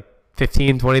think, like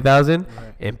 15, 20,000,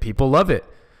 and people love it.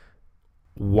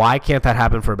 Why can't that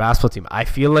happen for a basketball team? I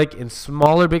feel like in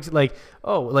smaller big, like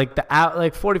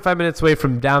 45 minutes away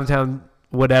from downtown,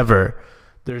 whatever,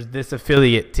 there's this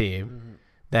affiliate team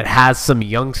that has some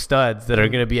young studs that are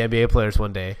going to be NBA players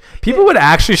one day. People would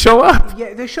actually show up.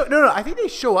 Yeah, they show. No. I think they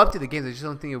show up to the games. I just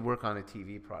don't think it would work on a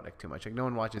TV product too much. Like no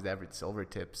one watches the Everett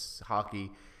Silvertips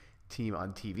hockey team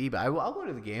on TV. But I'll go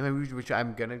to the game, which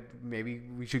I'm gonna. Maybe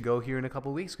we should go here in a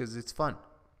couple of weeks because it's fun.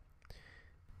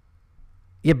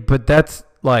 Yeah, but that's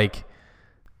like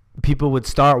people would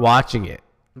start watching it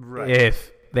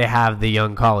if they have the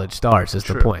young college stars. Is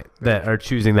the point that are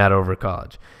choosing that over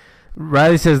college.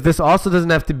 Riley says this also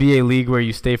doesn't have to be a league where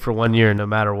you stay for 1 year no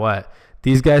matter what.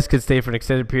 These guys could stay for an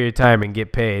extended period of time and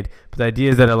get paid, but the idea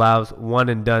is that it allows one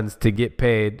and dones to get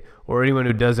paid, or anyone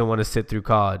who doesn't want to sit through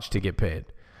college to get paid.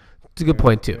 It's a good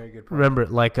point too. Good point. Remember,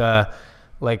 it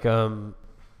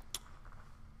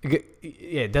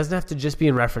doesn't have to just be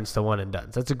in reference to one and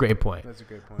dones. That's a great point.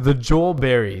 The Joel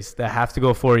Berrys that have to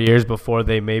go 4 years before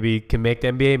they maybe can make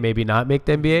the NBA, maybe not make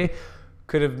the NBA,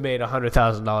 could have made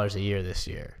 $100,000 a year this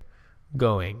year.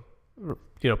 Going,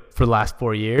 for the last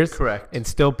 4 years. Correct. And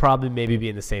still probably maybe be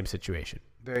in the same situation.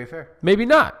 Very fair. Maybe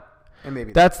not. And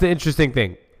maybe that's the interesting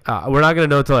thing. We're not going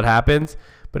to know until it happens,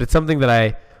 but it's something that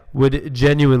I would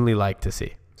genuinely like to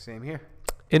see. Same here.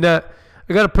 And I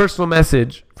got a personal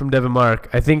message from Devin Mark.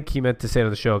 I think he meant to say it on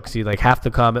the show because half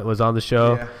the comment was on the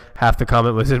show, half the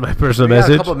comment was in my personal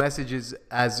message. We got a couple messages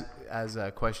as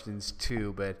questions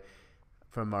too, but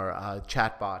from our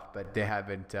chat bot, but they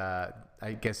haven't.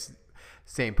 I guess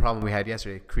same problem we had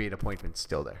yesterday. Create appointments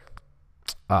still there.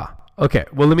 Okay.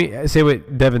 Well, let me say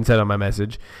what Devin said on my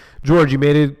message. George, you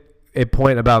made a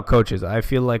point about coaches. I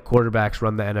feel like quarterbacks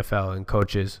run the NFL and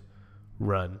coaches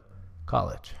run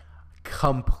college.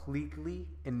 Completely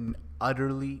and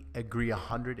utterly agree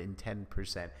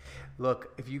 110%.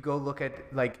 Look, if you go look at,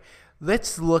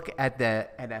 let's look at the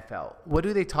NFL. What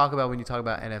do they talk about when you talk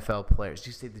about NFL players?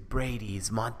 You say the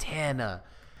Brady's, Montana,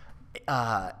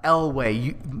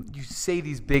 Elway. You say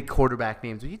these big quarterback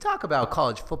names. When you talk about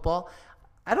college football,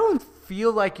 I don't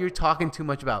feel like you're talking too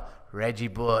much about Reggie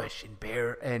Bush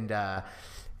and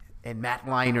Matt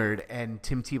Leinart and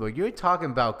Tim Tebow. You're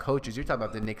talking about coaches. You're talking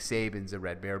about the Nick Sabans, the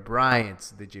Red Bear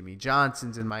Bryants, the Jimmy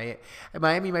Johnsons in Miami.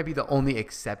 Miami might be the only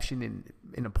exception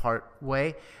in a part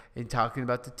way in talking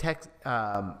about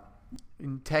the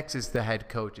in Texas, the head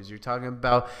coaches. You're talking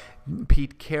about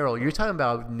Pete Carroll. You're talking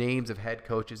about names of head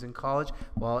coaches in college.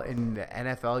 Well, in the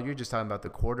NFL, you're just talking about the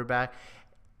quarterback,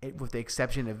 with the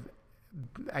exception of,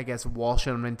 I guess, Walsh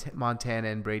and Montana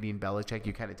and Brady and Belichick.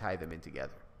 You kind of tie them in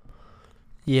together.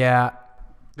 Yeah.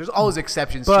 There's always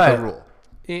exceptions to the rule.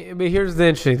 But here's the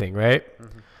interesting thing, right?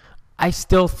 Mm-hmm. I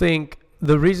still think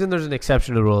the reason there's an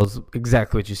exception to the rule is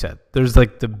exactly what you said. There's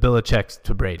like the Belichick's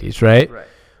to Brady's, right? Right.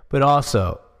 But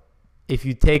also, if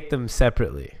you take them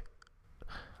separately,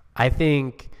 I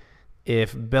think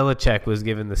if Belichick was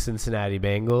given the Cincinnati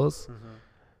Bengals,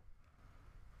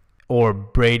 or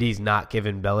Brady's not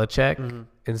given Belichick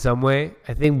in some way,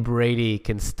 I think Brady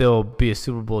can still be a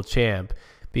Super Bowl champ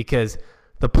because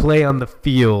the play on the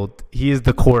field, he is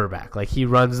the quarterback. Like, he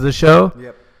runs the show.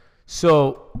 Yep.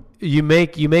 So you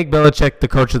make Belichick the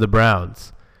coach of the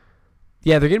Browns.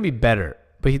 Yeah, they're going to be better,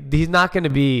 but he's not going to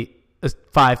be a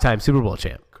 5-time Super Bowl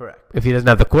champ. Correct. If he doesn't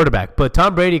have the quarterback. But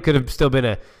Tom Brady could have still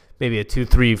been maybe a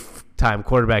 2-3-time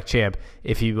quarterback champ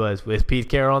if he was with Pete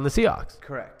Carroll on the Seahawks.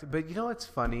 Correct. But you know what's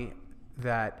funny?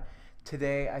 That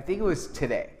today, I think it was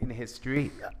today in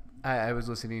history, I was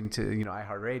listening to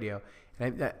iHeartRadio,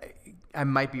 and I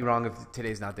might be wrong if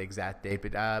today's not the exact date,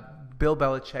 but Bill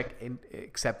Belichick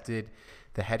accepted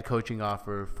the head coaching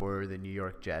offer for the New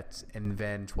York Jets, and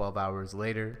then 12 hours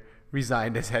later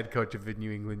resigned as head coach of the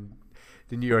New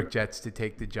York Jets to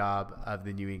take the job of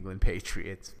the New England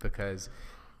Patriots because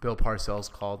Bill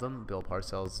Parcells called him. Bill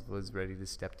Parcells was ready to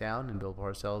step down, and Bill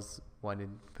Parcells wanted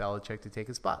Belichick to take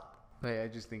his spot. I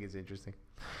just think it's interesting.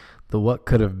 The what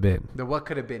could have been. The what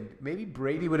could have been. Maybe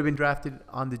Brady would have been drafted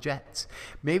on the Jets.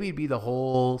 Maybe it'd be the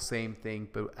whole same thing,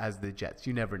 but as the Jets.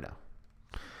 You never know.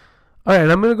 All right,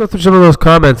 I'm going to go through some of those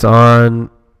comments on.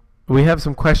 We have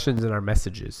some questions in our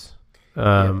messages.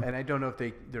 And I don't know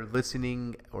if they're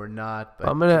listening or not. But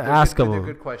I'm going to ask them. They're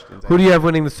good questions. Who do you have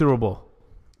winning the Super Bowl?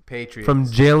 Patriots. From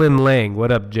Jalen Lang.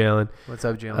 What up, Jalen? What's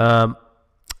up, Jalen?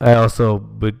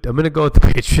 But I'm going to go with the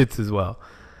Patriots as well.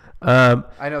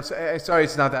 I know. Sorry,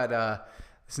 it's not that.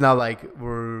 It's not like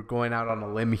we're going out on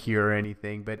a limb here or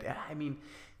anything. But I mean,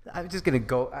 I'm just gonna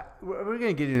go. We're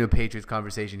gonna get into a Patriots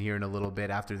conversation here in a little bit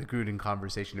after the Gruden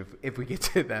conversation, if we get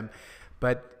to them.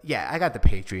 But yeah, I got the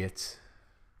Patriots.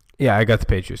 Yeah, I got the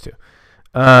Patriots too.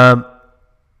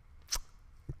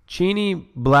 Cheney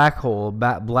Black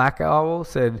Owl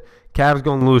said, "Cavs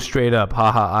gonna lose straight up.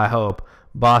 Haha. I hope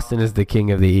Boston is the king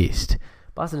of the East.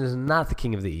 Boston is not the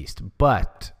king of the East,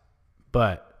 but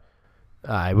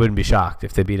I wouldn't be shocked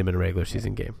if they beat him in a regular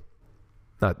season game.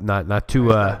 Not too.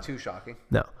 Not too shocking.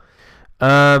 No.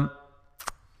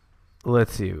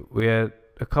 Let's see. We had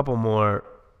a couple more.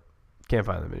 Can't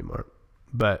find them anymore.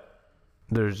 But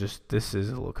this is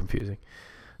a little confusing.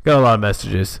 Got a lot of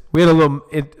messages. We had a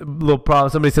little problem.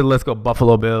 Somebody said, "Let's go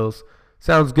Buffalo Bills."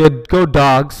 Sounds good. Go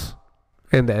Dogs.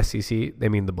 And the SEC, they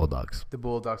mean the Bulldogs. The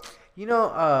Bulldogs. That's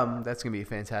going to be a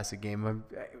fantastic game.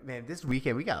 Man, this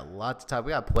weekend we got a lot to talk.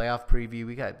 We got a playoff preview.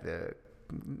 We got the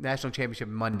National Championship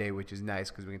Monday, which is nice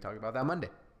because we can talk about that Monday.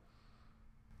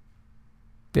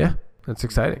 Yeah, that's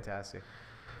exciting. Fantastic.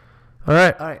 All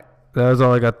right. That was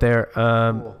all I got there.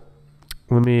 Cool.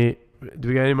 Do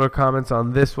we got any more comments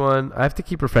on this one? I have to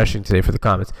keep refreshing today for the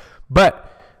comments. But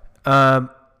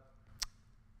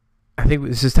I think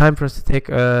this is time for us to take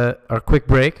our quick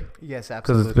break. Yes,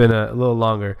 absolutely. Because it's been a little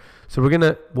longer. So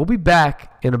we'll be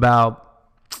back in about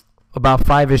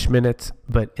 5-ish minutes.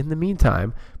 But in the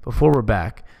meantime, before we're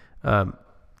back,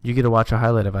 you get to watch a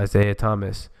highlight of Isaiah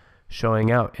Thomas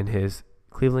showing out in his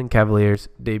Cleveland Cavaliers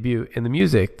debut. And the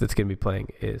music that's going to be playing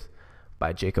is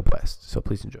by Jacob West. So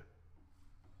please enjoy.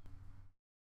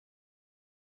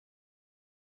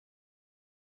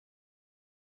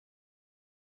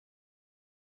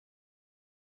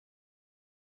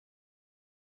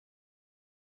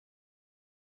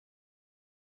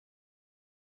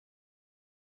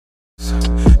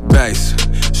 Bass,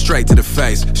 straight to the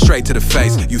face, straight to the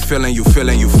face. You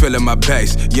feeling my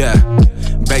bass, yeah.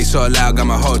 Bass so loud, got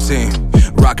my whole team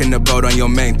rocking the boat on your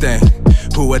main thing.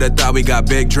 Who would've thought we got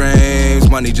big dreams?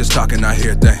 Money just talking, I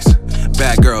hear things.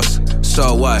 Bad girls,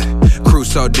 so what? Crew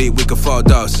so deep, we can fold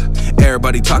those.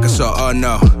 Everybody talking, so oh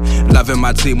no. Loving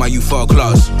my team while you fall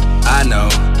close. I know,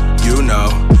 you know,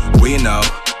 we know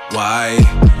why.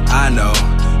 I know,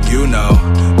 you know,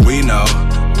 we know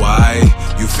why.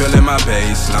 You feeling my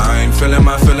baseline, feeling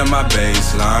my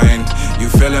baseline. You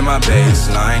feeling my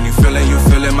baseline, you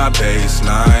feeling my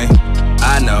baseline.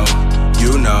 I know,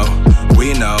 you know,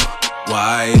 we know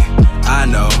why. I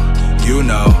know, you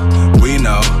know, we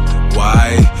know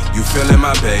why. You feeling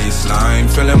my baseline,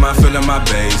 feeling my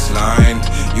baseline.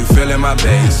 You feeling my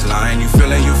baseline, you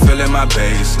feeling my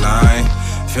baseline.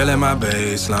 Feeling my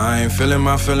baseline, feeling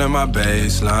my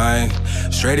baseline.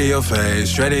 Straight to your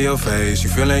face, you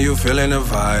feeling the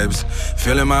vibes.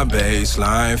 Feeling my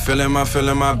baseline, feeling my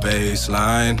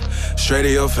baseline. Straight to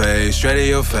your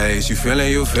face, you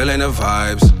feeling the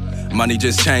vibes. Money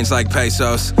just changed like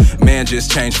pesos, man just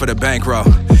changed for the bankroll.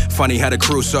 Funny how the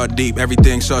crew so deep,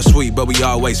 everything so sweet, but we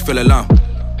always feel alone.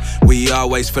 We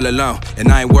always feel alone,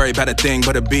 and I ain't worried about a thing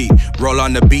but a beat. Roll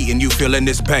on the beat and you feeling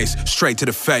this bass. Straight to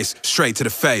the face, straight to the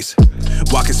face.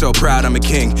 Walking so proud, I'm a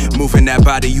king. Moving that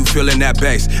body, you feeling that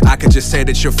bass. I could just say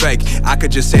that you're fake, I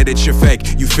could just say that you're fake.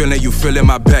 You feeling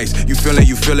my bass. You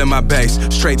feeling my bass.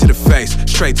 Straight to the face,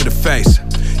 straight to the face.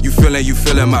 You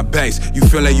feeling my bass. You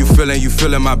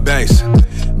feeling my bass.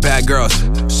 Bad girls,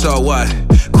 so what?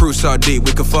 Crew so deep,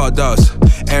 we can fold those.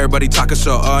 Everybody talking,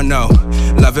 so oh no.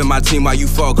 Loving my team while you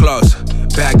fall close.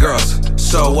 Bad girls,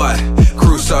 so what?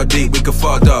 Crew so deep, we can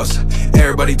fold those.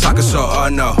 Everybody talking, so oh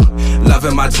no.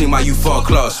 Loving my team while you fall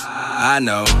close. I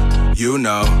know, you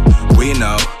know, we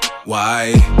know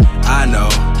why. I know,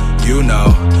 you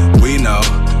know, we know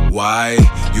why.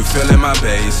 You feeling my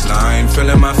baseline,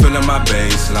 feeling my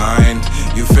baseline.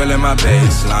 You feeling my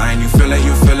baseline, you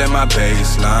feeling my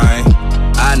baseline.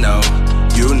 I know,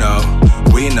 you know,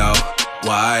 we know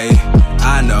why.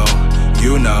 I know,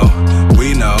 you know,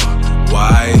 we know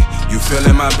why. You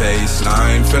feeling my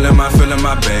baseline, feeling my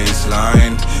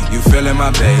baseline. You feeling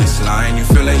my baseline, you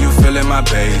feeling my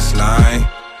baseline.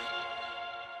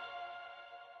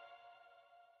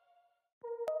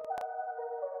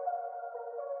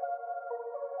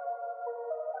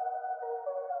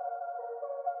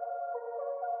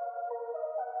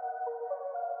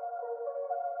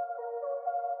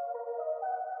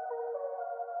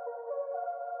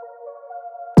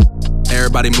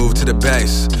 Everybody move to the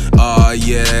bass, oh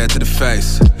yeah, to the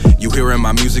face. You hearing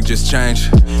my music just change.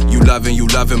 You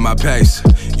loving my pace.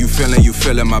 You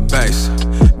feeling my bass,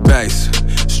 bass.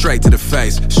 Straight to the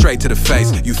face, straight to the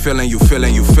face. You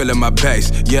feeling my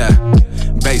bass, yeah.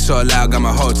 Bass so loud, got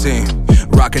my whole team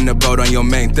rocking the boat on your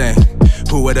main thing.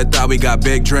 Who would've thought we got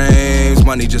big dreams?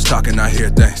 Money just talking, I hear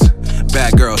things.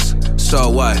 Bad girls, so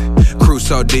what? Crew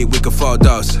so deep, we can fold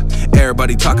those.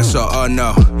 Everybody talking, so oh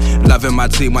no. Loving my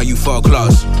team while you fall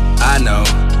close. I know,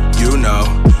 you know,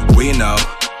 we know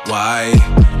why.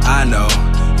 I know,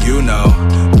 you know,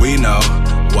 we know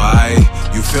why.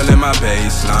 You feeling my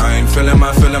baseline, feeling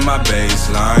my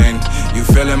baseline. You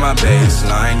feeling my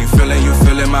baseline, you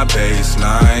feeling my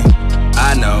baseline.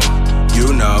 I know,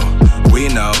 you know, we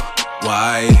know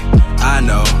why. I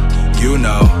know, you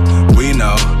know, we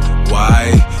know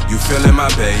why. You feeling my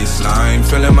baseline,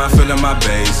 feeling my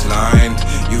baseline.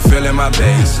 You feeling my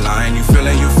baseline, you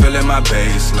feeling my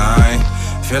baseline.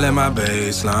 Feeling my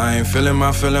baseline, feeling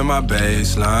my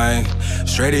baseline.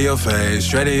 Straight to your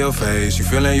face, you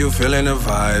feeling the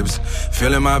vibes.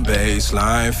 Feeling my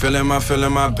baseline, feeling my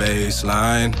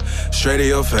baseline. Straight to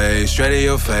your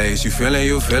face, you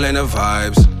feeling the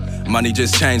vibes. Money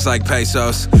just changed like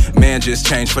pesos, man just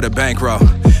changed for the bankroll.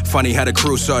 Funny how the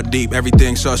crew so deep,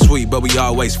 everything so sweet, but we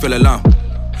always feel alone.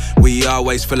 We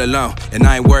always feel alone, and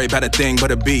I ain't worried about a thing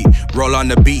but a beat. Roll on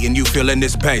the beat and you feeling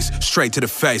this bass. Straight to the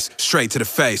face, straight to the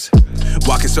face.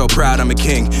 Walking so proud, I'm a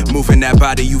king. Moving that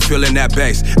body, you feeling that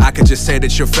bass. I could just say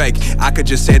that you're fake, I could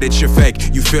just say that you're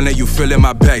fake. You feeling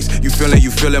my bass. You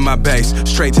feeling my bass.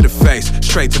 Straight to the face,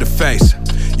 straight to the face.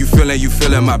 You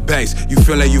feeling my bass. You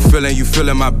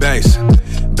feeling my bass.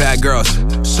 Bad girls,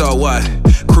 so what?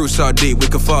 Crew so deep, we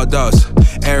could fall those.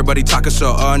 Everybody talking,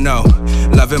 so oh no.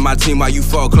 Loving my team while you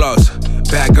fall close.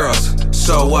 Bad girls,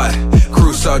 so what?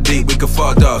 Crew so deep, we could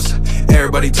fall those.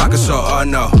 Everybody talking, so oh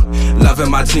no. Loving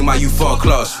my team while you fall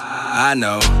close. I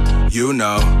know, you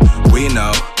know, we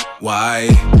know why.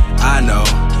 I know,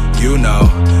 you know,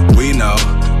 we know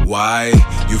why.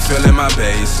 You feeling my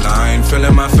baseline,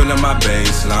 feeling my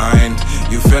baseline.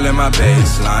 You feeling my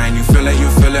baseline, you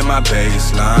feeling my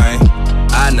baseline.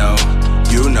 I know,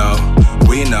 you know,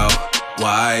 we know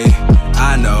why.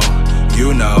 I know,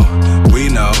 you know, we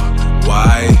know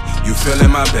why. You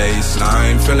feeling my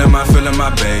baseline, feeling my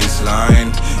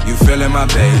baseline. You feeling my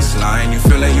baseline, you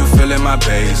feeling my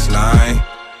baseline.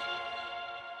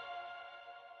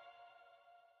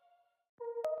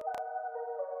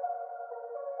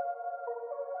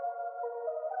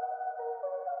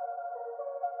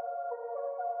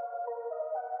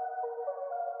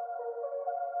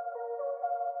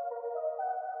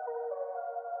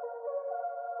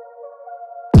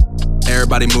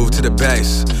 Everybody move to the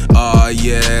bass, oh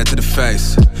yeah, to the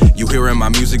face. You hearing my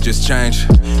music just change.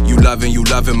 You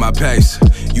loving my pace.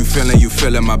 You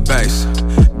feeling my bass,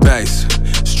 bass.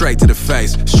 Straight to the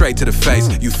face, straight to the face.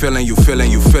 You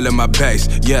feeling my bass,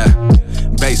 yeah.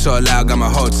 Bass so loud, got my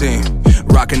whole team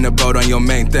rocking the boat on your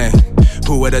main thing.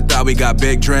 Who would've thought we got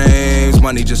big dreams?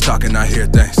 Money just talking, I hear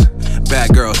things.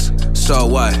 Bad girls, so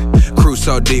what? Crew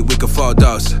so deep, we could fall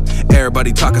those.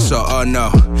 Everybody talking, so oh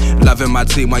no. Loving my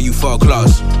team while you fall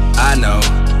close. I know,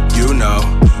 you know,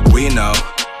 we know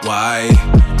why.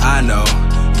 I know,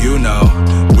 you know,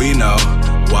 we know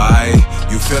why.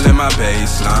 You feeling my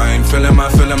baseline, feeling my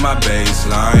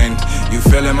baseline. You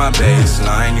feeling my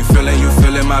baseline, you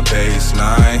feeling my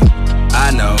baseline.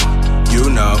 I know, you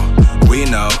know, we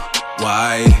know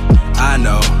why. I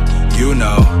know, you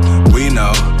know, we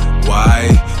know why.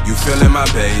 You feeling my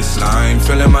baseline,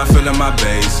 feeling my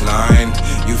baseline.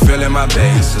 You feeling my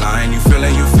baseline, you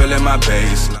feeling my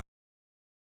baseline.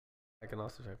 I can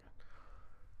also check.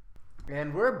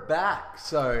 And we're back.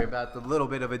 Sorry about the little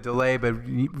bit of a delay, but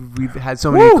we've had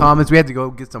so many comments. We had to go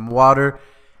get some water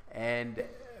and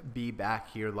be back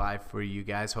here live for you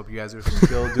guys. Hope you guys are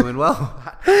still doing well.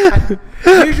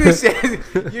 usually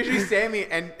Sammy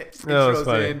and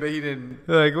intros in, but he didn't.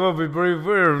 Like, well, we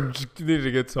just need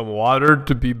to get some water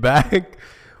to be back.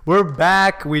 We're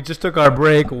back. We just took our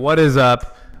break. What is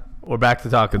up? We're back to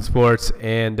talking sports,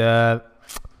 and I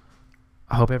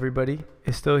hope everybody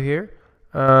is still here.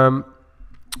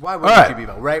 Why would you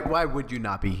be right? Why would you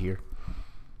not be here?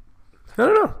 I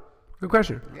don't know. Good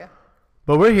question. Yeah.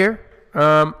 But we're here.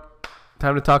 Time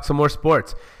to talk some more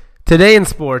sports. Today in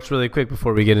sports, really quick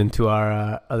before we get into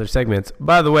our other segments.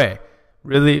 By the way,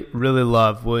 really, really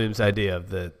love William's idea of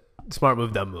the smart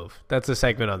move, dumb move. That's a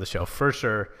segment on the show for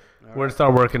sure. We're going to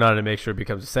start working on it and make sure it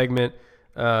becomes a segment.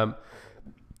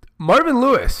 Marvin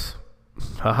Lewis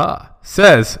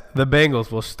says the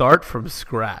Bengals will start from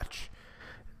scratch.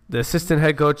 The assistant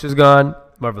head coach is gone.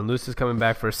 Marvin Lewis is coming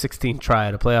back for a 16th try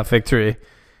at a playoff victory,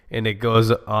 and it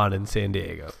goes on in San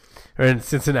Diego. Or in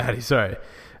Cincinnati, sorry.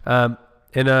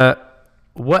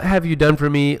 What have you done for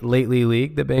me lately,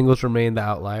 league? The Bengals remain the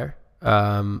outlier.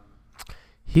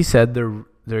 He said they're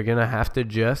going to have to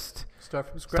just start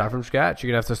from scratch.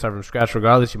 You're going to have to start from scratch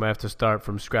regardless. You might have to start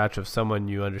from scratch of someone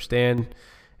you understand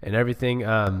and everything.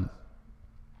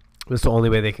 That's the only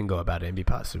way they can go about it and be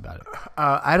positive about it.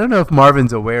 I don't know if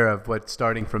Marvin's aware of what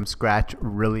starting from scratch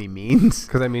really means.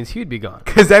 Because that means he'd be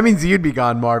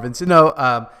gone. Marvin. So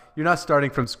no, you're not starting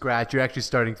from scratch. You're actually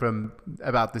starting from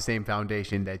about the same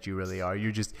foundation that you really are.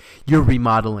 You're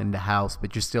remodeling the house,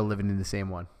 but you're still living in the same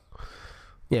one.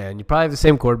 Yeah, and you probably have the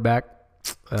same quarterback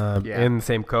and the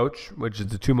same coach, which is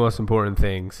the two most important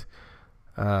things.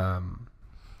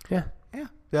 Yeah.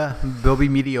 They'll be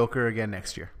mediocre again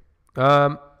next year.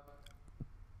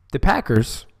 The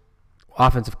Packers'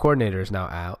 offensive coordinator is now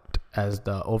out as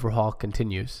the overhaul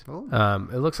continues.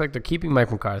 It looks like they're keeping Mike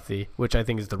McCarthy, which I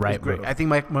think is the right move. I think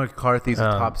Mike McCarthy's a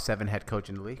top 7 head coach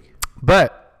in the league.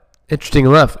 But, interesting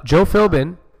enough, Joe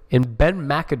Philbin and Ben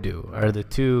McAdoo are the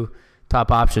two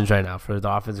top options right now for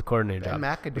the offensive coordinator job.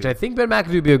 McAdoo. Which I think Ben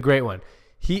McAdoo would be a great one.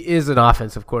 He is an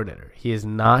offensive coordinator. He is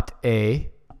not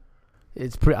a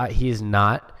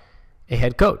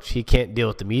head coach. He can't deal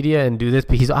with the media and do this,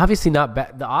 but he's obviously not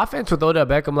bad. The offense with Odell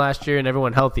Beckham last year and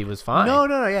everyone healthy was fine. No.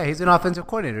 Yeah, he's an offensive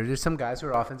coordinator. There's some guys who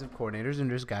are offensive coordinators, and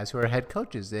there's guys who are head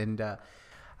coaches. And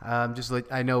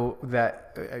I know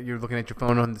that you're looking at your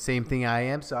phone on the same thing I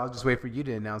am, so I'll just wait for you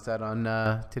to announce that on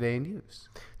Today in News.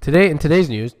 In today's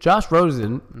news, Josh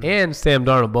Rosen and Sam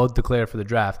Darnold both declare for the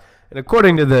draft. And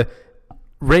according to the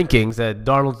rankings, that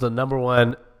Darnold's the number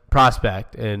one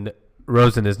prospect and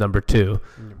Rosen is number 2,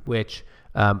 which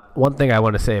one thing I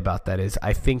want to say about that is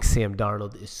I think Sam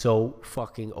Darnold is so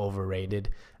fucking overrated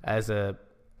as a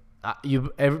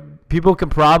people can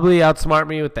probably outsmart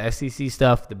me with the SEC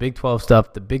stuff, the Big 12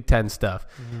 stuff, the Big 10 stuff.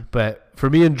 But for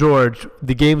me and George,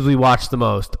 the games we watch the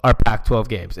most are Pac-12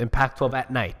 games, and Pac-12 at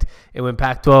night. And when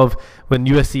when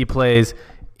USC plays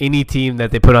any team that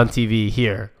they put on TV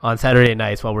here on Saturday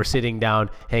nights while we're sitting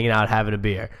down, hanging out, having a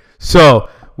beer. So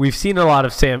we've seen a lot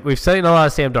of Sam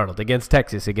Darnold against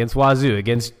Texas, against Wazoo,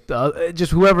 against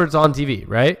just whoever's on TV,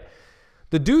 right?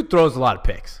 The dude throws a lot of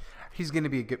picks. He's going to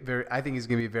be I think he's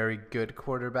going to be a very good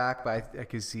quarterback, but I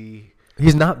could see.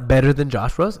 He's not better than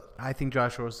Josh Rosen. I think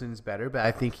Josh Rosen's better, but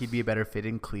I think he'd be a better fit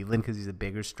in Cleveland because he's a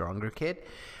bigger, stronger kid.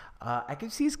 I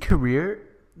could see his career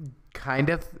kind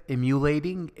of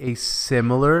emulating a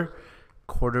similar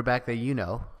quarterback that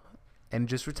and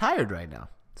just retired right now,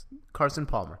 Carson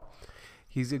Palmer.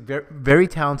 He's a very, very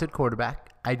talented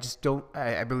quarterback. I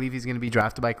believe he's going to be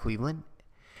drafted by Cleveland.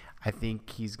 I think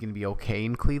he's going to be okay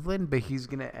in Cleveland, but he's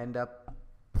going to end up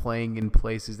playing in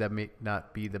places that may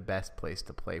not be the best place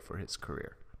to play for his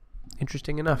career.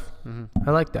 Interesting enough.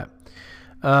 I like that.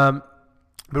 The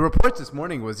reports this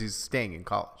morning was he's staying in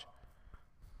college.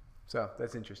 So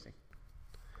that's interesting.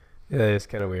 Yeah, it's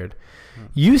kind of weird.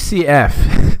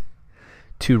 UCF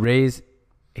to raise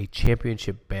a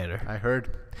championship banner. I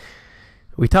heard.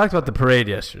 We talked about the parade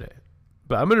yesterday,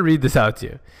 but I'm going to read this out to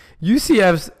you.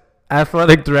 UCF's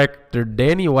athletic director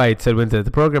Danny White said Wednesday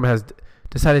the program has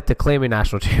decided to claim a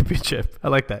national championship. I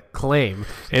like that. Claim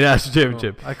a national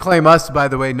championship. I claim us, by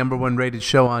the way, number 1 rated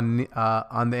show on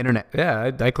the internet.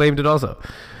 Yeah, I claimed it also.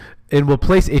 And will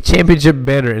place a championship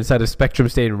banner inside of Spectrum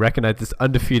Stadium and recognize this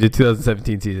undefeated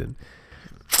 2017 season.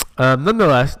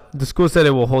 Nonetheless, the school said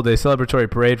it will hold a celebratory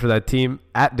parade for that team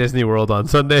at Disney World on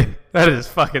Sunday. That is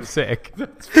fucking sick.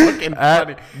 That's fucking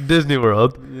funny. Disney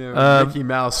World. Yeah, Mickey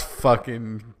Mouse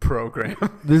fucking program.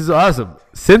 This is awesome.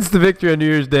 Since the victory on New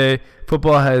Year's Day,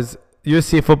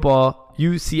 UCF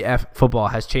football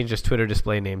has changed its Twitter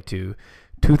display name to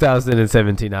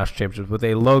 2017 National Championships with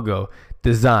a logo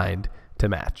designed to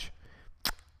match.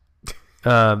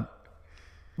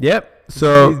 Yep.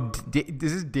 So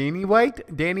this is Danny White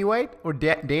or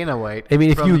Dana White? I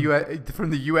mean, from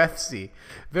the UFC,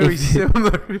 very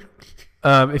similar.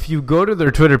 If you go to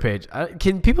their Twitter page,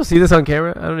 can people see this on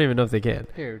camera? I don't even know if they can.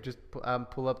 Here, just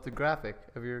pull up the graphic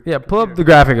of your. Yeah, pull up the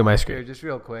graphic on my screen. Here, just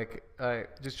real quick. All right,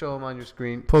 just show them on your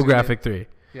screen. Pull graphic 3.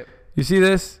 Yep. You see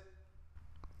this?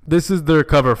 This is their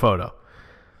cover photo.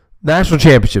 National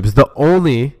Championships, the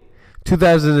only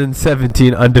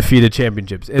 2017 undefeated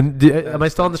championships. And am I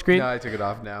still on the screen? No, I took it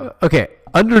off now. Okay.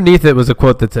 Underneath it was a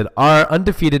quote that said, "Our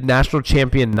undefeated national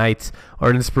champion Knights are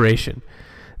an inspiration.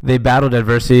 They battled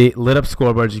adversity, lit up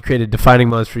scoreboards, and created defining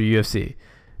moments for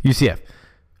UCF.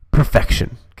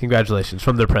 Perfection. Congratulations,"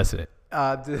 from their president.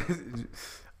 All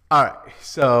right.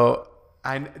 So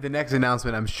the next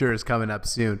announcement I'm sure is coming up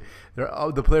soon.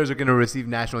 The players are going to receive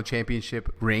national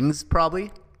championship rings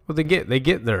probably. Well, they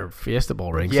get their Fiesta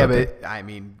Bowl rings. Yeah, but I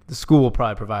mean, the school will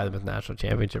probably provide them with national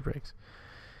championship rings.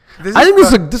 I think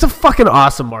this is a fucking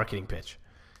awesome marketing pitch.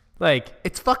 Like,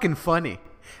 it's fucking funny.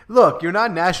 Look, you're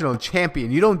not national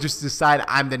champion. You don't just decide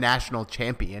I'm the national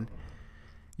champion.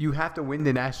 You have to win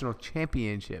the national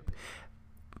championship.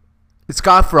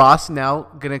 Scott Frost now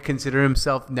going to consider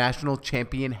himself national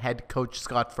champion head coach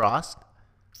Scott Frost?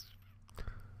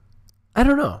 I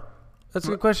don't know. That's a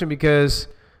good question because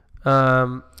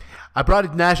I brought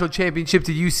a national championship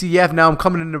to UCF. Now I'm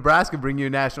coming to Nebraska to bring you a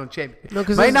national championship. No,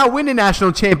 might not win a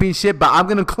national championship, but I'm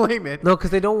going to claim it. No,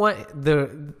 because they don't want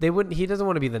he doesn't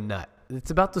want to be the nut.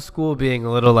 It's about the school being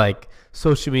a little like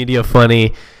social media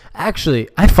funny. Actually,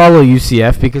 I follow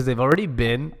UCF because they've already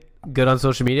been good on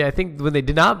social media. I think when they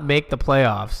did not make the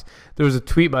playoffs, there was a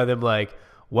tweet by them like,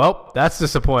 "Well, that's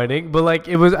disappointing." But like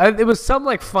it was some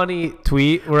like funny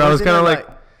tweet where I was kind of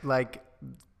like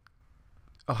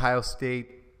Ohio State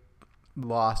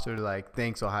lost or like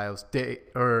thanks Ohio State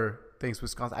or thanks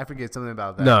Wisconsin. I forget something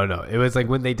about that. No. It was like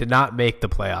when they did not make the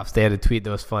playoffs, they had a tweet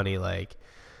that was funny like,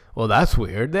 "Well, that's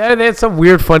weird." They had some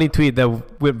weird funny tweet that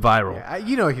went viral.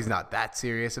 Yeah, he's not that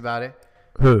serious about it.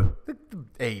 Who? The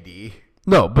AD.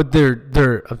 No, but I'm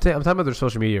talking about their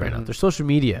social media right now. Their social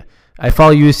media. I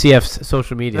follow UCF's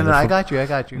social media. No, I got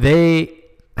you. They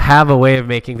have a way of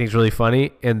making things really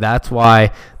funny, and that's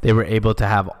why they were able to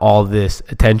have all this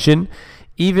attention.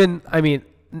 Even, I mean,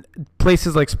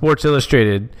 places like Sports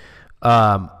Illustrated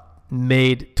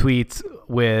made tweets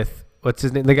with, what's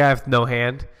his name? The guy with no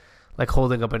hand. like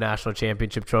holding up a national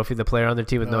championship trophy, the player on their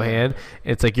team with no hand.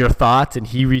 It's like your thoughts, and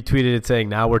he retweeted it saying,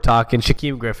 now we're talking.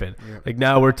 Shaquem Griffin. Yeah. Like,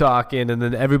 now we're talking, and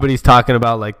then everybody's talking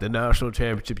about, like, the national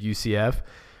championship UCF.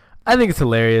 I think it's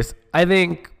hilarious. I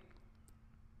think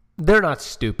they're not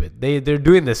stupid. They're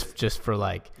doing this just for,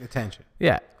 like... attention.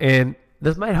 Yeah, and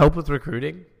this might help with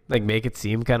recruiting, like make it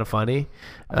seem kind of funny.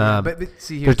 But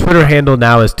see, their Twitter handle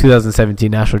now is 2017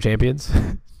 National Champions.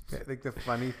 Like, the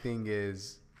funny thing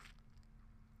is...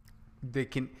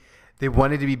 They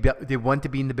want to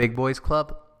be in the big boys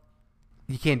club.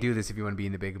 You can't do this if you want to be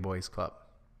in the big boys club.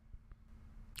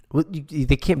 Well,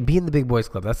 they can't be in the big boys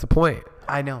club. That's the point.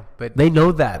 I know, but they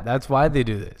know that. That's why they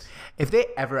do this. If they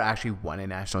ever actually won a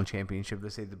national championship,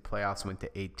 let's say the playoffs went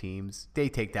to 8 teams, they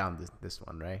take down this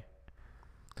one, right?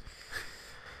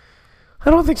 I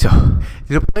don't think so.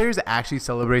 Do the players actually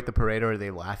celebrate the parade, or are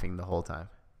they laughing the whole time?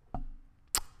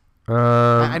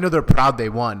 I know they're proud they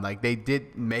won. Like, they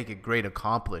did make a great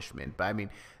accomplishment, but I mean,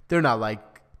 they're not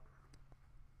like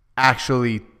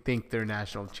actually think they're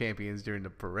national champions during the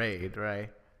parade, right?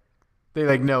 They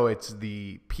like know it's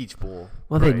the Peach Bowl.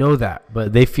 Well, parade. They know that,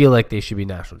 but they feel like they should be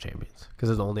national champions because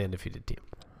they're the only undefeated team.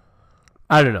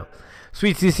 I don't know.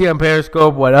 Sweet CC on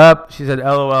Periscope, what up? She said,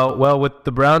 LOL. Well, with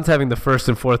the Browns having the 1st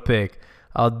and 4th pick,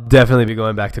 I'll definitely be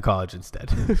going back to college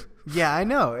instead. Yeah, I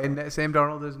know. And Sam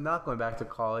Darnold is not going back to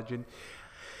college. And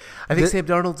I think Sam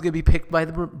Darnold's going to be picked by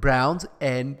the Browns,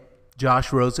 and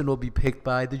Josh Rosen will be picked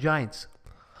by the Giants.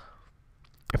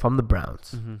 If I'm the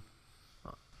Browns,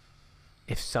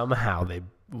 if somehow they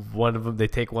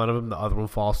take one of them, the other one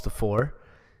falls to 4,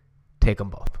 take them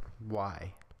both.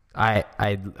 Why? I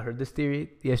heard this theory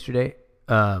yesterday.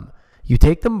 You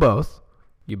take them both,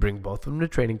 you bring both of them to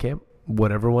training camp.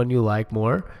 Whatever one you like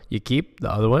more, you keep. The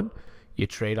other one, you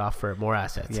trade off for more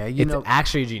assets. Yeah, it's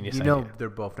actually a genius idea. You know they're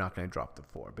both not going to drop the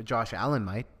 4, but Josh Allen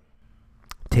might.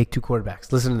 Take 2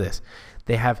 quarterbacks. Listen to this.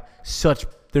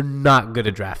 They're not good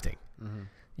at drafting. Mm-hmm.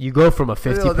 You go from a 50%.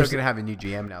 They're going to have a new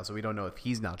GM now, so we don't know if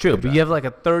he's not true, but you have like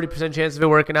a 30% chance of it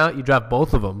working out. You draft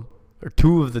both of them, or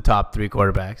 2 of the top 3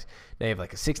 quarterbacks. Now you have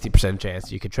like a 60%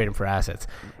 chance you could trade them for assets.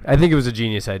 I think it was a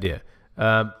genius idea.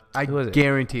 I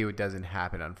guarantee it doesn't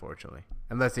happen, unfortunately,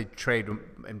 unless they pick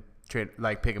him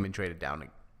and trade it down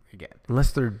again.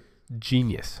 Unless they're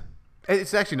genius.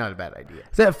 It's actually not a bad idea.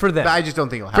 Is that for them? But I just don't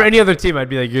think it'll happen. For any other team, I'd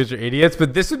be like, "You guys are idiots."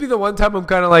 But this would be the one time I'm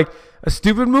kind of like a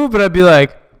stupid move, but I'd be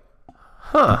like,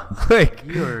 "Huh?" Like,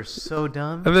 you're so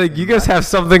dumb. I'd be like, "You guys have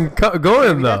something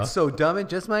going though." That's so dumb, it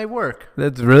just might work.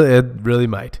 It really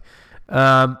might.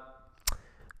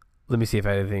 Let me see if I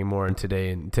had anything more in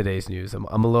today's news. I'm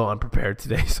a little unprepared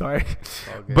today, sorry.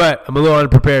 But I'm a little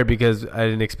unprepared because I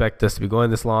didn't expect us to be going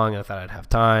this long. I thought I'd have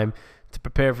time to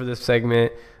prepare for this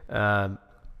segment.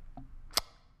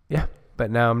 Yeah,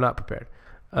 but now I'm not prepared.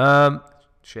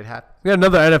 Shit happens. We got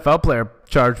another NFL player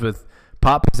charged with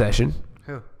pot possession.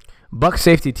 Who? Bucs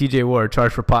safety TJ Ward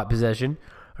charged for pot possession,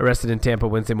 arrested in Tampa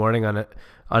Wednesday morning on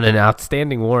an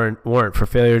outstanding warrant for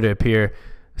failure to appear,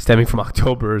 stemming from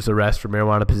October's arrest for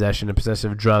marijuana possession and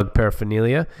possession of drug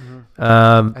paraphernalia.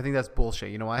 Mm-hmm. I think that's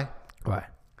bullshit. You know why? Why?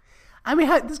 I mean,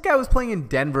 this guy was playing in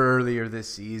Denver earlier this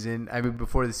season. I mean,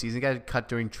 before the season, got cut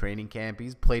during training camp.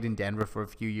 He's played in Denver for a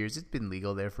few years. It's been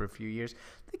legal there for a few years.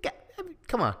 The guy, I mean,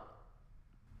 come on.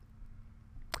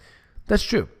 That's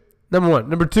true. Number one.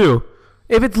 Number two,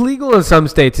 if it's legal in some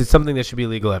states, it's something that should be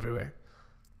legal everywhere.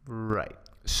 Right.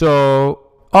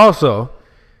 So, also,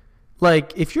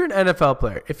 like, if you're an NFL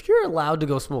player, if you're allowed to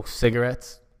go smoke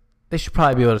cigarettes, they should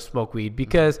probably be able to smoke weed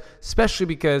especially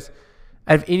because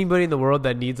out of anybody in the world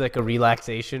that needs like a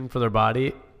relaxation for their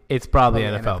body, it's probably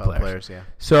NFL players. Yeah.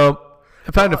 So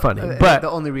I find it funny, but the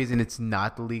only reason it's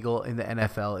not legal in the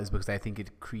NFL is because I think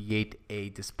it create a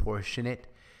disproportionate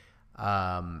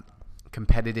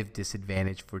competitive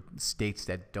disadvantage for states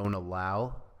that don't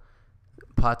allow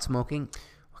pot smoking.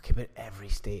 Okay, but every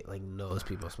state like knows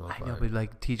people smoke pot. I know, but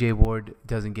like TJ Ward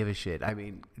doesn't give a shit. I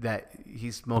mean, that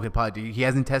he's smoking pot. He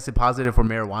hasn't tested positive for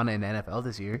marijuana in the NFL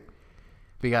this year.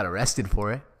 But he got arrested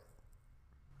for it.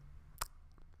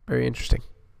 Very interesting.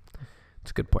 It's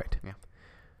a good point. Yeah.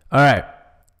 All right.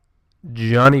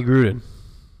 Johnny Gruden.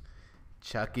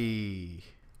 Chucky.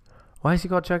 Why is he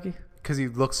called Chucky? Because he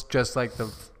looks just like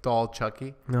the doll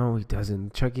Chucky. No, he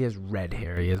doesn't. Chucky has red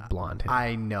hair. He has blonde hair.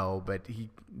 I know, but he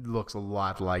looks a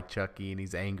lot like Chucky, and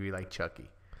he's angry like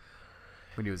Chucky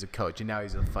when he was a coach, and now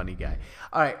he's a funny guy.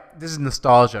 All right, this is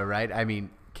nostalgia, right? I mean,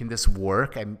 can this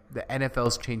work? The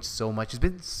NFL's changed so much. It's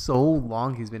been so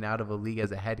long he's been out of a league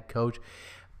as a head coach.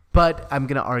 But I'm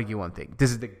going to argue one thing.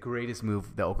 This is the greatest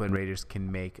move the Oakland Raiders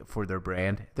can make for their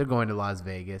brand. They're going to Las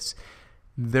Vegas.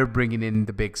 They're bringing in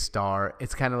the big star.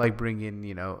 It's kind of like bringing,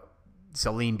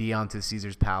 Celine Dion to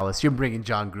Caesar's Palace. You're bringing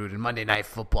John Gruden, Monday Night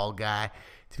Football guy,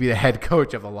 to be the head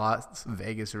coach of the Las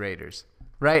Vegas Raiders,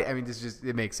 right? I mean,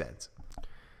 it makes sense.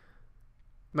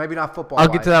 Maybe not football. I'll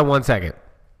get to that 1 second.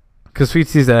 Because Sweet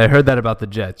Season, I heard that about the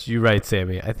Jets. You're right,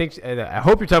 Sammy. I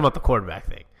hope you're talking about the quarterback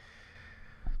thing.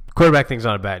 Quarterback thing's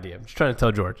not a bad idea. I'm just trying to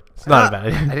tell George. It's not a bad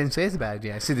idea. I didn't say it's a bad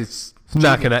idea. I said it's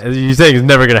not going to. You're saying it's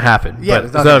never going to happen. Yeah, but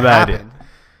it's not a bad idea.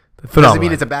 Doesn't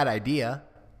mean it's a bad idea.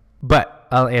 But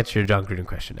I'll answer your John Gruden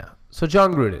question now. So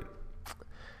John Gruden,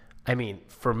 I mean,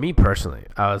 for me personally,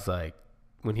 I was like,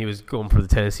 when he was going for the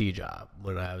Tennessee job,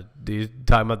 when he was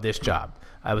talking about this job,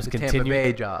 I was continuing. Tampa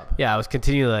Bay job. Yeah, I was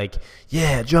continuing like,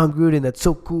 yeah, John Gruden, that's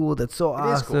so cool. That's so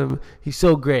awesome. Cool. He's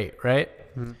so great, right?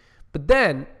 Mm-hmm. But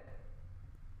then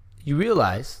you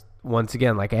realize, once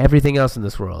again, like everything else in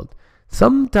this world,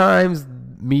 sometimes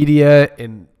media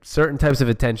and certain types of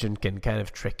attention can kind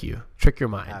of trick your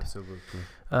mind. Absolutely.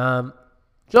 John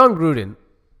Gruden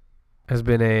has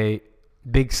been a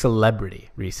big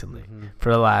celebrity recently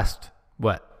for the last,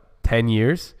 10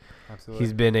 years? Absolutely.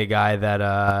 He's been a guy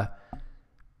that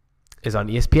is on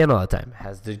ESPN all the time,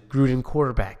 has the Gruden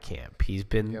quarterback camp. He's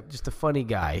been just a funny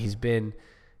guy. He's been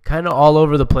kind of all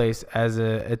over the place as an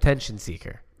attention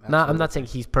seeker. I'm not saying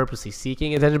he's purposely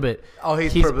seeking attention, but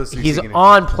he's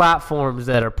on platforms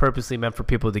that are purposely meant for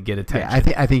people to get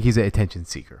attention. Yeah, I think he's an attention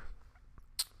seeker.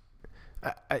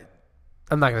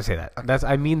 I'm not gonna say that. Okay.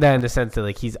 I mean that in the sense that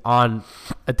like he's on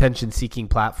attention-seeking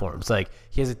platforms. Like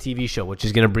he has a TV show which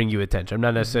is gonna bring you attention. I'm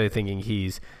not necessarily thinking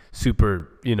he's super,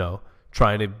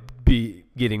 trying to be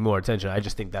getting more attention. I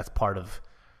just think that's part of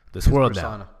this world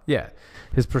persona. Now. Yeah,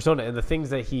 his persona and the things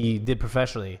that he did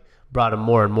professionally brought him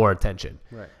more and more attention.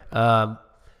 Right.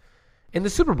 In the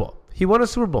Super Bowl, he won a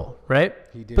Super Bowl, right?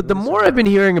 He did. But the more I've been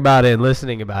hearing about it and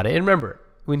listening about it, and remember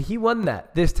when he won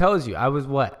that, this tells you I was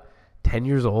 10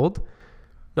 years old.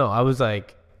 No, I was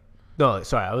like, wow.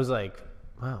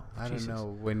 I don't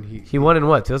know when he won in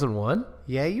what, 2001?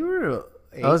 Yeah, you were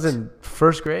 8. I was in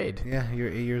first grade. Yeah, you're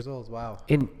 8 years old. Wow.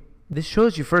 And this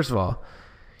shows you, first of all,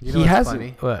 he hasn't.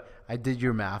 Funny? What? I did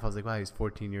your math. I was like, wow, he's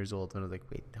 14 years old. And I was like,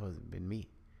 wait, that wasn't been me.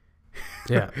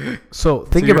 Yeah. So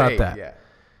think about 8, that. Yeah.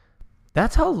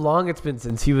 That's how long it's been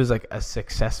since he was like a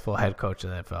successful head coach in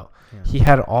the NFL. Yeah. He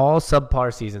had all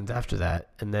subpar seasons after that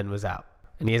and then was out.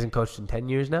 And he hasn't coached in 10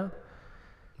 years now.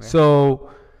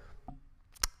 So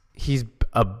he's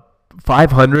a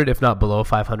 500, if not below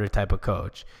 500 type of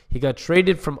coach. He got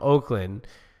traded from Oakland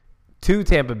to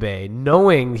Tampa Bay,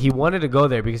 knowing he wanted to go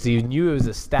there because he knew it was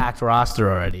a stacked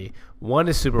roster already. Won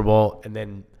a Super Bowl and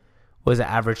then was an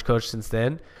average coach since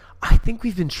then. I think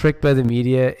we've been tricked by the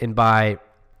media and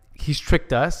he's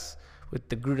tricked us with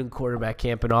the Gruden quarterback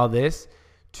camp and all this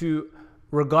to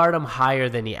regard him higher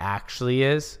than he actually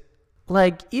is.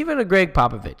 Like, even a Greg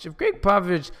Popovich. If Greg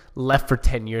Popovich left for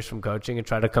 10 years from coaching and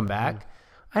tried to come back,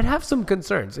 I'd have some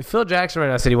concerns. If Phil Jackson right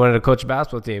now said he wanted to coach a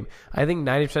basketball team, I think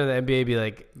 90% of the NBA would be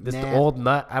like, this old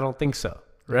nut? I don't think so,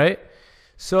 right?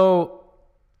 So,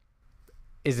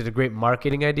 is it a great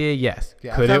marketing idea? Yes.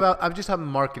 Yeah, I'm just talking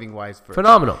marketing-wise first.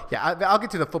 Phenomenal. Yeah, I'll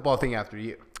get to the football thing after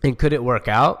you. And could it work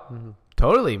out? Mm-hmm.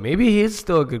 Totally. Maybe he is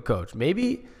still a good coach.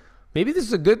 Maybe this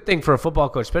is a good thing for a football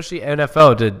coach, especially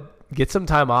NFL, to get some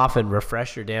time off and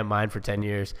refresh your damn mind for 10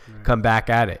 years. Right. Come back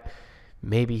at it.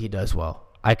 Maybe he does well.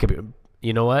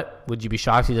 You know what? Would you be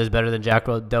shocked he does better than Jack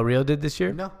Del Rio did this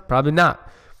year? No. Probably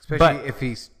not. Especially if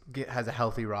he has a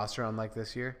healthy roster unlike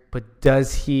this year. But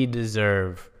does he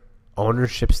deserve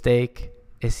ownership stake?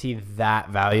 Is he that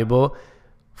valuable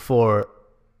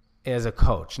as a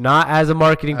coach? Not as a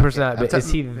marketing person, but is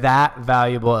he that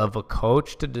valuable of a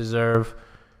coach to deserve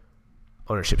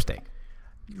ownership stake?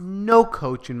 No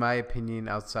coach, in my opinion,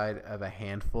 outside of a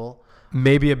handful.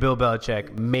 Maybe a Bill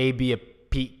Belichick, maybe a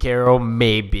Pete Carroll,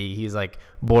 maybe. He's like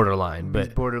borderline.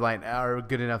 But borderline are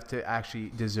good enough to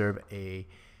actually deserve a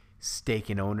stake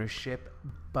in ownership.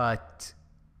 But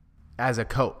as a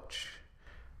coach,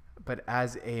 but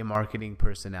as a marketing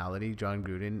personality, John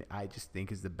Gruden, I just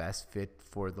think is the best fit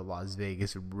for the Las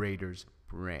Vegas Raiders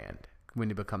brand when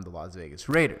they become the Las Vegas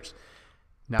Raiders.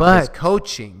 Now, his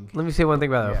coaching. Let me say one thing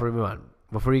about that before we move on.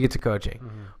 Before you get to coaching.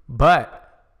 Mm-hmm.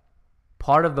 But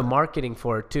part of the marketing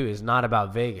for it, too, is not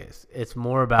about Vegas. It's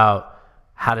more about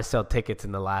how to sell tickets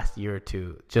in the last year or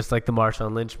two, just like the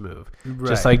Marshawn Lynch move,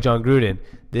 just like John Gruden.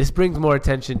 This brings more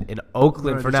attention in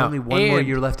Oakland for now. There's only one more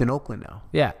year left in Oakland now.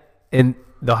 Yeah, and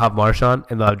they'll have Marshawn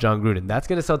and they'll have John Gruden. That's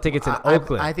going to sell tickets in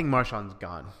Oakland. I think Marshawn's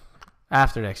gone.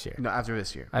 After next year. No, after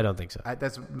this year. I don't think so.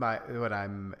 That's what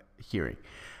I'm hearing.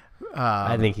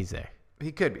 I think he's there.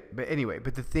 He could be. But anyway,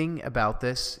 the thing about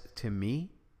this to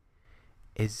me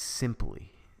is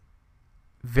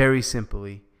very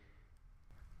simply,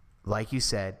 like you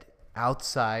said,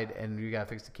 outside, and you got to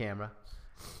fix the camera.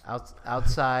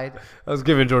 Outside. I was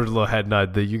giving George a little head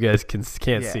nod that you guys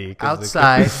can't see.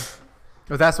 Outside.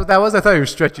 Oh, that's what that was? I thought you were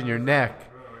stretching your neck.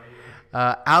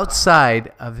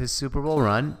 Outside of his Super Bowl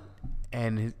run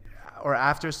or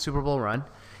after his Super Bowl run,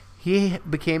 he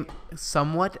became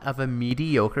somewhat of a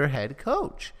mediocre head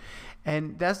coach.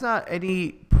 And that's not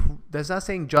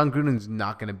saying John Gruden's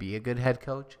not going to be a good head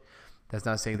coach. That's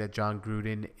not saying that John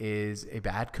Gruden is a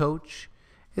bad coach.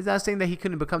 It's not saying that he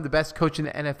couldn't become the best coach in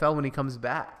the NFL when he comes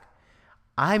back.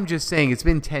 I'm just saying it's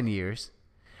been 10 years.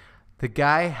 The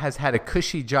guy has had a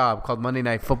cushy job called Monday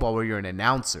Night Football where you're an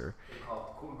announcer.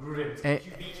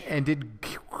 And did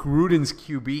Gruden's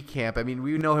QB camp. I mean,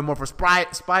 we know him more for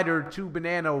Spider 2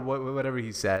 Banana, whatever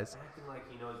he says. Acting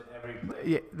like he knows every play.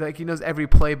 Yeah, like he knows every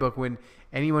playbook. When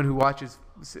anyone who watches,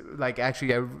 like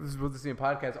actually, I was listening to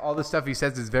podcasts, all the stuff he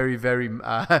says is very, very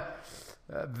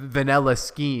vanilla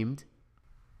schemed.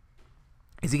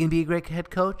 Is he going to be a great head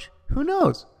coach? Who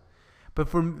knows?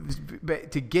 But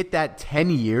to get that 10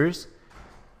 years,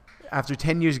 after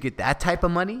 10 years, get that type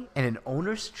of money and an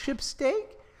ownership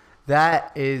stake,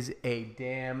 that is a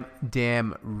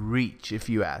damn reach, if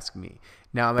you ask me.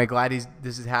 Now, am I glad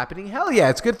this is happening? Hell yeah,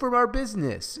 it's good for our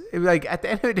business. Like, at the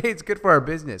end of the day, it's good for our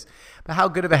business. But how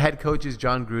good of a head coach is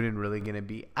John Gruden really going to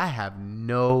be? I have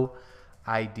no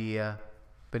idea.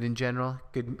 But in general,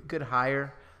 good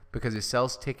hire because it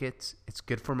sells tickets. It's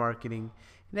good for marketing.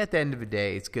 And at the end of the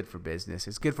day, it's good for business.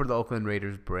 It's good for the Oakland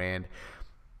Raiders brand.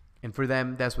 And for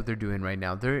them, that's what they're doing right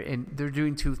now. They're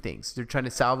doing two things. They're trying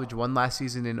to salvage one last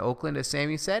season in Oakland, as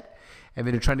Sammy said, and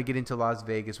then they're trying to get into Las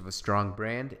Vegas with a strong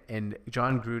brand. And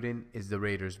John Gruden is the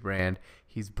Raiders brand.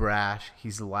 He's brash.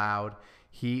 He's loud.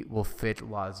 He will fit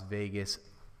Las Vegas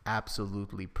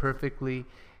absolutely perfectly.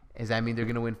 Does that mean they're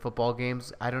going to win football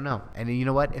games? I don't know. And you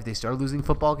know what? If they start losing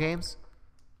football games,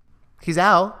 he's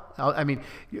out. I mean,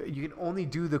 you can only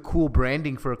do the cool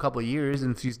branding for a couple of years,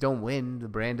 and if you just don't win, the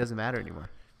brand doesn't matter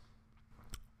anymore.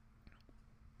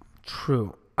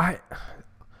 True. I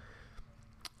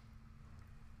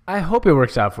hope it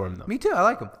works out for him, though. Me too. I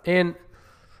like him. And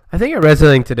I think I read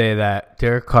something today that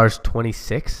Derek Carr's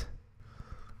 26.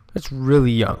 That's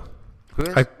really young. Who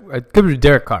is? I could be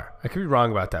Derek Carr. I could be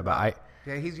wrong about that, but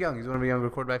Yeah, he's young. He's one of the younger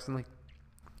quarterbacks in the league.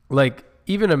 like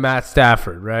even a Matt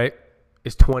Stafford, right,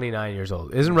 is 29 years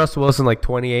old. Isn't Russell Wilson like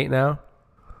 28 now?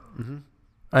 Mm-hmm.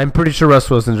 I'm pretty sure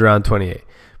Russell Wilson's around 28.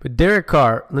 But Derek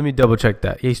Carr, let me double check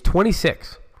that. Yeah, he's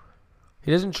 26.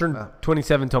 He doesn't turn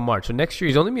 27 until March. So next year,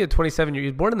 he's only going to be a 27 year.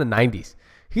 He's born in the 90s.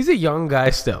 He's a young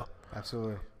guy still.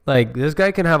 Absolutely. Like, this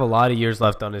guy can have a lot of years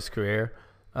left on his career,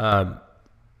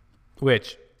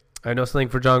 which I know something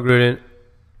for John Gruden.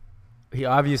 He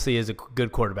obviously is a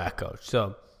good quarterback coach.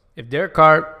 So if Derek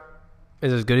Carr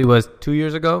is as good as he was 2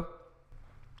 years ago,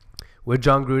 with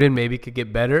John Gruden, maybe could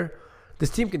get better.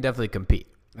 This team can definitely compete.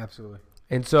 Absolutely.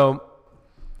 And so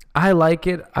I like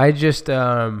it. I just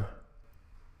don't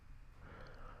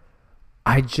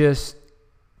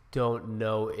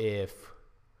know if,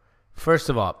 first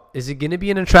of all, is it going to be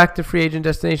an attractive free agent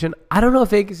destination? I don't know if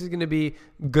Vegas is going to be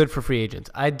good for free agents.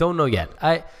 I don't know yet.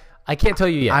 I can't tell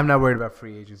you yet. I'm not worried about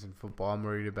free agents in football. I'm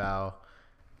worried about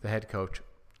the head coach.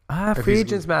 Free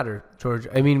agents matter, George.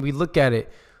 I mean, we look at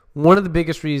it. One of the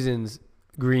biggest reasons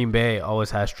Green Bay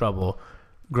always has trouble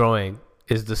growing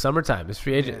is the summertime. It's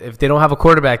free agent. If they don't have a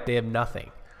quarterback, they have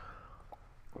nothing.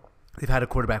 They've had a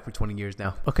quarterback for 20 years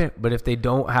now. Okay, but if they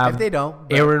don't have but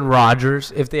Aaron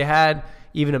Rodgers, if they had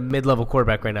even a mid-level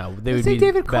quarterback right now, they would be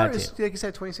David Carr bad is, team. like you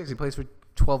said, 26. He plays for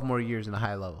 12 more years in a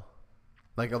high level.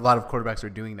 Like a lot of quarterbacks are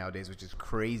doing nowadays, which is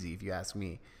crazy if you ask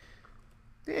me.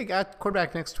 Yeah, you got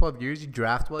quarterback next 12 years. You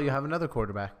draft well, you have another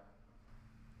quarterback.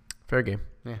 Fair game.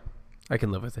 Yeah. I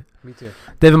can live with it. Me too.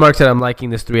 David Mark said, I'm liking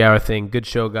this 3-hour thing. Good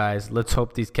show, guys. Let's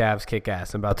hope these Cavs kick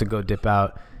ass. I'm about to go dip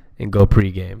out and go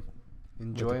pregame.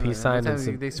 Enjoy With the peace sign and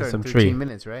some, they start some 13 tree.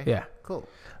 minutes, right? Yeah. Cool.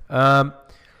 All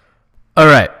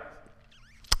right.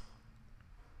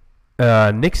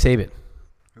 Nick Saban.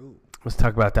 Ooh. Let's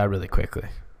talk about that really quickly.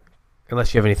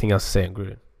 Unless you have anything else to say on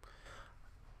Gruden.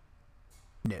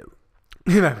 No.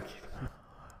 I'm kidding.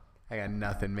 I got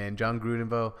nothing, man. John Gruden,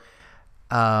 the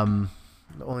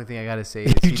only thing I got to say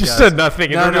is You just said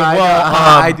nothing.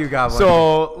 I do got one.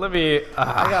 So let me.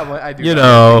 I got one. I do you got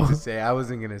know. one thing to say. I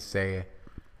wasn't going to say it.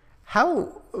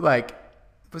 How,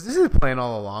 was this his plan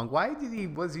all along? Why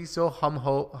was he so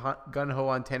gun-ho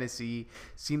on Tennessee?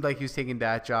 Seemed like he was taking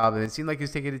that job, and it seemed like he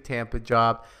was taking a Tampa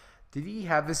job. Did he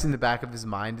have this in the back of his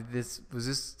mind? Was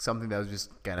this something that was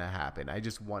just going to happen? I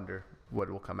just wonder what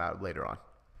will come out later on.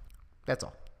 That's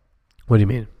all. What do you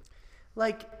mean?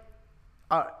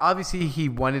 obviously he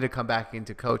wanted to come back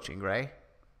into coaching, right?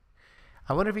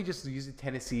 I wonder if he just used the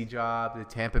Tennessee job, the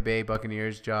Tampa Bay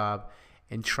Buccaneers job,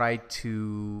 and tried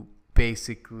to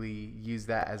basically use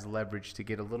that as leverage to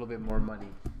get a little bit more money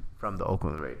from the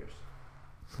Oakland Raiders.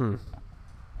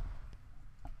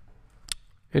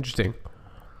 Interesting.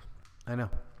 I know.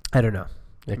 I don't know.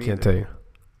 I Me can't either.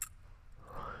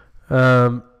 tell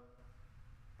you.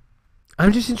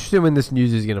 I'm just interested when this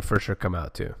news is going to for sure come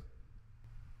out too.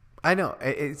 I know.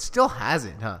 It still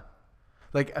hasn't, huh?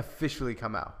 Like, officially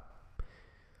come out.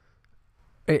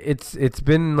 It's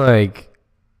been like,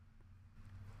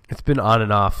 it's been on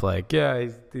and off. Like, yeah,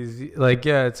 he's like,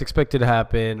 yeah, it's expected to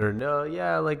happen, or no,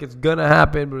 yeah, like it's gonna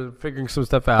happen. But we're figuring some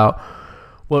stuff out.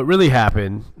 What really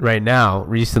happened right now,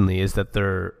 recently, is that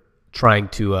they're trying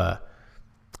to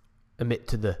admit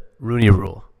to the Rooney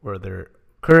Rule, where they're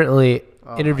currently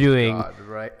interviewing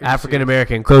right? African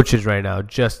American coaches right now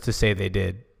just to say they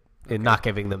did, and not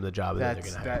giving them the job that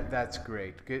they're gonna have. That's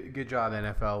great. Good job,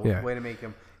 NFL. Yeah. Way to make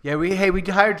him. Yeah, we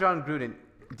hired John Gruden.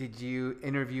 Did you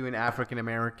interview an African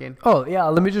American? Oh yeah,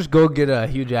 let me just go get a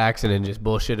Hugh Jackson and just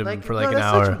bullshit him for like an that's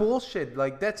hour. Such bullshit.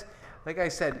 Like like I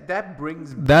said, that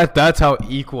brings That's how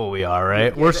equal we are,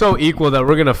 right? Yeah, We're so equal that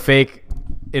we're gonna fake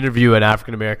interview an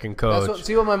African American coach.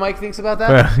 see what my mic thinks about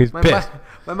that? He's pissed.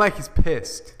 My mic is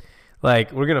pissed.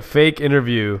 Like, we're gonna fake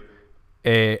interview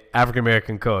a African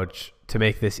American coach to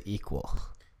make this equal.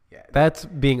 Yeah, That's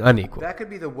being unequal. that could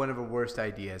be one of the worst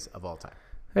ideas of all time.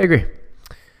 I agree.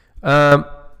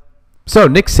 So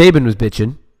Nick Saban was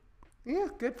bitching, Yeah,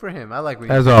 good for him. I like what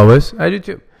as always. I do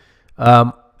too.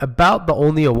 About the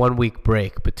only a 1 week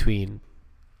break between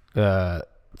for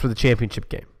the championship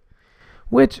game,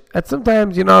 which at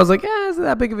sometimes I was like, isn't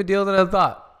that big of a deal than I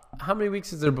thought. How many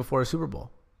weeks is there before a Super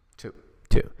Bowl? Two.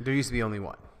 Two. There used to be only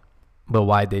one But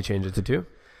why'd they change it to two?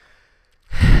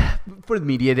 for the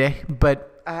media day.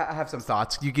 But I have some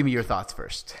thoughts. You give me your thoughts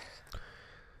first.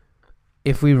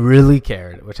 If we really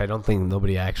cared, which I don't think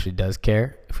nobody actually does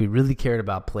care, if we really cared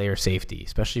about player safety,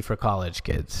 especially for college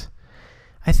kids,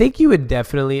 I think you would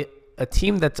definitely, a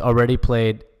team that's already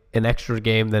played an extra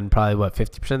game than probably,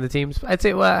 50% of the teams? I'd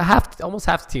say, almost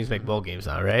half the teams make bowl games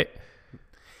now, right?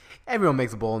 Everyone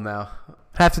makes a bowl now.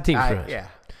 Half the teams, right? Yeah.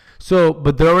 So,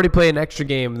 but they're already playing an extra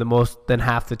game than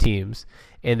half the teams,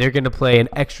 and they're going to play an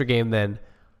extra game than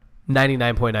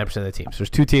 99.9% of the teams.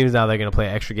 There's two teams now that are going to play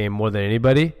an extra game more than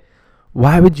anybody.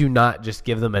 Why would you not just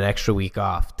give them an extra week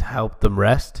off to help them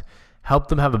rest, help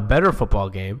them have a better football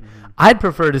game? Mm-hmm. I'd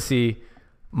prefer to see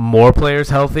more players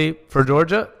healthy for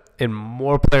Georgia and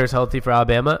more players healthy for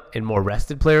Alabama and more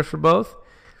rested players for both.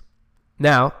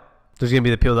 Now, there's going to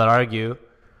be the people that argue,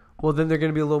 well, then they're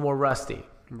going to be a little more rusty.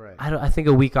 Right. I think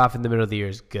a week off in the middle of the year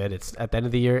is good. It's at the end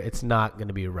of the year, it's not going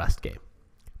to be a rust game,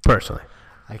 personally.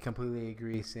 I completely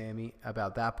agree, Sammy,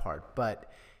 about that part.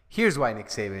 But here's why Nick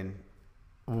Saban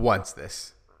wants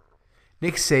this.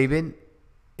 Nick Saban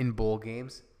in bowl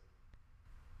games,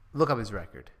 look up his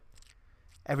record.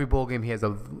 Every bowl game, he has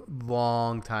a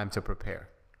long time to prepare.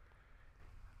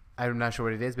 I'm not sure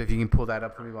what it is, but if you can pull that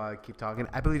up for me while I keep talking.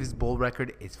 I believe his bowl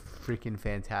record is freaking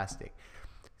fantastic.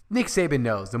 Nick Saban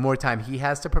knows the more time he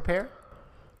has to prepare,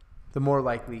 the more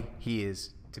likely he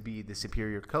is to be the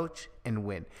superior coach and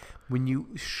win. When you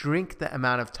shrink the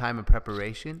amount of time of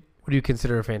preparation, What do you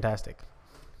consider fantastic?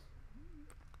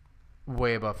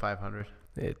 way above 500.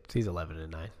 He's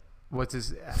 11-9. What's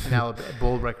his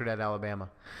bowl record at Alabama?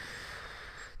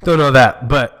 Don't know that,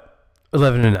 but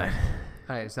 11-9. All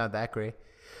right, it's not that great.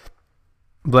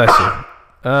 Bless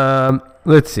you.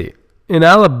 Let's see. In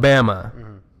Alabama,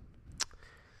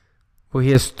 well,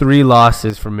 he has 3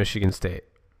 losses from Michigan State.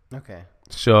 Okay.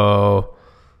 So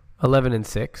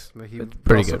 11-6. But he That's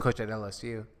pretty also good. coached at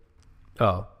LSU.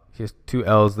 Oh, he has 2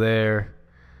 L's there,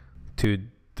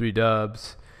 3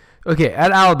 dubs. Okay, at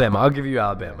Alabama, I'll give you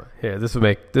Alabama. Here, this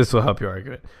will help your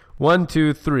argument. 1,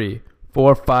 2, 3,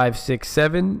 4, 5, 6,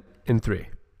 7, and 3.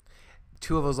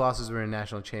 2 of those losses were in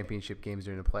national championship games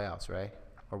during the playoffs, right?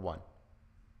 Or 1?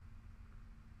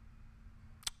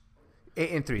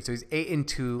 8-3. So he's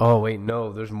 8-2. Oh wait,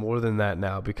 no, there's more than that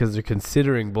now because they're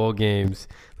considering bowl games.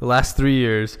 The last 3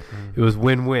 years, it was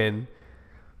win-win,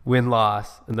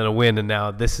 win-loss, and then a win, and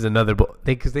now this is another bowl.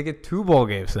 Because they get 2 bowl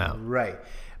games now. Right.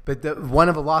 But one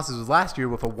of the losses was last year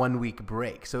with a 1-week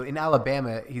break. So in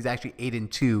Alabama, he's actually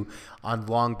 8-2 on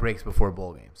long breaks before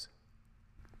bowl games.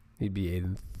 He'd be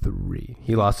 8-3.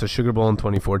 He lost the Sugar Bowl in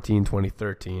 2014,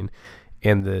 2013,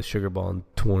 and the Sugar Bowl in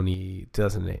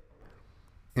 2008.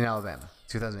 In Alabama,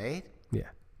 2008. Yeah,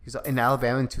 He's in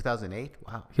Alabama in 2008.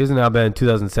 Wow. he was in Alabama in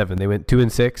 2007. They went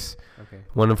 2-6, Okay.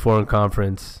 1-4 in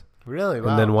conference, Really? Wow.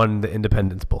 and then won the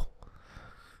Independence Bowl.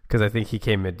 because I think he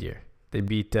came mid-year. They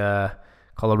beat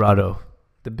Colorado,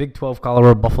 the Big 12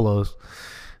 Colorado Buffaloes.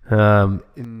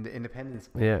 In the Independence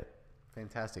Bowl. Yeah.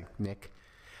 Fantastic, Nick.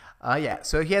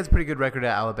 So he has a pretty good record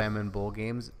at Alabama in bowl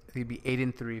games. He'd be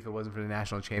 8-3 if it wasn't for the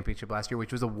national championship last year,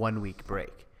 which was a 1-week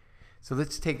break. So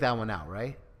let's take that one out,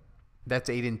 right? That's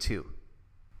 8-2,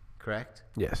 correct?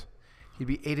 Yes. He'd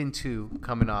be 8-2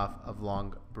 coming off of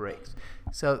long breaks.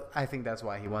 So I think that's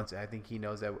why he wants it. I think he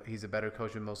knows that he's a better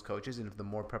coach than most coaches, and if the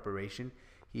more preparation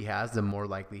he has, the more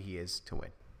likely he is to win.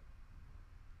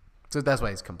 So that's why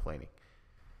he's complaining.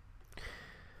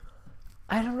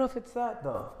 I don't know if it's that,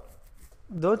 though.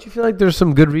 Don't you feel like there's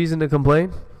some good reason to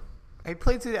complain? He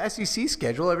plays the SEC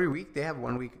schedule every week. They have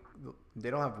 1 week.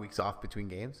 They don't have weeks off between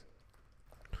games.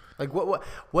 Like, what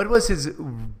was his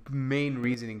main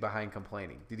reasoning behind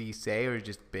complaining? Did he say, or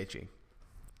just bitching?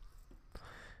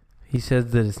 He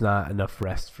says that it's not enough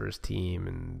rest for his team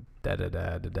and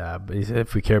da-da-da-da-da. But he said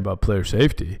if we care about player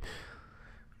safety,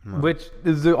 which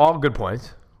is all good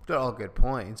points. They're all good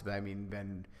points, but I mean,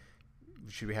 then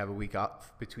should we have a week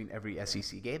off between every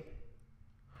SEC game?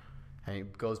 And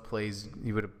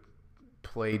he would have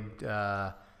played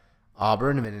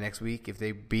Auburn, and then the next week, if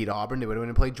they beat Auburn, they would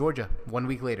have played Georgia 1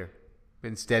 week later.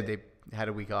 Instead, they had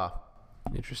a week off.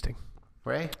 Interesting.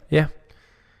 Right? Yeah.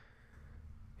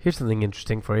 Here's something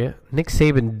interesting for you. Nick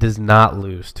Saban does not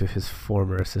lose to his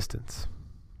former assistants.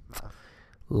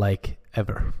 Like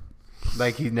ever.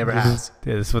 Like he never has.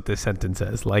 Yeah, this is what this sentence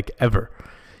says. Like ever.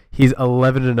 He's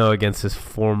 11-0 against his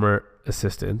former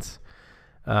assistants,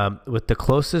 with the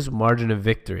closest margin of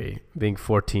victory being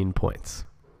 14 points.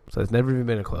 So it's never even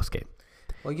been a close game.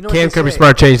 Well, you know Can what they Kirby say.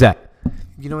 Smart change that?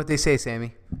 You know what they say,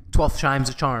 Sammy? 12th chime's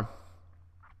a charm.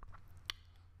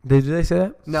 Did they say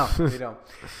that? No, they don't.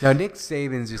 No, Nick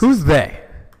Saban's just... Who's they?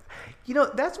 You know,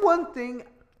 that's one thing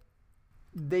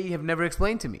they have never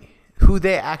explained to me, who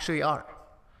they actually are.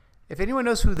 If anyone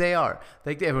knows who they are,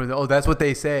 like everyone, that's what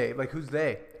they say. Like, who's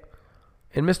they?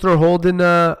 And Mr. Holden,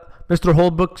 Mr.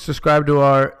 Holdbook, subscribe to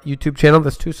our YouTube channel.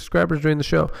 That's 2 subscribers during the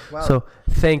show. Wow. So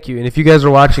thank you. And if you guys are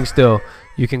watching still,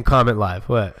 you can comment live.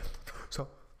 What? So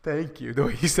thank you. The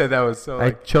way you said that was so.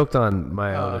 I choked on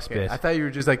my own spit. I thought you were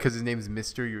just like, because his name is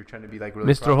Mr. You were trying to be like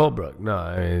really. Mr. Holbrook. No,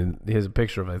 I mean, he has a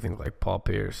picture of, I think, like Paul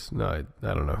Pierce. No,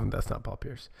 I don't know. That's not Paul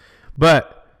Pierce.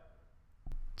 But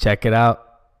check it out.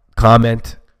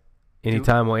 Comment.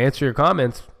 Anytime we'll answer your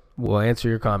comments, we'll answer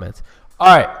your comments.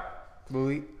 All right.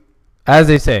 As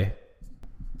they say,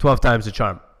 12 times the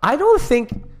charm. I don't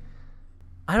think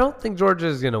Georgia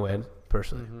is going to win,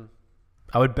 personally. Mm-hmm.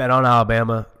 I would bet on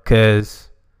Alabama because,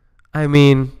 I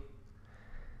mean,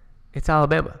 it's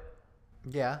Alabama.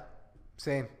 Yeah,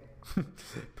 same.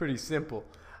 Pretty simple.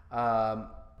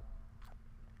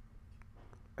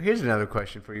 Here's another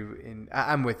question for you.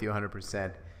 I'm with you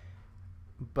 100%.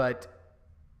 But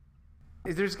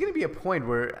there's going to be a point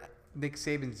where Nick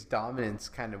Saban's dominance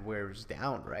kind of wears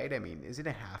down, right? I mean, isn't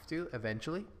it have to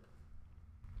eventually?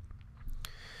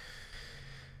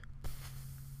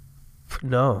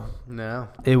 No.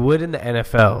 It would in the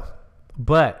NFL.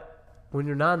 But when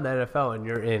you're not in the NFL and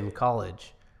you're in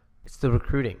college, it's the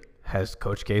recruiting. Has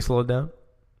Coach K slowed down?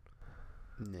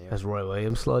 No. Has Roy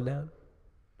Williams slowed down?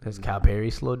 Has Cal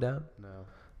Perry slowed down? No.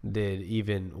 Did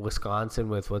even Wisconsin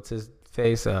with what's his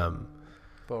face?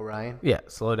 Bo Ryan? Yeah,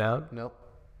 slow down? Nope.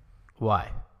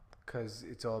 Why? Because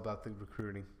it's all about the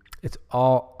recruiting. It's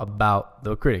all about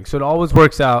the recruiting. So it always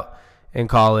works out in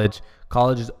college.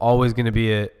 College is always going to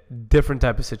be a different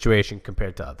type of situation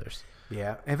compared to others.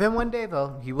 Yeah. And then one day,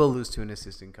 though, he will lose to an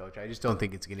assistant coach. I just don't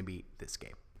think it's going to be this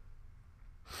game.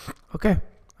 Okay.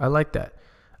 I like that.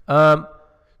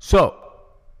 So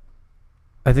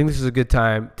I think this is a good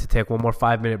time to take one more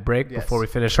 5-minute break before we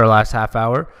finish our last half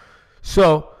hour.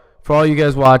 So for all you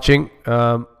guys watching,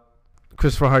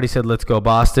 Christopher Hardy said, let's go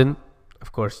Boston.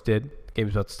 Of course did. The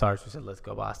game's about to start, so we said, let's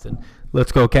go Boston.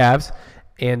 Let's go Cavs.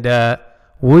 And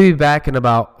we'll be back in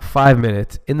about 5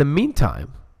 minutes. In the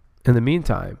meantime,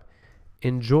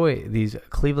 enjoy these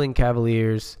Cleveland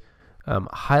Cavaliers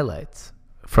highlights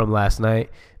from last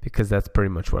night, because that's pretty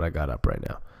much what I got up right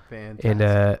now. Fantastic.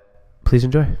 And please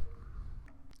enjoy.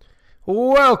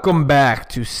 Welcome back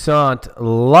to Sant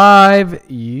Live.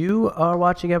 You are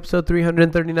watching episode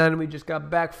 339, and we just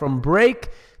got back from break.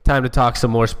 Time to talk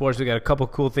some more sports. We got a couple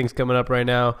cool things coming up right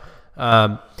now.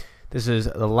 This is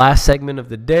the last segment of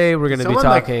the day. We're going to be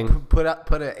talking. Like,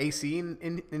 put an AC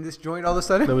in this joint all of a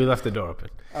sudden? No, we left the door open.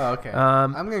 Oh, okay.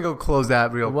 I'm going to go close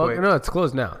that real quick. No, it's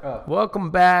closed now. Oh.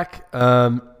 Welcome back.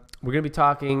 We're going to be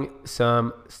talking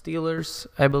some Steelers,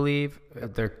 I believe.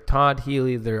 Their Todd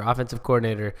Healy, their offensive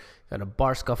coordinator, got a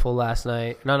bar scuffle last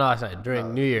night. No, last night,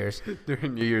 during New Year's.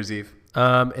 During New Year's Eve.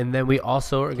 And then we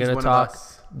also are going to one of talk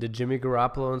us. the Jimmy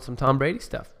Garoppolo and some Tom Brady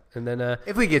stuff. And then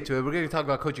If we get to it, we're going to talk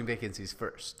about coaching vacancies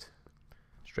first.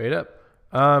 straight up,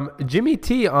 Jimmy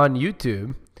T on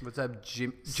YouTube. What's up,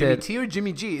 Jimmy Said- T or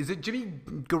Jimmy G? Is it Jimmy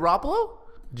Garoppolo?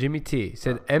 Jimmy T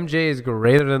said MJ is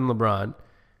greater than LeBron.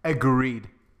 Agreed.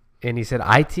 And he said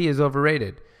IT is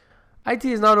overrated. IT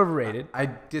is not overrated. I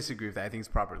disagree with that. I think it's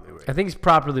properly rated. I think he's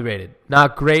properly rated.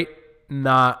 Not great,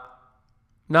 not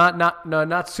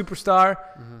superstar,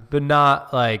 but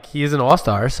not like he is an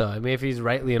all-star. So I mean, if he's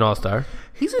rightly an all-star,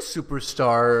 He's a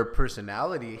superstar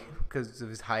personality because of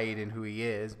his height and who he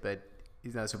is, but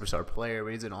he's not a superstar player,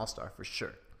 but he's an all-star for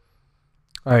sure.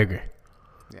 I agree.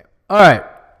 Yeah. All right.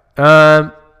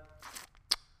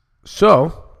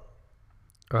 So,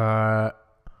 You want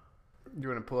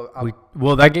to pull up?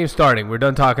 well, that game's starting. We're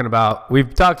done talking about.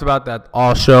 We've talked about that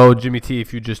all show. Jimmy T,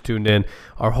 if you just tuned in,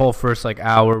 our whole first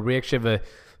hour. We actually have a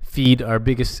feed. Our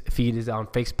biggest feed is on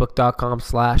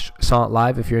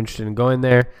Facebook.com/SaltLive if you're interested in going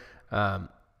there.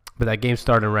 But that game's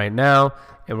starting right now,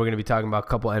 and we're going to be talking about a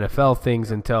couple NFL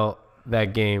things until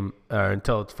that game, or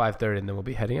until it's 5:30, and then we'll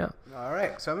be heading out. All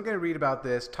right, so I'm going to read about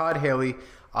this. Todd Haley,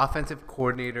 offensive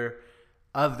coordinator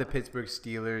of the Pittsburgh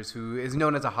Steelers, who is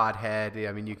known as a hothead.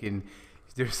 I mean,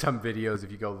 there's some videos,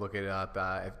 if you go look it up,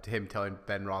 him telling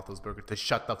Ben Roethlisberger to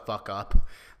shut the fuck up.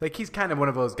 Like, he's kind of one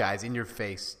of those guys,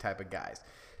 in-your-face type of guys.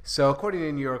 So, according to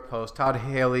the New York Post, Todd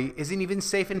Haley isn't even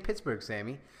safe in Pittsburgh,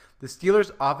 Sammy. The Steelers'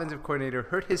 offensive coordinator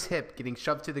hurt his hip getting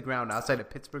shoved to the ground outside a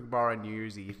Pittsburgh bar on New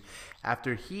Year's Eve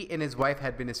after he and his wife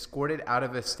had been escorted out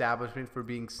of an establishment for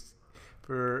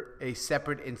a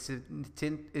separate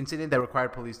incident that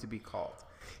required police to be called.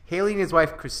 Haley and his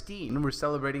wife, Christine, were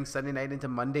celebrating Sunday night into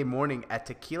Monday morning at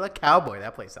Tequila Cowboy.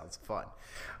 That place sounds fun.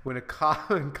 When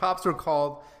cops were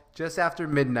called just after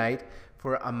midnight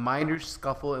for a minor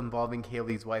scuffle involving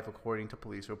Haley's wife, according to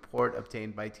police report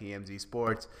obtained by TMZ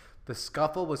Sports. The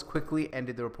scuffle was quickly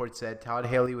ended, the report said. Todd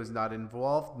Haley was not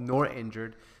involved nor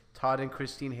injured. Todd and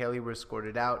Christine Haley were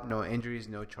escorted out. No injuries,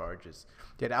 no charges.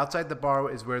 Yet outside the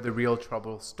bar is where the real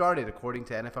trouble started. According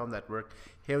to NFL Network,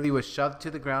 Haley was shoved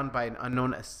to the ground by an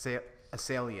unknown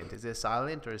assailant. Is it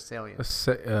assailant or assailant? It's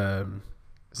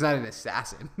not an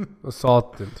assassin.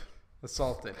 Assaultant.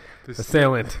 Assaulted.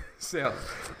 Assailant.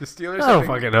 The Steelers. I don't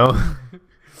fucking know.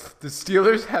 The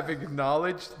Steelers have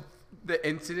acknowledged the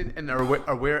incident and are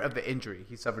aware of the injury.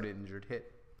 He suffered an injured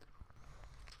hit.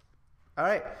 All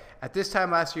right. At this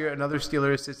time last year, another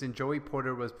Steeler assistant, Joey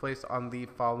Porter, was placed on leave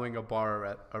following a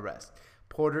bar arrest.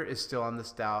 Porter is still on the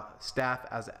staff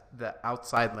as the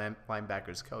outside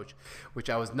linebackers coach,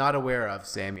 which I was not aware of,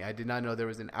 Sammy. I did not know there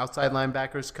was an outside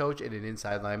linebackers coach and an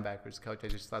inside linebackers coach. I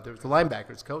just thought there was a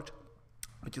linebackers coach,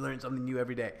 but you learn something new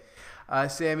every day.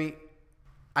 Sammy,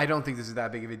 I don't think this is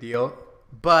that big of a deal,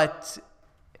 but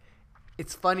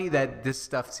it's funny that this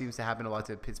stuff seems to happen a lot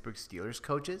to Pittsburgh Steelers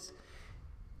coaches.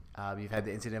 You've had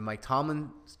the incident of Mike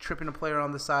Tomlin tripping a player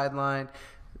on the sideline,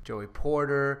 Joey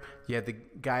Porter. You had the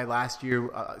guy last year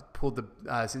pulled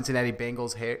the Cincinnati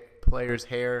Bengals player's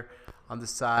hair on the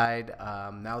side.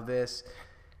 Now this.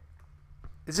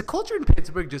 Is the culture in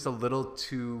Pittsburgh just a little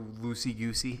too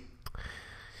loosey-goosey?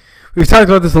 We've talked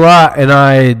about this a lot, and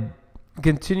I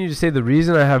continue to say the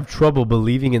reason I have trouble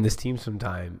believing in this team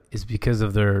sometimes is because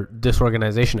of their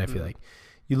disorganization, I feel like.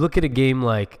 You look at a game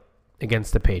like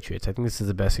against the Patriots. I think this is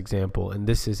the best example, and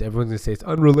this is, everyone's going to say it's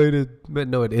unrelated, but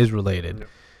no, it is related. Yeah.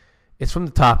 It's from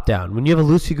the top down. When you have a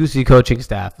loosey-goosey coaching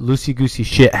staff, loosey-goosey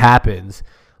shit happens,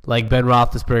 like Ben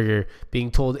Roethlisberger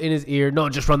being told in his ear, no,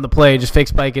 just run the play, just fake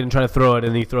spike it and try to throw it,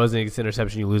 and he throws it and gets an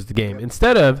interception, you lose the game.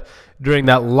 Instead of, during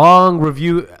that long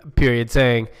review period,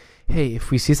 saying, hey, if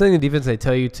we see something in the defense, I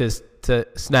tell you to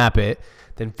snap it,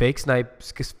 then fake spike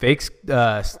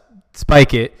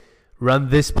it, run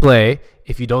this play.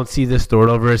 If you don't see this, throw it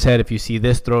over his head. If you see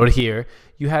this, throw it here.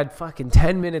 You had fucking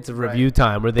 10 minutes of review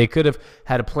time where they could have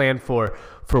had a plan for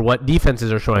what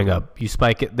defenses are showing up. You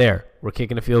spike it there. We're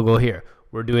kicking a field goal here.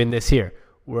 We're doing this here.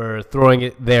 We're throwing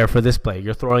it there for this play.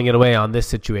 You're throwing it away on this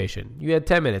situation. You had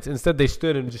 10 minutes. Instead, they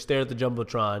stood and just stared at the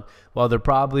Jumbotron while they're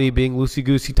probably being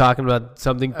loosey-goosey talking about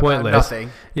something pointless. Nothing.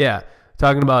 Yeah.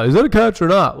 Talking about, is that a catch or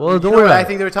not? Well, don't worry worry. I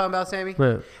think they were talking about, Sammy?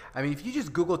 What? I mean, if you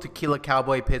just Google Tequila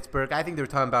Cowboy Pittsburgh, I think they were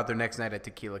talking about their next night at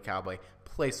Tequila Cowboy.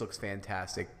 Place looks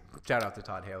fantastic. Shout out to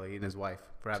Todd Haley and his wife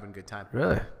for having a good time.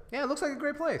 Really? Yeah, it looks like a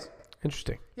great place.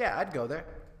 Interesting. Yeah, I'd go there.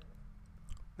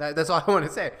 That's all I want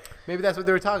to say. Maybe that's what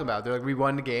they were talking about. They're like, we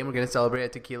won the game. We're going to celebrate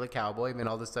at Tequila Cowboy. And then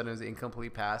all of a sudden it was an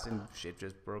incomplete pass and shit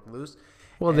just broke loose.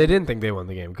 Well, they didn't think they won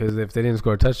the game because if they didn't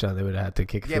score a touchdown, they would have had to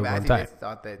kick a field goal and tie. They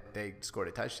thought that they scored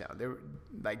a touchdown. They were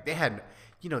like they had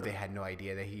no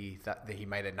idea that he thought that he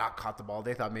might have not caught the ball.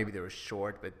 They thought maybe they were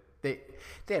short, but they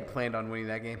had planned on winning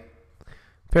that game.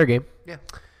 Fair game. Yeah.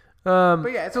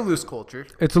 But yeah, it's a loose culture.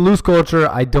 It's a loose culture.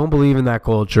 I don't believe in that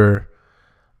culture.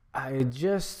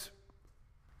 It's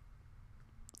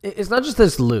not just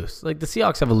this loose. Like the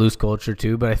Seahawks have a loose culture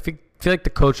too, but I feel like the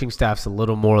coaching staff's a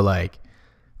little more like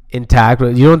intact.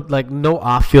 You don't like no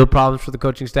off-field problems for the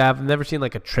coaching staff. I've never seen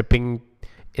like a tripping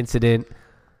incident.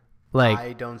 Like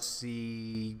I don't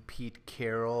see Pete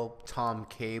Carroll, Tom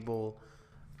Cable,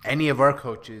 any of our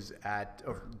coaches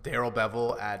or Darrell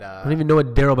Bevel at. I don't even know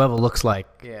what Darrell Bevel looks like.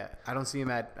 Yeah, I don't see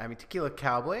him at. I mean, Tequila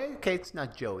Cowboy. Okay, it's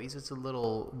not Joey's. It's a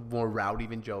little more rowdy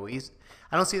than Joey's.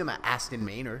 I don't see them at Aston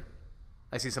Manor.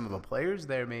 I see some of the players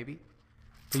there, maybe.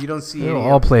 But you don't see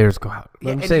all players go out.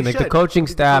 Yeah, I'm saying, like, the coaching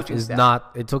staff is staff.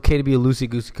 not – it's okay to be a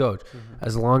loosey-goosey coach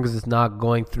as long as it's not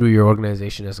going through your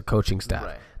organization as a coaching staff.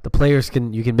 Right. The players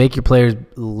you can make your players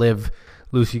live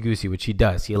loosey-goosey, which he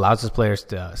does. He allows his players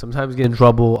to sometimes get in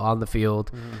trouble on the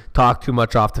field, talk too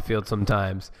much off the field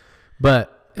sometimes.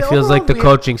 But it feels like the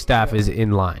coaching staff is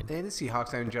in line. The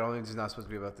Seahawks, in general, is not supposed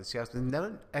to be about the Seahawks.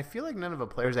 But I feel like none of the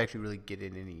players actually really get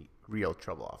in any real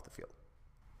trouble off the field.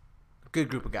 Good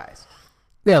group of guys.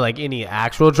 Yeah, like any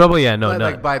actual trouble? Yeah, no.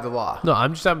 Like by the law. No,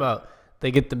 I'm just talking about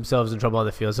they get themselves in trouble on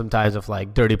the field sometimes with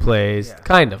like dirty plays. Yeah.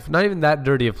 Kind of. Not even that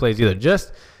dirty of plays either.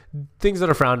 Just things that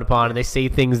are frowned upon and they say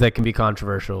things that can be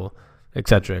controversial, et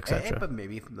cetera, et cetera. But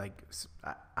maybe like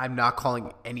I'm not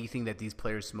calling anything that these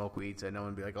players smoke weed, so no one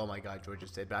would be like, oh my God, Georgia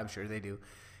said, but I'm sure they do.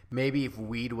 Maybe if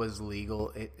weed was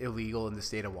illegal in the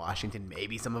state of Washington,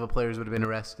 maybe some of the players would have been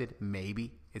arrested.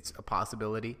 Maybe. It's a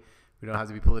possibility. We don't have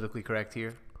to be politically correct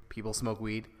here. People smoke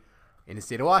weed in the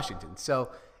state of Washington.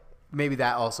 So maybe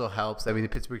that also helps. I mean, the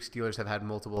Pittsburgh Steelers have had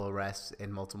multiple arrests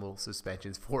and multiple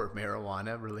suspensions for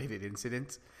marijuana-related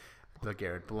incidents.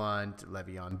 LeGarrette Blount,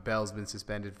 Le'Veon Bell's been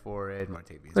suspended for it.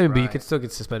 Martavius Bryant. But you could still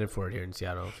get suspended for it here in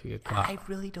Seattle if you get caught. I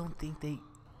really don't think the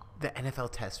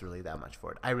NFL tests really that much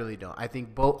for it. I really don't. I think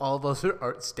all of those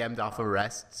are stemmed off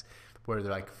arrests where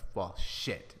they're like, well,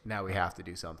 shit, now we have to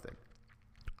do something.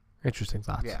 Interesting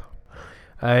thoughts. Yeah.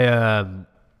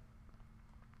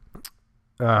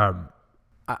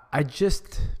 I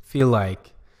just feel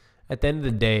like at the end of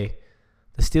the day,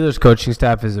 the Steelers coaching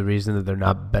staff is the reason that they're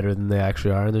not better than they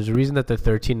actually are. And there's a reason that they're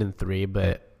 13-3,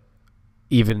 but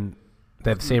even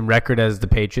they have the same record as the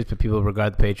Patriots, but people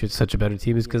regard the Patriots such a better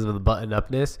team is because of the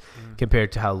button-upness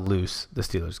compared to how loose the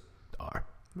Steelers are.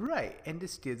 Right, and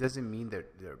this doesn't mean they're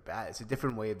bad. It's a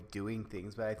different way of doing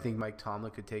things, but I think Mike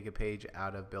Tomlin could take a page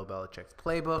out of Bill Belichick's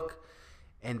playbook,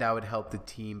 and that would help the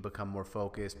team become more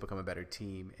focused, become a better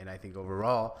team. And I think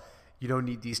overall, you don't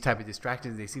need these type of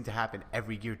distractions. They seem to happen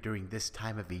every year during this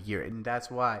time of the year, and that's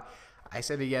why I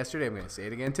said it yesterday. I'm going to say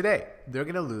it again today. They're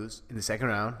going to lose in the second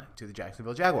round to the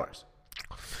Jacksonville Jaguars.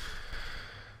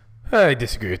 I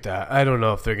disagree with that. I don't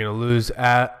know if they're going to lose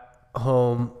at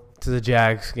home to the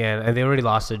Jags again. And they already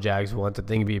lost to the Jags once. I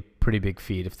think it'd be a pretty big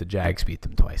feat if the Jags beat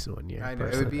them twice in 1 year. I know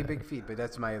it would be a big feat, but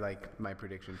that's my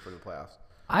prediction for the playoffs.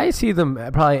 I see them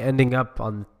probably ending up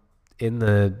in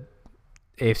the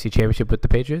AFC Championship with the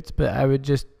Patriots, but I would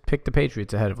just pick the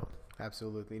Patriots ahead of them.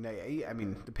 Absolutely. No, I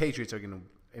mean, the Patriots are going to,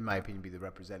 in my opinion, be the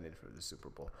representative for the Super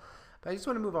Bowl. But I just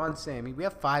want to move on, Sammy. We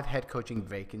have 5 head coaching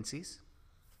vacancies.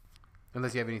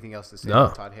 Unless you have anything else to say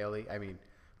about Todd Haley. I mean,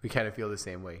 we kind of feel the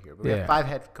same way here. But we have 5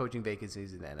 head coaching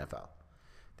vacancies in the NFL.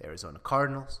 The Arizona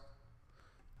Cardinals,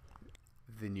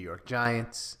 the New York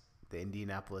Giants, the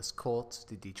Indianapolis Colts,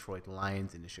 the Detroit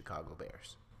Lions, and the Chicago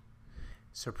Bears.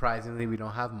 Surprisingly, we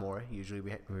don't have more. Usually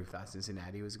we thought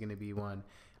Cincinnati was going to be one.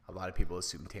 A lot of people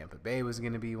assumed Tampa Bay was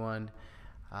going to be one.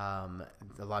 A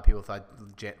lot of people thought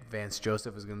Vance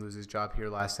Joseph was going to lose his job here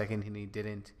last second, and he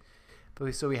didn't.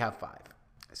 So we have 5.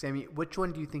 Sammy, which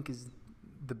one do you think is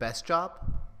the best job,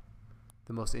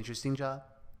 the most interesting job,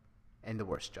 and the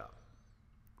worst job?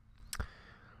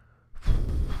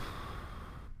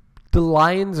 The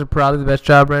Lions are probably the best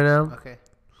job right now. Okay.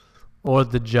 Or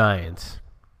the Giants.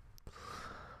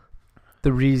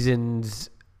 The reasons,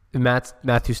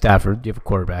 Matthew Stafford, you have a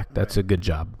quarterback. That's a good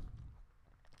job.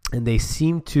 And they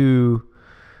seem to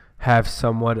have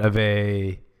somewhat of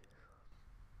a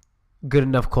good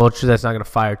enough culture that's not going to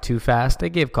fire too fast.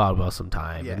 They gave Caldwell some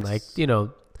time. Yes.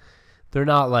 And, they're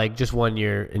not like just 1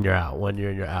 year and you're out, 1 year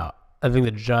and you're out. I think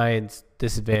the Giants'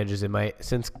 disadvantages,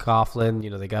 since Coughlin,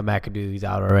 they got McAdoo, he's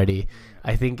out already.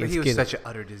 I think he was such an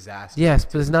utter disaster. Yes,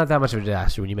 but it's not that much of a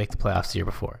disaster when you make the playoffs the year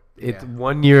before. It's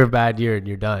 1 year of bad year and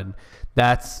you're done.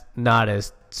 That's not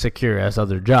as secure as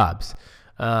other jobs.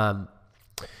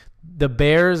 the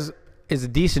Bears is a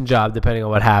decent job depending on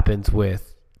what happens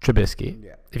with Trubisky.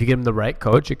 Yeah. If you give him the right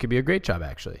coach, it could be a great job,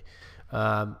 actually.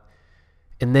 And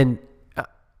then,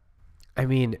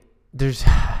 there's...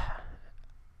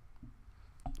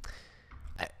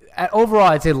 Overall,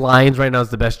 I'd say Lions right now is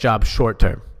the best job short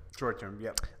term. Short term,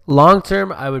 yep. Long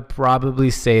term, I would probably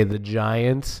say the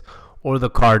Giants or the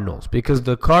Cardinals, because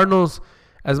the Cardinals,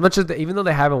 as much as even though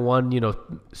they haven't won,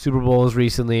 Super Bowls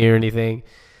recently or anything,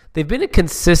 they've been a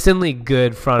consistently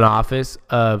good front office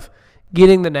of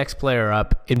getting the next player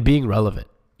up and being relevant.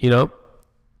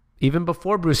 Even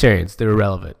before Bruce Arians, they were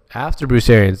relevant. After Bruce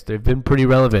Arians, they've been pretty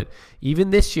relevant. Even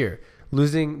this year,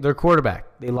 losing their quarterback,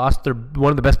 they lost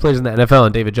one of the best players in the NFL,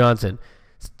 and David Johnson,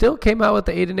 still came out with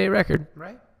the 8-8 record.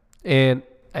 Right. And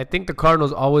I think the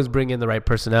Cardinals always bring in the right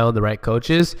personnel and the right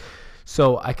coaches.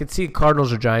 So I could see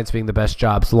Cardinals or Giants being the best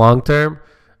jobs long term.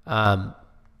 And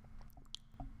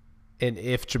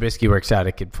if Trubisky works out,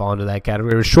 it could fall into that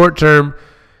category. Short term,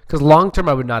 because long term,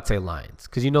 I would not say Lions.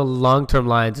 Because long term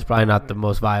Lions is probably not the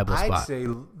most viable spot. I'd say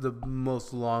the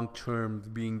most long term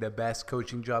being the best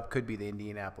coaching job could be the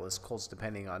Indianapolis Colts,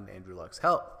 depending on Andrew Luck's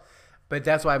health. But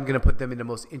that's why I'm going to put them in the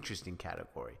most interesting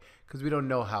category, because we don't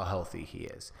know how healthy he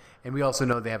is. And we also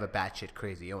know they have a batshit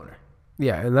crazy owner.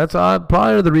 Yeah, and that's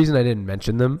probably the reason I didn't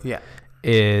mention them. Yeah.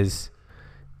 Is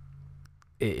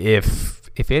if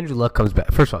Andrew Luck comes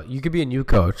back, first of all, you could be a new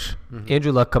coach. Mm-hmm.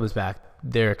 Andrew Luck comes back,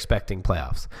 they're expecting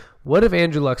playoffs. What if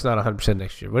Andrew Luck's not 100%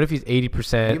 next year? What if he's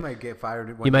 80%? He might get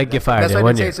fired. He might get fired. That's why I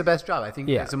would say it's the best job. I think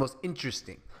it's the most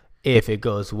interesting. If it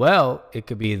goes well, it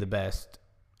could be the best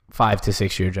 5 to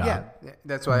 6 year job. Yeah,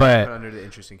 that's why I put it under the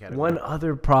interesting category. One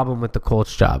other problem with the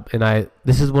Colts job, and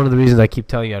this is one of the reasons I keep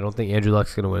telling you I don't think Andrew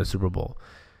Luck's going to win a Super Bowl.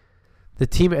 The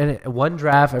team, and one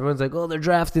draft, everyone's like, oh, they're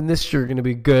drafting this year, going to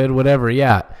be good, whatever.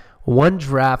 Yeah, one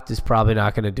draft is probably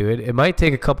not going to do it. It might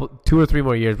take 2 or 3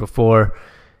 more years before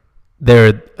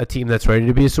they're a team that's ready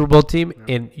to be a Super Bowl team,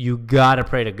 and you got to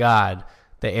pray to God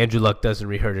that Andrew Luck doesn't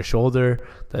re-hurt his shoulder,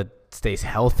 that stays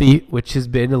healthy, which has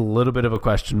been a little bit of a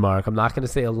question mark. I'm not going to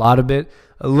say a lot of it,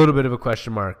 a little bit of a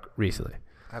question mark recently.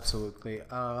 Absolutely.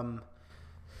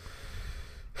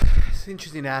 It's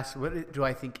interesting to ask, what do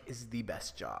I think is the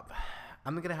best job?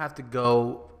 I'm going to have to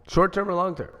go... Short term or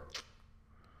long term?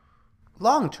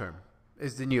 Long term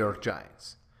is the New York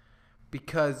Giants.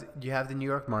 Because you have the New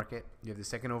York market, you have the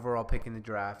second overall pick in the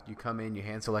draft, you come in, you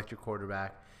hand select your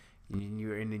quarterback, and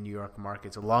you're in the New York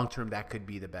market. So long term, that could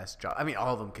be the best job. I mean,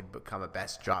 all of them could become a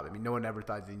best job. I mean, no one ever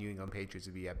thought the New England Patriots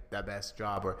would be the best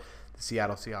job, or the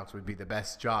Seattle Seahawks would be the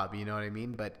best job. You know what I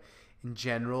mean? But in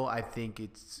general, I think you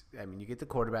get the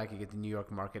quarterback, you get the New York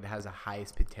market. It has the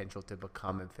highest potential to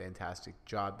become a fantastic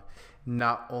job,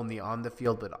 not only on the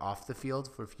field, but off the field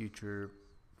for future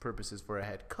purposes for a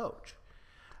head coach.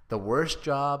 The worst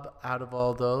job out of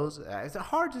all those, it's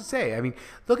hard to say. I mean,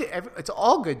 look at it's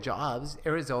all good jobs.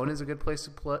 Arizona is a good place to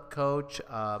coach.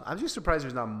 I'm just surprised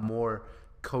there's not more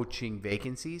coaching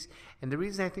vacancies. And the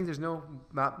reason I think there's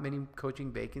not many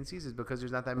coaching vacancies is because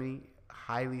there's not that many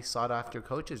highly sought after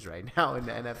coaches right now in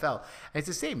the NFL. And it's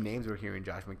the same names we're hearing: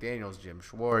 Josh McDaniels, Jim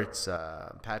Schwartz,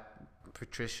 Matt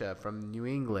Patricia from New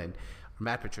England,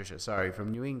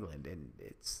 from New England. And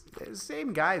it's the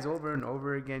same guys over and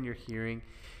over again you're hearing.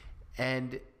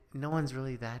 And no one's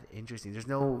really that interesting. There's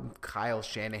no Kyle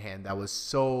Shanahan that was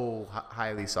so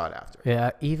highly sought after.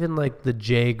 Yeah, even like the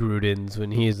Jay Grudens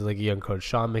when he's like a young coach,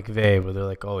 Sean McVay, where they're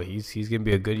like, oh, he's going to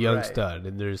be a good young stud.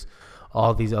 And there's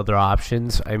all these other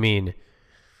options. I mean,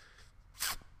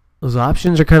 those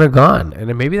options are kind of gone.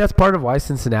 And maybe that's part of why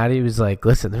Cincinnati was like,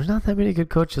 listen, there's not that many good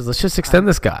coaches. Let's just extend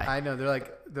this guy. I know. They're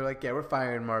like, yeah, we're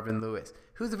firing Marvin Lewis.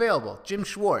 Who's available? Jim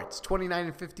Schwartz, 29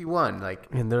 and 51.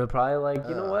 And they're probably like,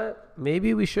 you know what?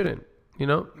 Maybe we shouldn't.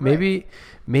 Maybe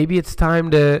it's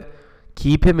time to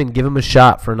keep him and give him a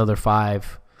shot for another 2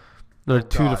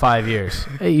 to 5 years.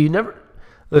 Hey,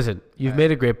 you've made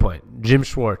a great point. Jim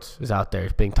Schwartz is out there.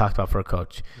 He's being talked about for a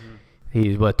coach. Mm-hmm.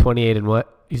 He's 28 and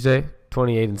what? You say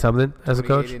 28 and something as a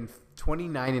coach?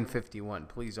 29 and 51.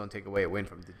 Please don't take away a win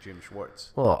from Jim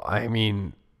Schwartz. Well, I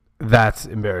mean, that's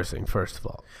embarrassing, first of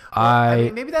all. I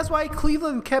mean, maybe that's why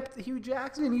Cleveland kept Hugh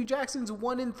Jackson. Hugh Jackson's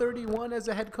 1-31 as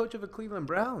a head coach of the Cleveland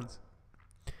Browns.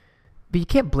 But you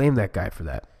can't blame that guy for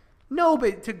that. No,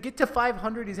 but to get to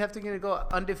 500, he's having to go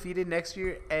undefeated next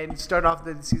year and start off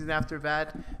the season after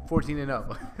that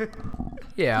 14-0.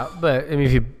 Yeah, but I mean,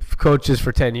 if he coaches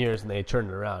for 10 years and they turn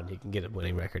it around, he can get a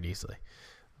winning record easily.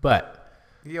 But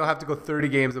you'll have to go 30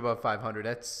 games above 500.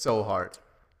 That's so hard.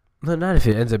 No, not if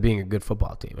it ends up being a good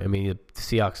football team. I mean, the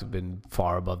Seahawks have been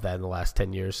far above that in the last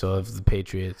 10 years, so have the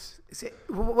Patriots.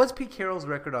 What's Pete Carroll's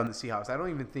record on the Seahawks? I don't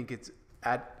even think it's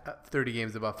at 30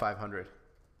 games above 500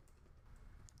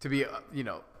 to be,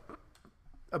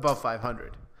 above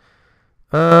 500?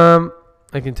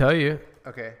 I can tell you.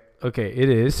 Okay. Okay, it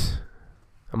is.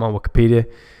 I'm on Wikipedia.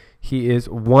 He is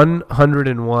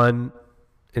 101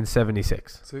 and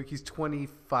 76. So he's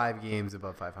 25 games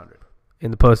above 500.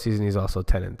 In the postseason, he's also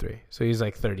 10-3. So he's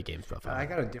like 30 games above 500. I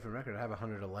got a different record. I have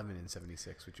 111 and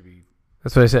 76, which would be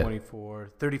That's what I said.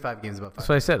 35 games above 500. That's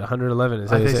what I said. 111 and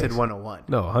I 76. said 101.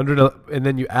 No, 100, and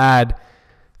then you add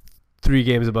 3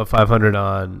 games above 500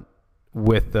 on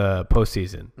with the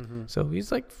postseason. Mm-hmm. So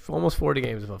he's like almost 40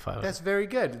 games above 500. That's very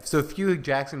good. So if Hugh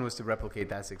Jackson was to replicate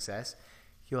that success,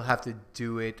 he'll have to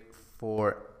do it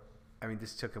for,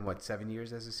 this took him, 7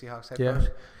 years as a Seahawks head coach?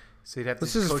 So he'd have to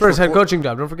This is his coach first for head coaching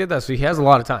job. Don't forget that. So he has a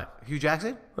lot of time. Hugh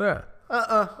Jackson? Yeah.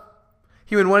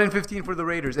 He went 1-15 for the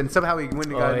Raiders, and somehow he went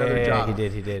and got another job. He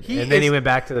did. And then he went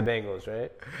back to the Bengals,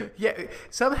 right? Yeah,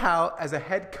 somehow, as a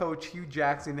head coach, Hugh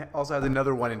Jackson also has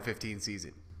another 1-15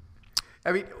 season.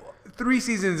 3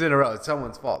 seasons in a row. It's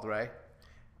someone's fault, right?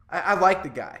 I like the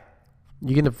guy.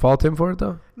 You gonna fault him for it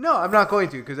though? No, I'm not going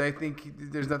to, because I think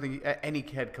there's nothing any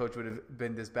head coach would have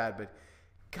been this bad. But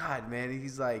God, man,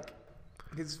 he's like,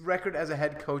 his record as a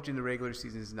head coach in the regular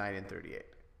season is 9-38.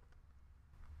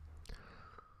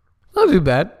 Not too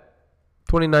bad.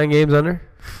 29 games under.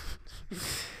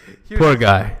 Poor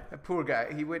guy. Poor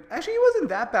guy. He wasn't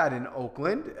that bad in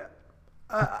Oakland.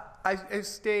 I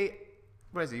stay.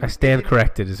 What is he? I stand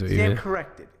corrected, is what you mean. Stand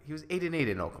corrected. He was 8-8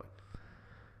 in Oakland.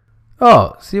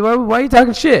 Oh, see, why are you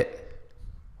talking shit?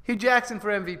 Hugh Jackson for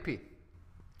MVP.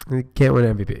 He can't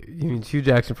win MVP. You mean Hugh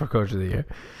Jackson for Coach of the Year?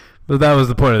 But that was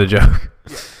the point of the joke.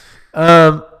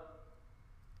 Yeah.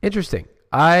 Interesting.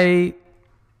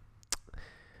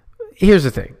 Here's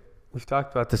the thing. We've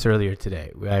talked about this earlier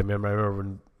today. I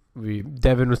remember when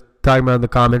Devin was talking about in the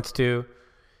comments too.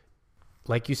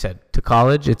 Like you said, to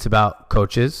college, it's about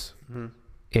coaches.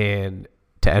 Mm-hmm. And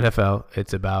to NFL,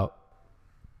 it's about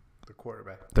the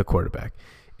quarterback.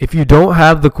 If you don't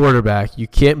have the quarterback, you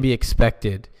can't be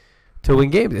expected to win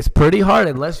games. It's pretty hard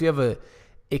unless you have a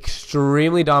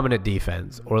extremely dominant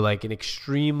defense or like an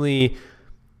extremely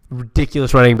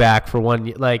ridiculous running back for 1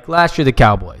 year. Like last year, the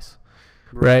Cowboys,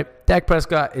 right? Dak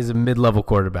Prescott is a mid-level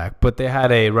quarterback, but they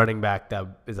had a running back that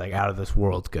is like out of this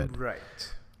world good. Right.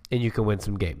 And you can win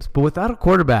some games. But without a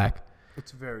quarterback,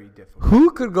 it's very difficult.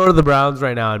 Who could go to the Browns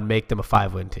right now and make them a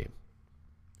 5-win team?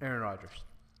 Aaron Rodgers.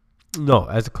 No,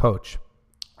 as a coach.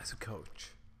 As a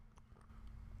coach.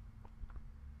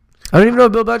 I don't even know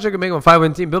if Bill Belichick can make them a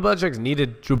 5-win team. Bill Belichick's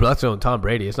needed Drew Bledsoe and Tom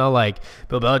Brady. It's not like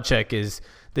Bill Belichick is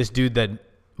this dude that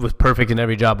was perfect in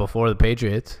every job before the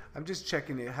Patriots. I'm just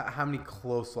checking how many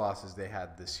close losses they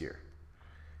had this year.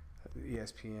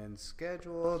 ESPN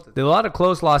schedule. There were a lot of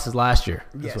close losses last year.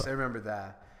 Yes, I remember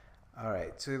that. All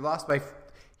right, so they lost by.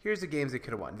 Here's the games they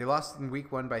could have won. They lost in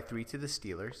week 1 by 3 to the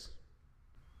Steelers.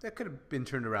 That could have been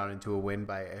turned around into a win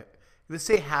by. Let's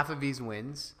say half of these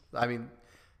wins.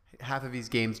 Half of these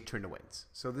games turned to wins.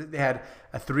 So they had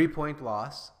a 3-point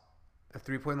loss, a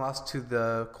 3-point loss to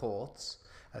the Colts,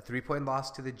 a 3-point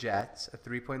loss to the Jets, a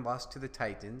 3-point loss to the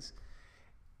Titans,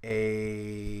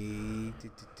 a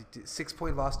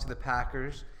 6-point loss to the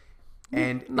Packers,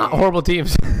 and not horrible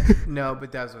teams. No,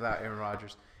 but that was without Aaron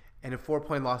Rodgers. And a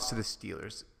 4-point loss to the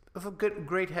Steelers. If a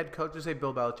great head coach, let's say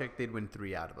Bill Belichick, they'd win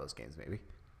 3 out of those games maybe,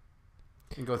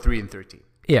 and go 3-13.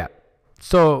 Yeah.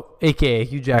 So, AKA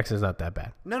Hugh Jackson's not that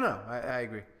bad. No, I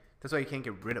agree. That's why you can't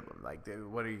get rid of him. Like,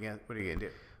 what are you gonna do?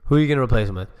 Who are you gonna replace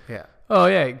him with? Yeah. Oh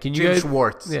yeah. Can you Jim guys?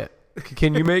 Schwartz. Yeah.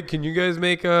 Can you guys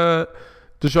make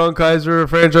Deshaun Kaiser a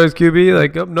franchise QB?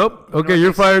 Like, nope. Okay,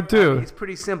 you're fired too. It's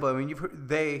pretty simple. You've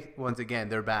heard, once again,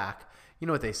 they're back. You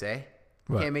know what they say?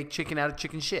 You can't make chicken out of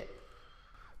chicken shit.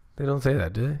 They don't say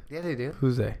that, do they? Yeah, they do.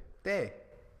 Who's they? They.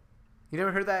 You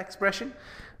never heard that expression?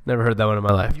 Never heard that one in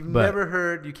my life. You've never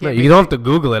heard. You can't. No, you don't have to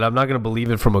Google it. I'm not going to believe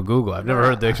it from a Google. I've never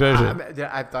heard the expression.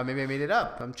 I thought maybe I made it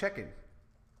up. I'm checking.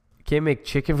 You can't make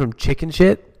chicken from chicken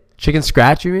shit? Chicken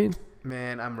scratch, you mean?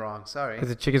 Man, I'm wrong. Sorry.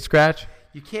 Is it chicken scratch?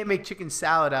 You can't make chicken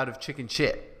salad out of chicken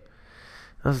shit.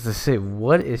 I was to say,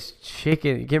 what is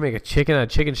chicken? You can't make a chicken out of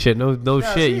chicken shit. No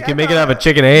shit. See, you can make it out of a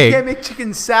chicken egg. You can't make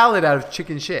chicken salad out of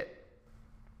chicken shit.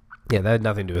 Yeah, that had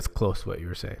nothing to do with close to what you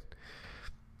were saying.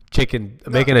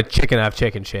 Making a chicken out of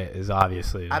chicken shit is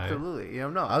obviously absolutely. You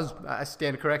don't know. I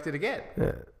stand corrected again.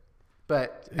 Yeah.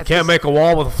 But you can't make a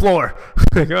wall with a floor.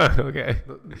 Okay.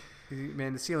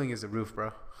 Man, the ceiling is the roof,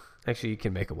 bro. Actually, you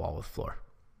can make a wall with a floor.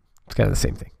 It's kind of the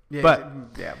same thing. Yeah, but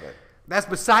that's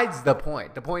besides the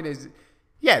point. The point is,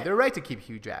 they're right to keep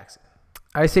Hugh Jackson.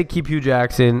 I say keep Hugh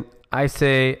Jackson. I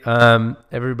say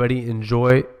everybody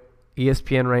enjoy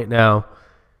ESPN right now.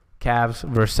 Cavs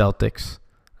versus Celtics.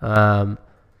 And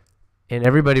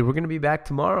everybody, we're going to be back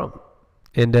tomorrow.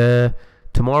 And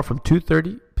tomorrow from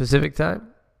 2:30 Pacific time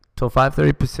till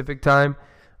 5:30 Pacific time.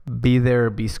 Be there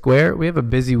or be square. We have a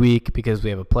busy week because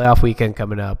we have a playoff weekend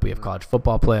coming up. We have college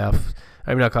football playoffs.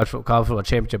 Not college football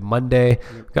championship Monday.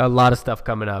 We've got a lot of stuff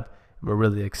coming up. We're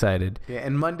really excited. Yeah,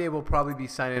 and Monday we'll probably be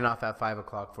signing off at 5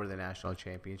 o'clock for the national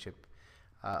championship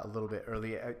a little bit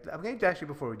early. I'm going to actually,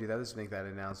 before we do that, let's make that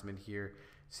announcement here.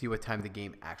 See what time the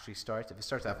game actually starts. If it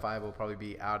starts at 5, we'll probably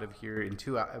be out of here in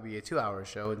 2 hours. It'll be a 2-hour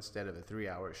show instead of a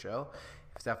 3-hour show.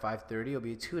 If it's at 5:30, it'll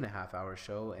be a 2.5-hour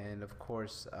show. And, of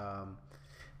course,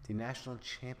 the national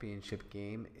championship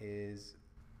game is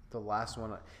the last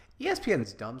one.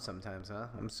 ESPN's dumb sometimes, huh?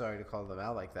 I'm sorry to call them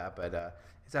out like that, but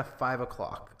it's at 5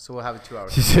 o'clock, so we'll have a 2-hour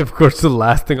show. Of course, the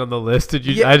last thing on the list. I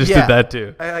just did that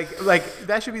too. I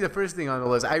that should be the first thing on the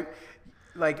list. I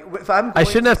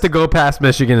shouldn't have to go past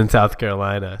Michigan and South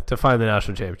Carolina to find the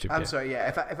national championship game. Sorry, yeah.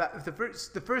 If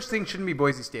the first thing shouldn't be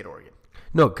Boise State, Oregon.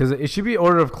 No, because it should be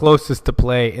order of closest to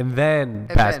play and then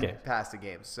pass the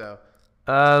game. So.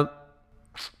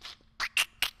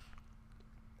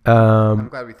 I'm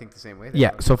glad we think the same way.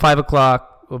 Yeah, so 5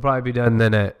 o'clock. We'll probably be done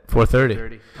then at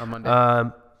 4:30 on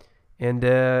Monday. And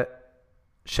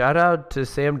shout out to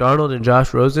Sam Darnold and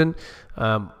Josh Rosen.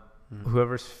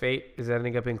 Whoever's fate is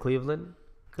ending up in Cleveland,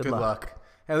 good luck.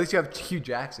 At least you have Hugh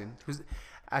Jackson, who's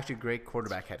actually a great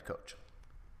quarterback head coach.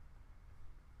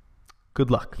 Good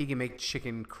luck. He can make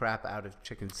chicken crap out of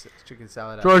chicken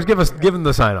salad. George, give him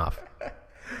the sign off.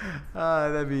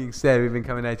 That being said, we've been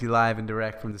coming at you live and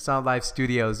direct from the Sound Live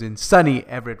studios in sunny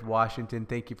Everett, Washington.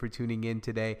 Thank you for tuning in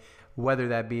today, whether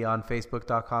that be on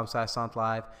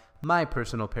Facebook.com/SoundLive, my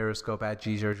personal Periscope at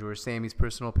Jarjour, Sammy's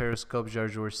personal Periscope,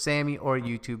 Jarjour Sammy, or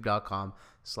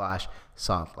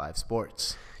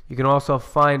YouTube.com/SoundLiveSports. You can also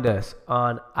find us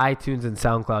on iTunes and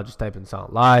SoundCloud. Just type in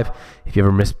Sound Live. If you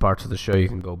ever missed parts of the show, you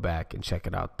can go back and check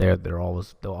it out there.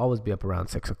 They'll always be up around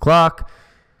 6 o'clock.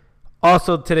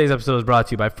 Also, today's episode is brought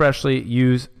to you by Freshly.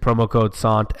 Use promo code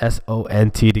SONT,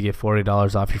 S-O-N-T, to get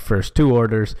 $40 off your first 2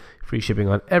 orders. Free shipping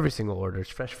on every single order.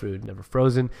 It's fresh food, never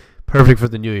frozen. Perfect for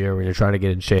the new year when you're trying to get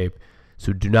in shape.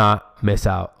 So do not miss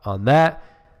out on that.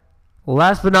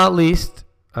 Last but not least,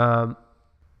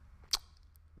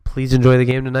 please enjoy the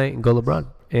game tonight and go LeBron.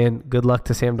 And good luck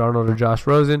to Sam Darnold or Josh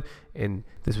Rosen. And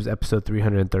this was episode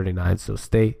 339, so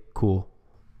stay cool,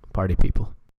 party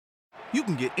people. You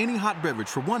can get any hot beverage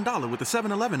for $1 with the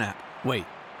 7-Eleven app. Wait,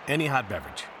 any hot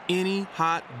beverage? Any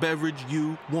hot beverage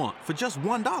you want for just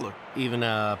 $1. Even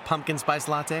a pumpkin spice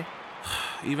latte?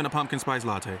 Even a pumpkin spice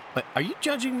latte. But are you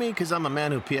judging me because I'm a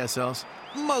man who PSLs?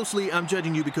 Mostly, I'm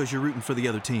judging you because you're rooting for the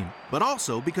other team. But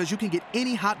also because you can get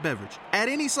any hot beverage at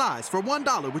any size for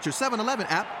 $1 with your 7-Eleven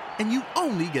app, and you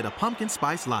only get a pumpkin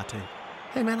spice latte.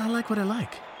 Hey, man, I like what I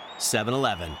like.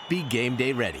 7-Eleven. Be game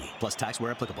day ready. Plus tax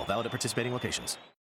where applicable. Valid at participating locations.